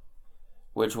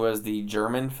 which was the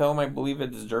German film. I believe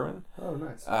it is German. Oh,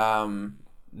 nice.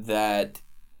 That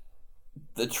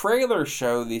the trailer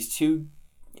showed these two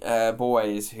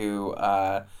boys who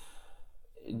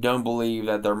don't believe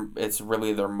that it's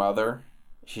really their mother.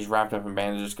 She's wrapped up in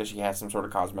bandages because she has some sort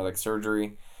of cosmetic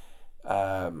surgery.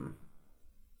 And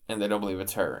they don't believe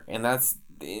it's her. And that's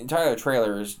the entire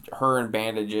trailer is her in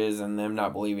bandages and them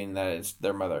not believing that it's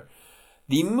their mother.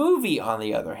 The movie, on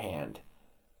the other hand,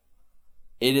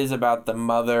 it is about the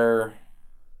mother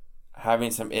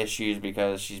having some issues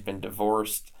because she's been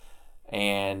divorced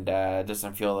and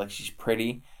doesn't feel like she's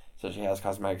pretty. So she has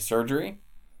cosmetic surgery.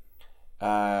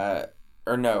 No,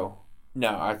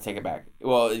 I take it back.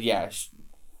 Well, yeah,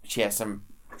 she has some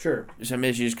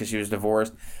issues because she was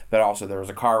divorced, but also there was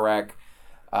a car wreck.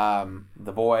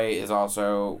 The boy is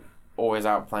also always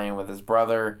out playing with his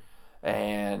brother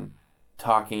and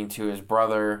talking to his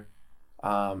brother.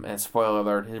 And spoiler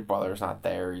alert, his brother's not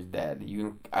there; he's dead.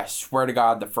 I swear to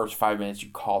God, the first 5 minutes you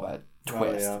call that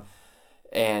twist. Oh,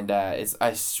 yeah. And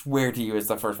I swear to you, it's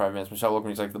the first 5 minutes. Michelle looked at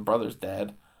me, she's like, "The brother's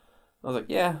dead." I was like,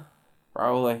 "Yeah,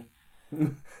 probably."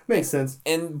 Makes sense.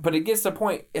 But it gets to the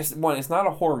point. It's not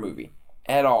a horror movie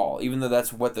at all, even though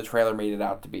that's what the trailer made it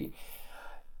out to be.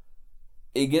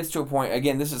 It gets to a point.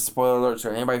 Again, this is spoiler alert, so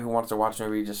anybody who wants to watch the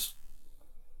movie, just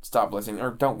stop listening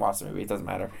or don't watch the movie. It doesn't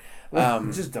matter.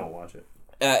 Just don't watch it.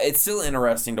 It's still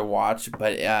interesting to watch,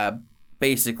 but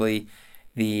basically,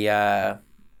 the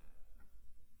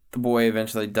boy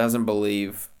eventually doesn't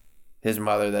believe his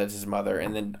mother that it's his mother,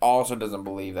 and then also doesn't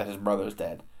believe that his brother's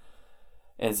dead.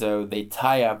 And so they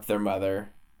tie up their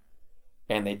mother,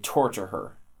 and they torture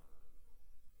her.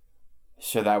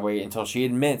 So that way, until she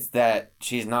admits that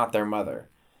she's not their mother.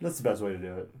 That's the best way to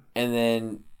do it. And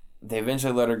then they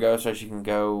eventually let her go so she can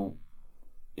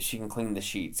clean the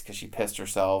sheets because she pissed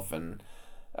herself, and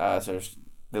so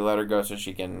they let her go so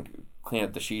she can clean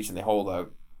up the sheets, and they hold a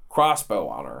crossbow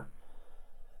on her.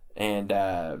 And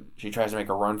she tries to make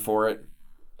a run for it,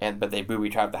 but they booby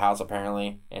trap the house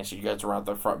apparently, and she goes around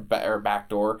the front or back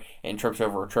door and trips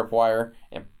over a tripwire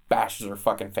and bashes her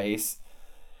fucking face.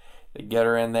 They get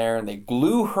her in there and they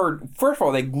glue her. First of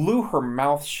all, they glue her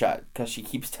mouth shut because she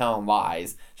keeps telling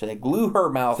lies. So they glue her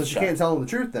mouth shut. So she can't tell them the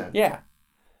truth then. Yeah.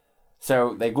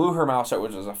 So they glue her mouth shut,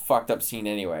 which is a fucked up scene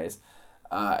anyways.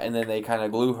 And then they kind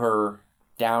of glue her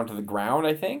down to the ground,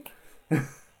 I think.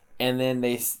 And then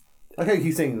they... I think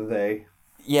he's saying they.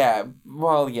 Yeah.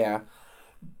 Well, yeah.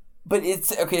 But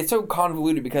it's so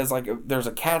convoluted because like there's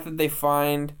a cat that they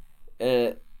find,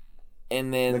 and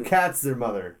then the cat's their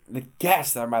mother. The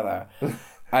cat's their mother,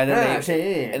 and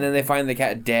then they find the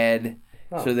cat dead,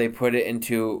 so they put it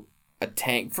into a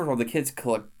tank. First of all, the kids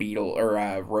collect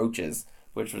roaches,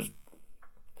 which was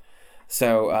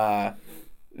so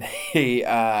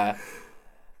they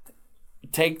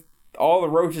take all the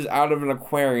roaches out of an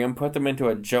aquarium, put them into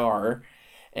a jar,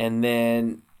 and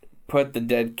then put the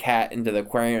dead cat into the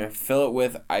aquarium and fill it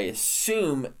with, I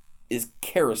assume, is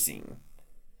kerosene.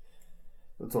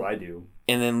 That's what I do.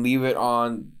 And then leave it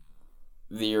on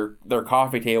their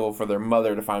coffee table for their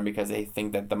mother to find because they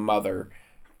think that the mother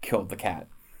killed the cat.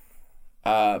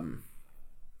 And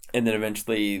then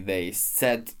eventually they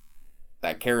set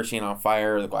that kerosene on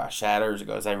fire. The glass shatters. It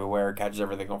goes everywhere. Catches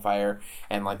everything on fire.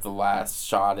 And like the last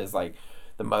shot is like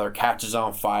the mother catches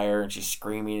on fire and she's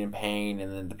screaming in pain.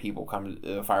 And then the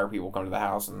fire people come to the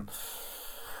house and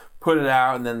put it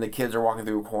out. And then the kids are walking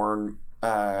through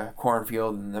a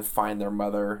cornfield and then find their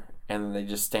mother. And then they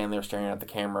just stand there staring at the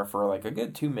camera for like a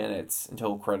good 2 minutes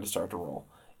until credits start to roll.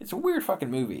 It's a weird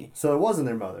fucking movie. So it wasn't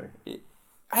their mother.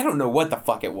 I don't know what the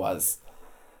fuck it was.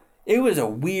 It was a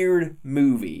weird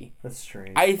movie. That's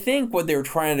strange. I think what they were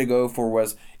trying to go for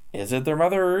was, is it their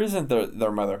mother or isn't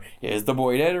their mother? Is the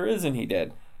boy dead or isn't he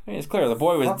dead? I mean, it's clear the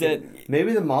boy was dead.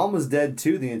 Maybe the mom was dead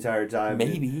too the entire time.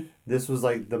 Maybe. This was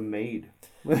like the maid.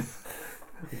 In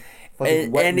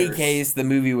any case, the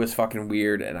movie was fucking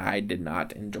weird and I did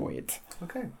not enjoy it.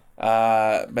 Okay.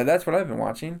 But that's what I've been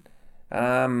watching.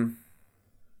 But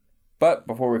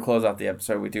before we close out the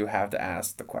episode, we do have to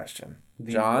ask the question.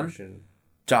 John?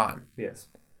 John. Yes.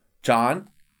 John?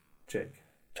 Jake.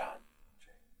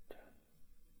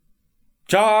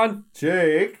 John!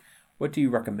 Jake! What do you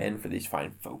recommend for these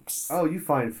fine folks? Oh, you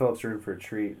fine folks are in for a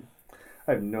treat.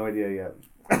 I have no idea yet.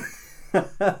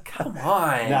 Come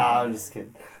on. Nah, I'm just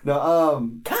kidding. No,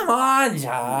 Come on,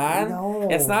 John. No.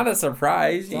 It's not a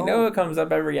surprise. You know it comes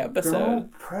up every episode.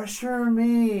 Don't pressure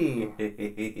me.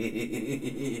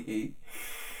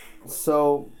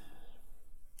 So,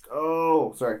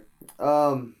 sorry.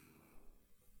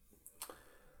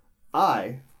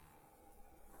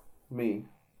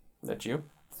 That you?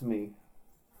 It's me.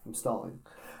 I'm stalling.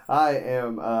 I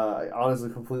am, I honestly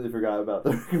completely forgot about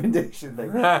the recommendation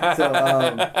thing. So,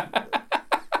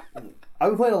 I've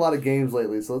been playing a lot of games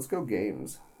lately, so let's go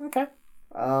games. Okay.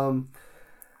 I've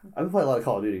been playing a lot of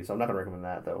Call of Duty, so I'm not going to recommend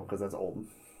that, though, because that's old.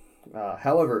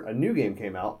 However, a new game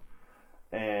came out,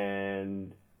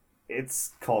 and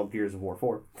it's called Gears of War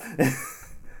 4.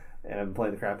 And I've been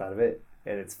playing the crap out of it,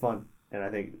 and it's fun. And I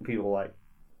think people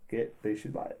they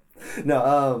should buy it.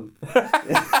 No,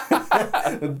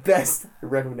 best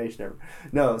recommendation ever.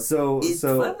 No, so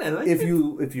fun,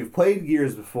 if you've played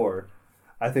Gears before,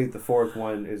 I think the fourth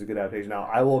one is a good adaptation. Now,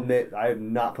 I will admit I have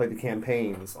not played the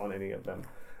campaigns on any of them,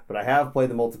 but I have played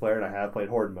the multiplayer and I have played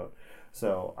Horde mode.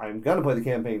 So I'm gonna play the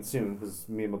campaign soon because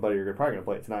me and my buddy are probably gonna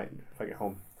play it tonight if I get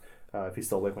home. If he's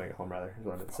still awake when I get home, rather, is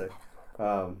what I meant to say.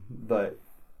 But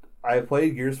I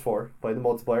played Gears 4, played the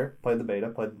multiplayer, played the beta,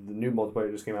 played the new multiplayer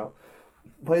that just came out,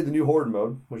 played the new Horde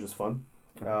mode, which is fun.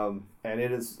 And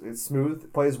it's smooth,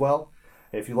 it plays well.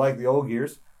 If you like the old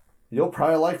Gears, you'll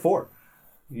probably like 4.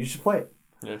 You should play it.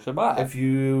 You should buy it. If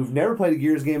you've never played a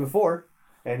Gears game before,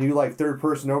 and you like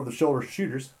third-person over-the-shoulder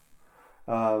shooters,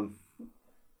 and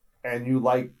you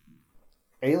like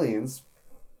aliens,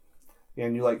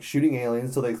 and you like shooting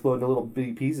aliens till they explode into little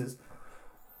bitty pieces,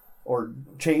 or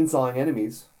chainsawing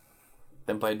enemies,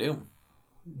 then play Doom.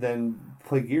 Then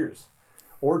play Gears.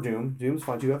 Or Doom. Doom's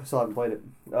fun too. I still haven't played it.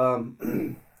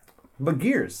 But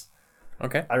Gears.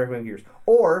 Okay. I recommend Gears.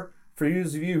 Or for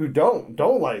those of you who don't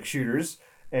like shooters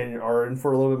and are in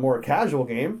for a little bit more casual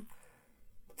game,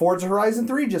 Forza Horizon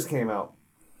 3 just came out.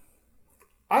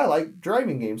 I like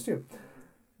driving games too.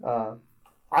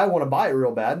 I want to buy it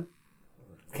real bad.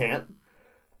 Can't.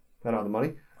 I don't have the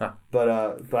money. Huh. But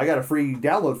I got a free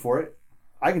download for it.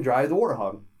 I can drive the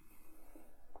Warthog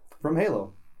from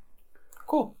Halo.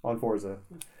 Cool. On Forza.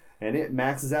 And it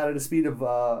maxes out at a speed of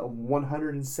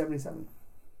 177.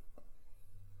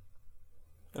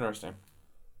 Interesting.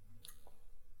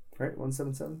 Right?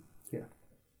 177? Yeah.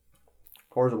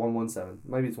 Or is it 117?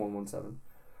 Maybe it's 117.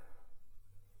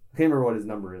 I can't remember what his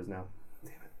number is now.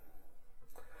 Damn it.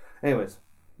 Anyways,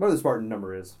 whatever the Spartan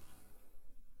number is.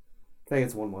 I think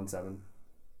it's 117.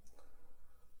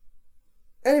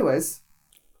 Anyways,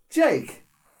 Jake.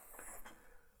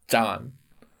 John.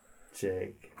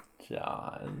 Jake.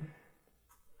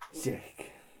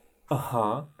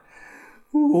 Uh-huh.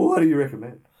 What do you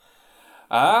recommend?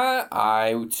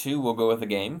 I too will go with a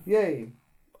game. Yay.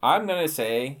 I'm going to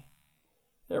say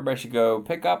everybody should go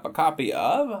pick up a copy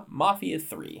of Mafia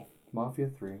 3. Mafia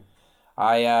 3.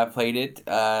 I played it.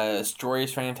 Story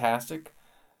is fantastic.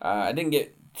 I didn't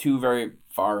get too very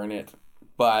far in it,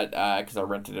 but because I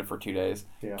rented it for 2 days.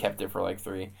 Yeah. Kept it for like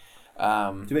 3. Too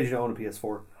bad you don't own a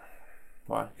PS4.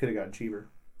 Why? Could have gotten cheaper.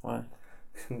 Why?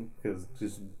 Because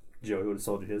just Joey would have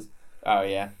sold you his. Oh,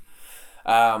 yeah.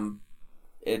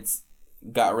 It's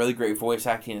got really great voice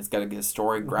acting. It's got a good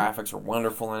story. Graphics are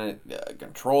wonderful in it.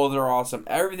 Controls are awesome.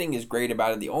 Everything is great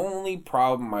about it. The only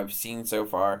problem I've seen so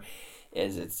far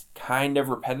is it's kind of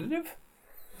repetitive,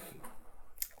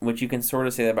 which you can sort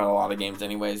of say that about a lot of games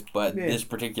anyways, but this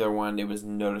particular one, it was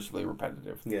noticeably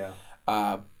repetitive. Yeah.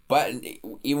 But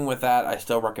even with that, I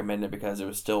still recommend it because it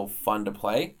was still fun to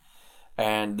play,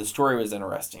 and the story was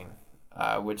interesting,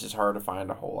 which is hard to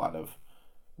find a whole lot of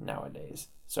nowadays.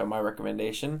 So my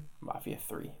recommendation, Mafia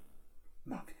 3.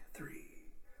 Mafia 3.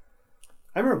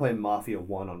 I remember playing Mafia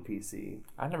 1 on PC.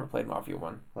 I never played Mafia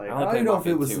 1. I don't even know if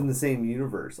it was 2. in the same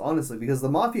universe, honestly, because the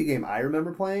Mafia game I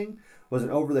remember playing was an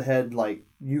over-the-head,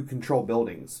 you control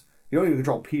buildings. You don't even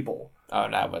control people. Oh,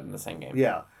 no, but in the same game.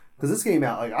 Yeah. Because this came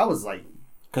out, I was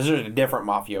because there's a different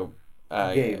Mafia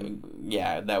game.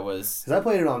 Yeah, that was... Because I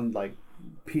played it on,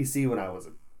 PC when I was,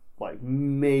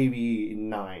 maybe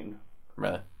 9.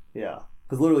 Really? Yeah.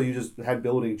 Because literally you just had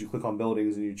buildings, you click on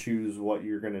buildings, and you choose what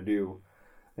you're going to do.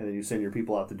 And then you send your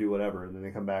people out to do whatever, and then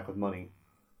they come back with money.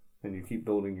 And you keep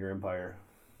building your empire.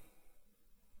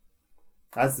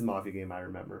 That's the Mafia game I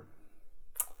remember.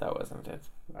 That wasn't it.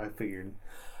 I figured.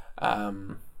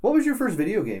 What was your first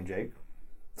video game, Jake?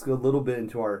 Let's go a little bit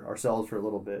into ourselves for a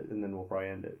little bit, and then we'll probably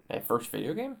end it. A first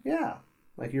video game? Yeah.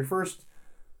 Your first...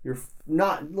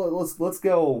 Let's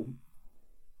go...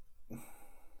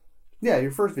 Yeah,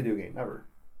 your first video game ever.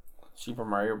 Super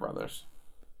Mario Brothers.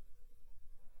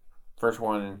 First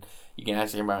one, you can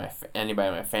ask anybody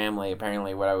in my family.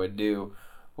 Apparently, what I would do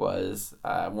was,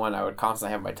 one, I would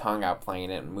constantly have my tongue out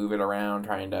playing it and move it around,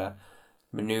 trying to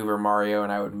maneuver Mario,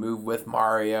 and I would move with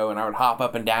Mario, and I would hop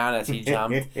up and down as he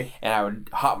jumped, and I would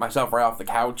hop myself right off the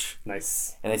couch.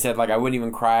 Nice. And they said, I wouldn't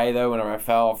even cry, though, whenever I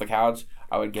fell off the couch.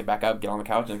 I would get back up, get on the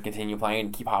couch, and continue playing,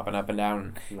 and keep hopping up and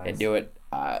down and do it.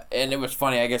 And it was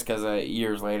funny, I guess, because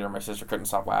years later, my sister couldn't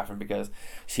stop laughing because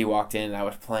she walked in and I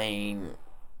was playing...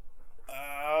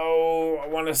 I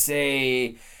want to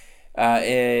say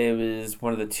it was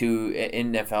one of the 2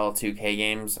 NFL 2K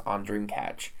games on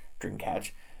Dreamcast.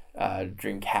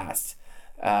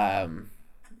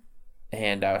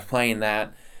 And I was playing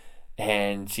that,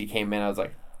 and she came in. I was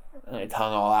like, my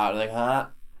tongue all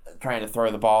out, trying to throw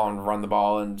the ball and run the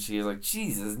ball, and she was like,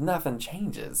 Jesus, nothing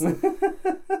changes.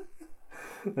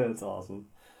 That's awesome.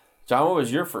 John, what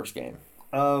was your first game?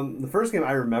 The first game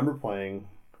I remember playing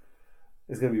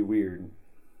is going to be weird.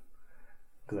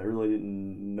 Because I really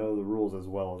didn't know the rules as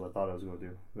well as I thought I was going to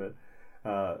do. But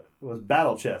it was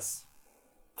Battle Chess.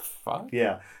 The fuck?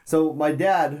 Yeah. So my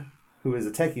dad, who is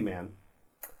a techie man,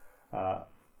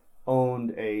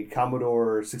 owned a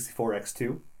Commodore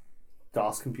 64X2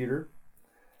 DOS computer.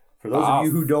 For those of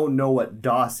you who don't know what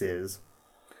DOS is,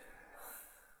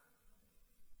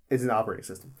 it's an operating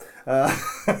system.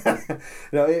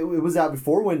 It was out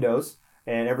before Windows.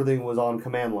 And everything was on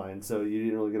command line, so you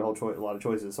didn't really get a lot of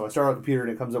choices. So I started on a computer,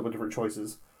 and it comes up with different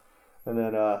choices. And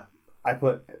then I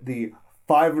put the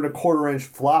 5 1/4 inch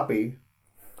floppy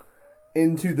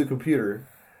into the computer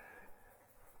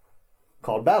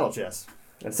called Battle Chess.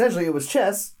 And essentially, it was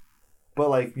chess,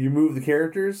 but you move the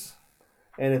characters,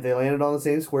 and if they landed on the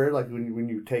same square, when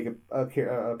you take a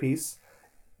piece,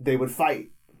 they would fight.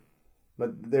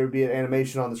 but there would be an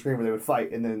animation on the screen where they would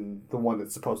fight, and then the one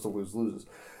that's supposed to lose loses.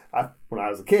 When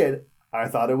I was a kid, I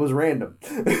thought it was random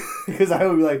because I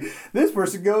would be like, this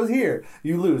person goes here,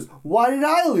 you lose. Why did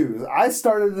I lose? I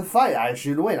started the fight. I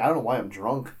should win. I don't know why I'm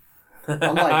drunk.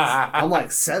 I'm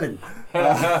like 7.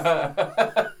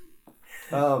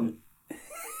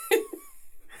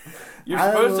 You're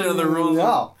supposed to know the rules.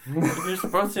 No. You're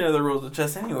supposed to know the rules of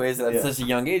chess anyways at such a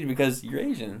young age because you're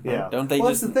Asian. Yeah. Don't they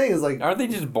that's the thing is like... Aren't they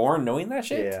just born knowing that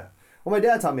shit? Yeah. Well, my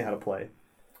dad taught me how to play.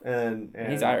 And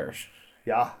he's Irish.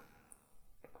 Yeah.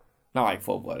 Not like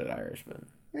full-blooded Irish, but...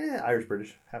 Yeah,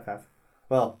 Irish-British. Half-half.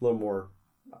 Well, a little more...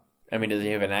 I mean, does he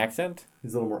have an accent?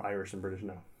 He's a little more Irish than British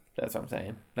now. That's what I'm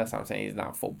saying. He's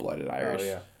not full-blooded Irish. Oh,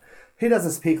 yeah. He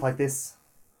doesn't speak like this.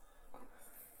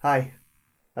 Hi.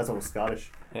 That's almost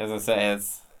Scottish. As I say,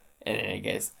 it's... In any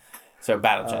case. So,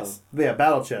 Battle Chess. Yeah,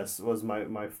 Battle Chess was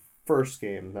my first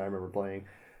game that I remember playing.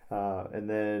 And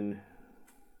then...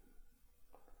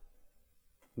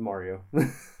 Mario.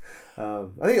 I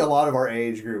think a lot of our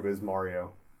age group is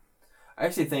Mario. I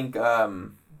actually think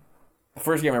the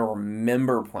first game I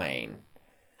remember playing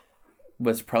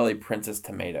was probably Princess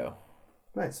Tomato.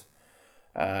 Nice.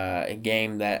 A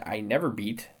game that I never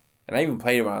beat. And I even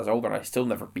played it when I was older and I still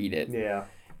never beat it. Yeah.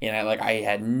 And I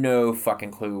had no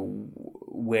fucking clue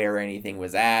where anything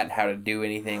was at, how to do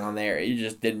anything on there. It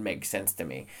just didn't make sense to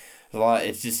me.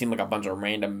 It just seemed like a bunch of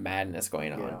random madness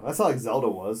going on. Yeah, that's how like Zelda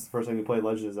was. The first time you played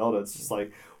Legend of Zelda, it's just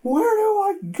like, where do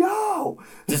I go?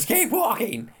 Just keep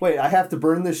walking. Wait, I have to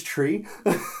burn this tree?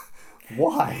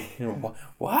 Why?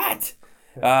 What?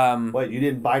 What, you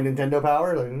didn't buy Nintendo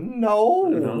Power? Like,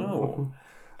 no.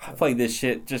 I played this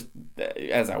shit just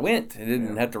as I went. I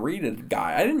didn't have to read a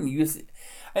guide.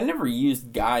 I never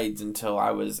used guides until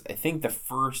I was, I think the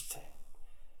first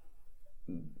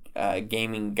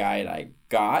gaming guide I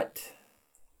got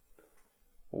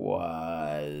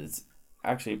was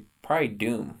actually probably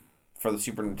Doom for the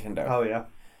Super Nintendo. Oh, yeah.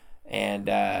 And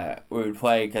we would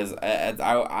play because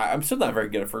I'm still not very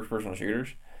good at first-person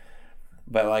shooters.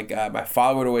 But my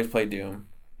father would always play Doom,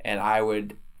 and I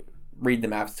would read the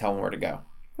maps to tell him where to go.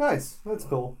 Nice. That's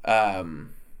cool.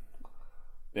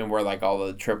 And where all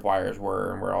the tripwires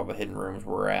were and where all the hidden rooms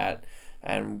were at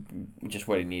and just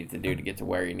what he needed to do to get to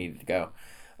where he needed to go.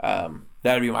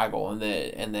 That would be my goal. And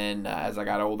then as I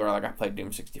got older, I played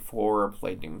Doom 64,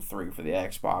 played Doom 3 for the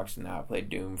Xbox, and now I played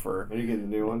Doom for... Are you getting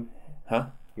the new one? Huh?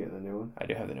 You getting the new one? I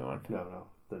do have the new one. No.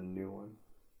 The new one.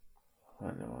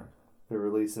 What new one? They're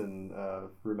releasing a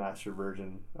remastered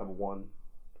version of 1.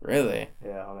 Really?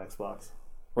 Yeah, on Xbox.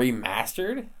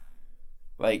 Remastered?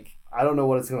 I don't know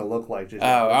what it's gonna look like. Just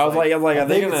I was like, I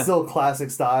think it's still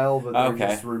classic style, but they're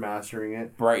just remastering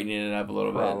it, brightening it up a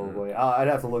little bit. Probably. I'd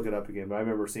have to look it up again, but I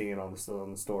remember seeing it on the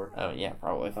store. Oh yeah,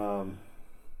 probably.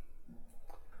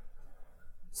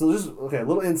 So just a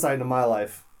little insight into my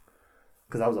life,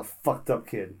 because I was a fucked up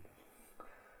kid.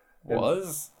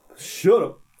 Shut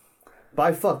up.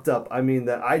 By fucked up, I mean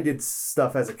that I did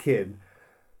stuff as a kid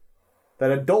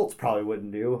that adults probably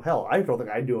wouldn't do. Hell, I don't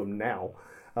think I do them now.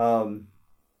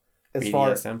 As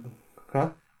BDSM?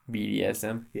 Huh?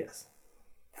 BDSM? Yes.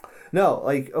 No,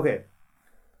 okay.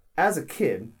 As a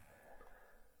kid,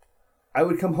 I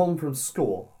would come home from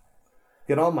school,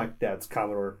 get on my dad's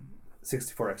Commodore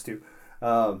 64X2,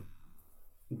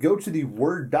 go to the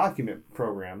Word document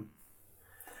program,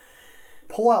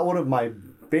 pull out one of my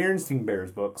Berenstain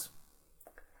Bears books,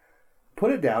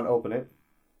 put it down, open it,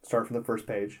 start from the first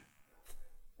page,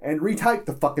 and retype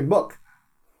the fucking book.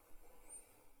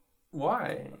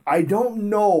 Why? I don't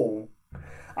know.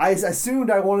 I assumed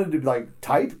I wanted to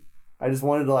type. I just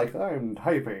wanted to I'm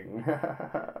typing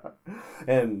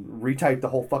and retype the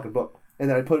whole fucking book. And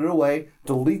then I put it away,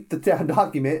 delete the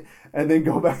document, and then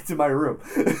go back to my room.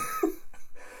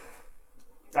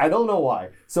 I don't know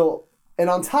why. So, and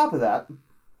on top of that,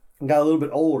 I got a little bit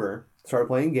older, started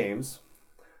playing games.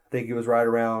 I think it was right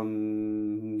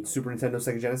around Super Nintendo,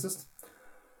 Sega Genesis.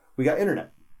 We got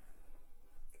internet.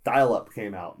 Dial-up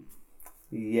came out.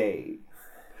 Yay.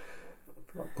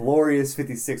 Glorious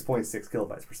 56.6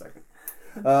 kilobytes per second.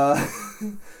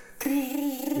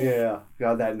 Yeah,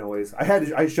 got that noise.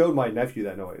 I showed my nephew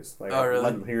that noise. Really? I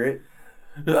let him hear it.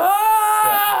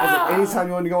 Ah! Yeah. Anytime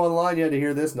you wanted to go online, you had to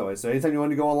hear this noise. So anytime you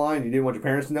wanted to go online, you didn't want your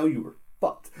parents to know, you were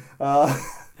fucked.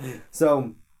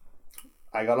 So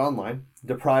I got online,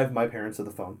 deprived my parents of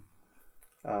the phone.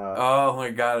 Oh my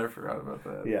god, I forgot about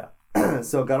that. Yeah.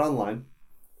 So got online,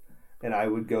 and I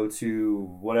would go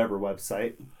to whatever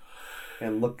website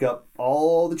and look up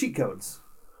all the cheat codes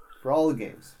for all the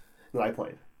games that I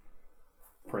played.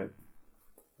 Print.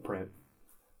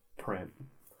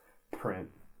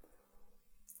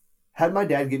 had my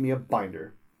dad get me a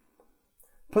binder.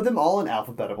 Put them all in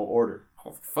alphabetical order.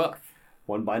 Oh, fuck.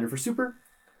 One binder for Super,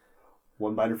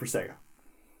 one binder for Sega.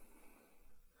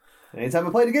 And anytime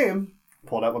I played a game,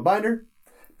 pulled out my binder,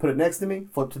 put it next to me,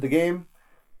 flipped to the game,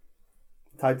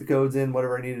 typed the codes in,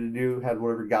 whatever I needed to do, had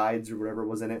whatever guides or whatever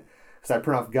was in it. Because I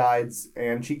print off guides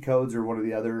and cheat codes or one or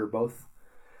the other or both.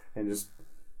 And just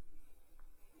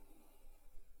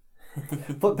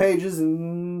flip pages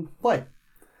and play.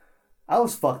 I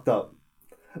was fucked up.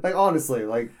 Like, honestly,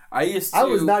 like, I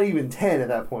was not even 10 at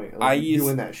that point, like,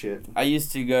 doing that shit. I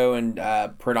used to go and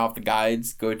print off the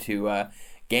guides, go to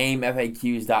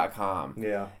GameFAQs.com.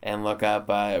 Yeah. And look up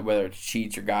whether it's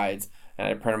cheats or guides, and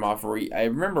I print them off. I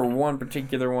remember one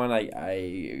particular one, I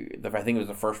think it was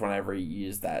the first one I ever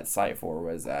used that site for,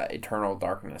 was Eternal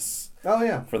Darkness. Oh,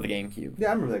 yeah. For the GameCube. Yeah,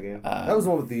 I remember that game. That was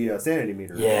the one with the sanity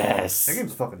meter. Yes. That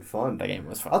game's fucking fun. That game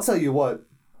was fun. I'll tell you what.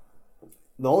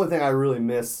 The only thing I really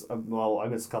miss, well, I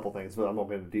miss a couple things, but I'm not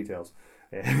going into details.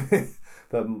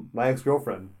 But my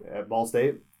ex-girlfriend at Ball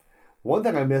State, one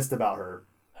thing I missed about her,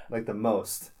 like the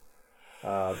most,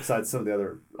 besides some of the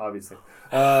other, obviously.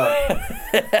 Hey,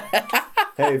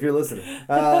 if you're listening.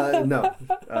 No.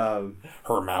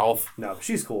 Her mouth. No,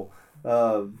 she's cool.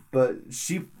 But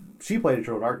she played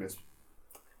Eternal Darkness.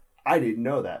 I didn't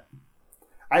know that.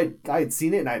 I had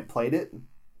seen it and I had played it.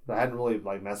 I hadn't really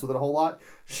like messed with it a whole lot.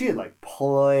 She had like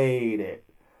played it,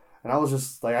 and I was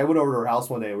just like, I went over to her house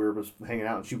one day. We were just hanging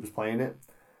out, and she was playing it,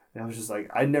 and I was just like,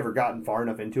 I'd never gotten far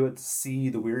enough into it to see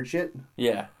the weird shit.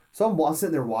 Yeah. So I'm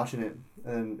sitting there watching it,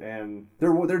 and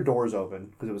their doors open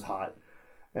because it was hot,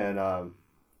 and there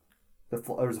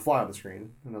was a fly on the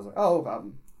screen, and I was like, oh,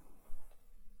 I'm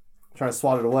trying to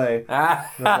swat it away.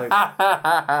 And I was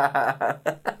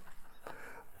like,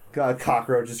 got a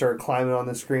cockroach just started climbing on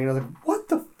the screen. I was like, what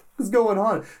the is going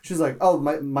on? She's like, oh,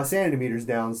 my sanity meter's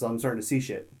down, so I'm starting to see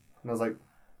shit. And I was like,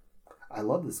 I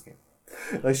love this game.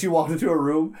 Like, she walked into a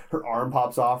room, her arm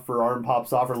pops off, her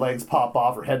legs pop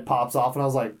off, her head pops off, and I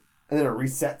was like, and then it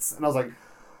resets, and I was like,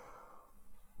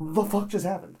 what the fuck just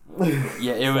happened?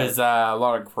 Yeah, it was a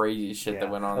lot of crazy shit that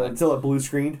went on. Until it blue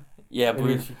screened. Yeah,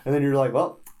 blue. And then you're like,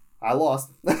 well, I lost.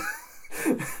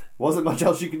 Wasn't much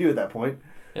else you could do at that point.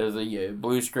 It was a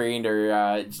blue screened,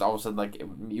 or just all of a sudden like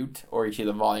mute, or you see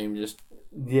the volume just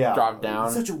drop down.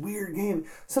 It's such a weird game.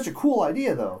 Such a cool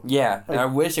idea, though. Yeah, like, I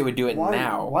wish it would do it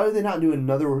now. Why do they not do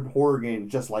another horror game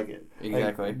just like it?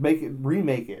 Exactly. Like,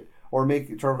 remake it, or make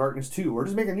Eternal Darkness 2, or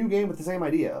just make a new game with the same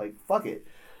idea. Like, fuck it.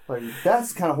 Like,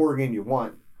 that's the kind of horror game you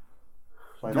want.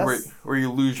 Like, where you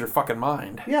lose your fucking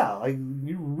mind. Yeah, like,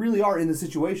 you really are in the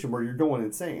situation where you're going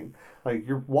insane. Like,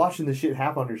 you're watching the shit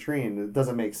happen on your screen, and it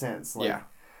doesn't make sense. Like, yeah.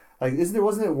 Like,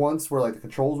 wasn't it once where, like, the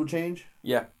controls would change?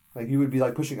 Yeah. Like, you would be,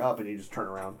 like, pushing up and you just turn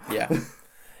around. Yeah.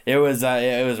 It was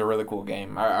a really cool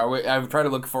game. I've tried to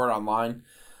look for it online,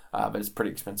 but it's pretty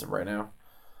expensive right now.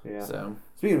 Yeah. So,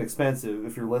 speaking of expensive,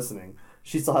 if you're listening,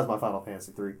 she still has my Final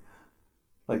Fantasy 3.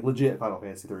 Like, legit Final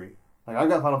Fantasy 3. Like, I've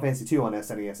got Final Fantasy 2 on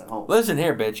SNES at home. Listen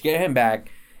here, bitch. Get him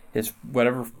back. It's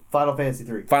whatever. Final Fantasy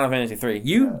 3. Final Fantasy 3.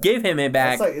 You give him it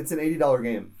back. It's an $80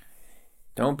 game.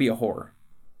 Don't be a whore.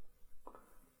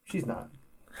 She's not.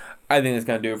 I think that's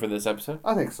going to do it for this episode.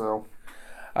 I think so.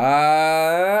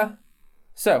 So,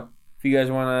 if you guys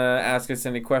want to ask us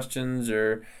any questions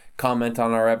or comment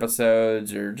on our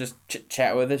episodes or just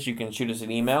chat with us, you can shoot us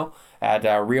an email at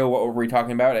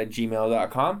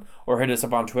realwhatweretalkingabout@gmail.com or hit us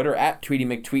up on Twitter at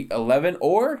TweetyMcTweet11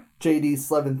 or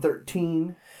JD1113.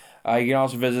 You can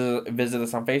also visit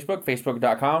us on Facebook,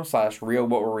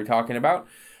 facebook.com/realwhatweretalkingabout.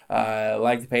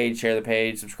 Like the page, share the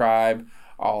page, subscribe,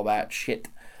 all that shit.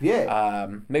 Yeah.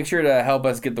 Make sure to help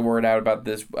us get the word out about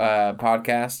this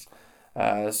podcast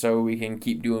so we can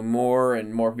keep doing more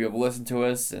and more people listen to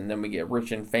us, and then we get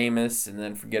rich and famous and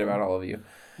then forget about all of you.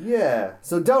 Yeah.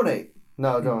 So donate.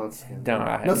 No, don't.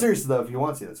 No, seriously, though, if you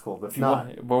want to, that's cool. But if not,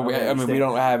 we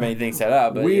don't have anything set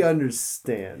up. But we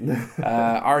understand.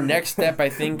 Our next step, I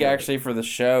think, actually, for the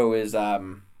show is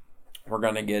we're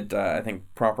going to get, I think,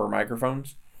 proper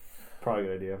microphones. Probably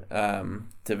a good idea.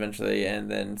 To eventually, and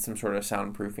then some sort of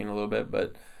soundproofing a little bit,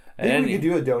 but maybe we could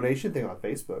do a donation thing on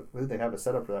Facebook. They have a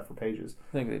setup for that for pages.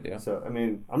 I think they do. So, I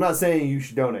mean, I'm not saying you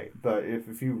should donate, but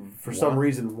if you, for some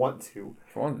reason, want to.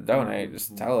 If you want to donate,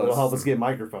 just tell us. It'll help us get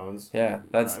microphones. Yeah,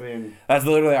 that's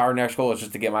literally our next goal, is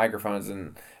just to get microphones,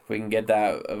 and if we can get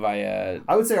that via...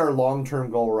 I would say our long-term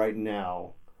goal right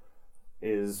now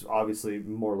is obviously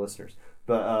more listeners.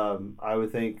 But I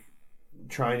would think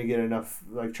trying to get enough,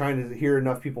 like trying to hear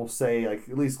enough people say, like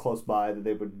at least close by, that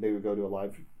they would go to a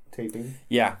live taping.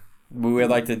 Yeah, we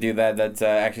would like to do that. That's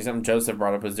actually something Joseph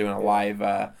brought up, was doing a live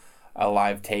a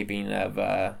live taping of.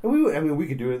 We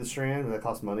could do it at the Strand, and that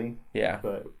costs money. Yeah.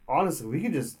 But honestly, we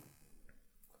could just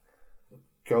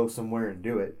go somewhere and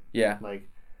do it. Yeah. Like,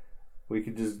 we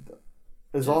could just.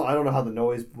 As long, I don't know how the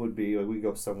noise would be. Like, we could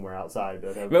go somewhere outside.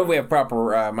 But if we have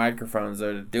proper microphones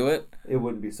though to do it, it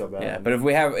wouldn't be so bad. Yeah, but if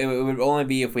we have, it would only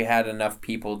be if we had enough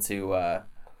people to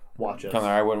watch us. Come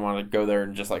there. I wouldn't want to go there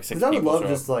and just like 6 people. Because I would love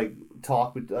just like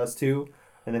talk with us too,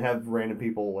 and then have random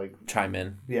people like chime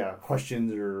in. Yeah,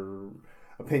 questions or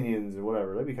opinions or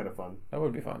whatever. That'd be kind of fun. That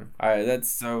would be fun. All right,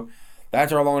 that's our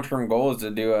long-term goal, is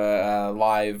to do a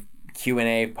live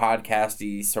Q&A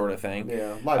podcasty sort of thing.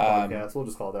 Yeah, live podcast. We'll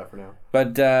just call it that for now.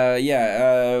 But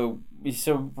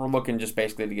so we're looking just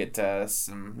basically to get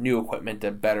some new equipment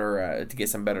to get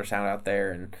some better sound out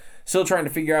there, and still trying to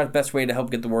figure out the best way to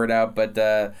help get the word out. But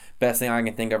best thing I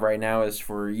can think of right now is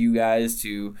for you guys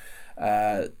to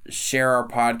share our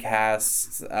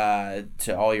podcasts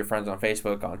to all your friends on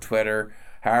Facebook, on Twitter,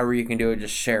 however you can do it.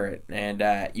 Just share it, and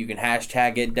you can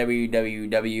hashtag it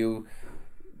WWWTA.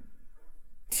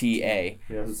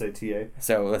 Yeah, I was going to say TA.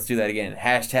 So let's do that again.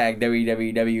 Hashtag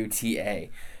WWWTA.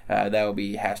 That will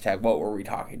be hashtag what were we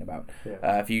talking about.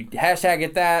 Yeah. If you hashtag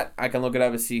it that, I can look it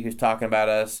up and see who's talking about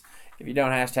us. If you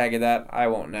don't hashtag it that, I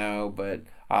won't know, but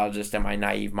I'll just, in my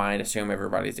naive mind, assume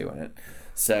everybody's doing it.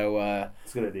 So,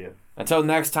 it's a good idea. Until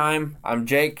next time, I'm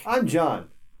Jake. I'm John.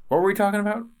 What were we talking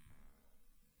about?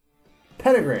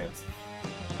 Pentagrams.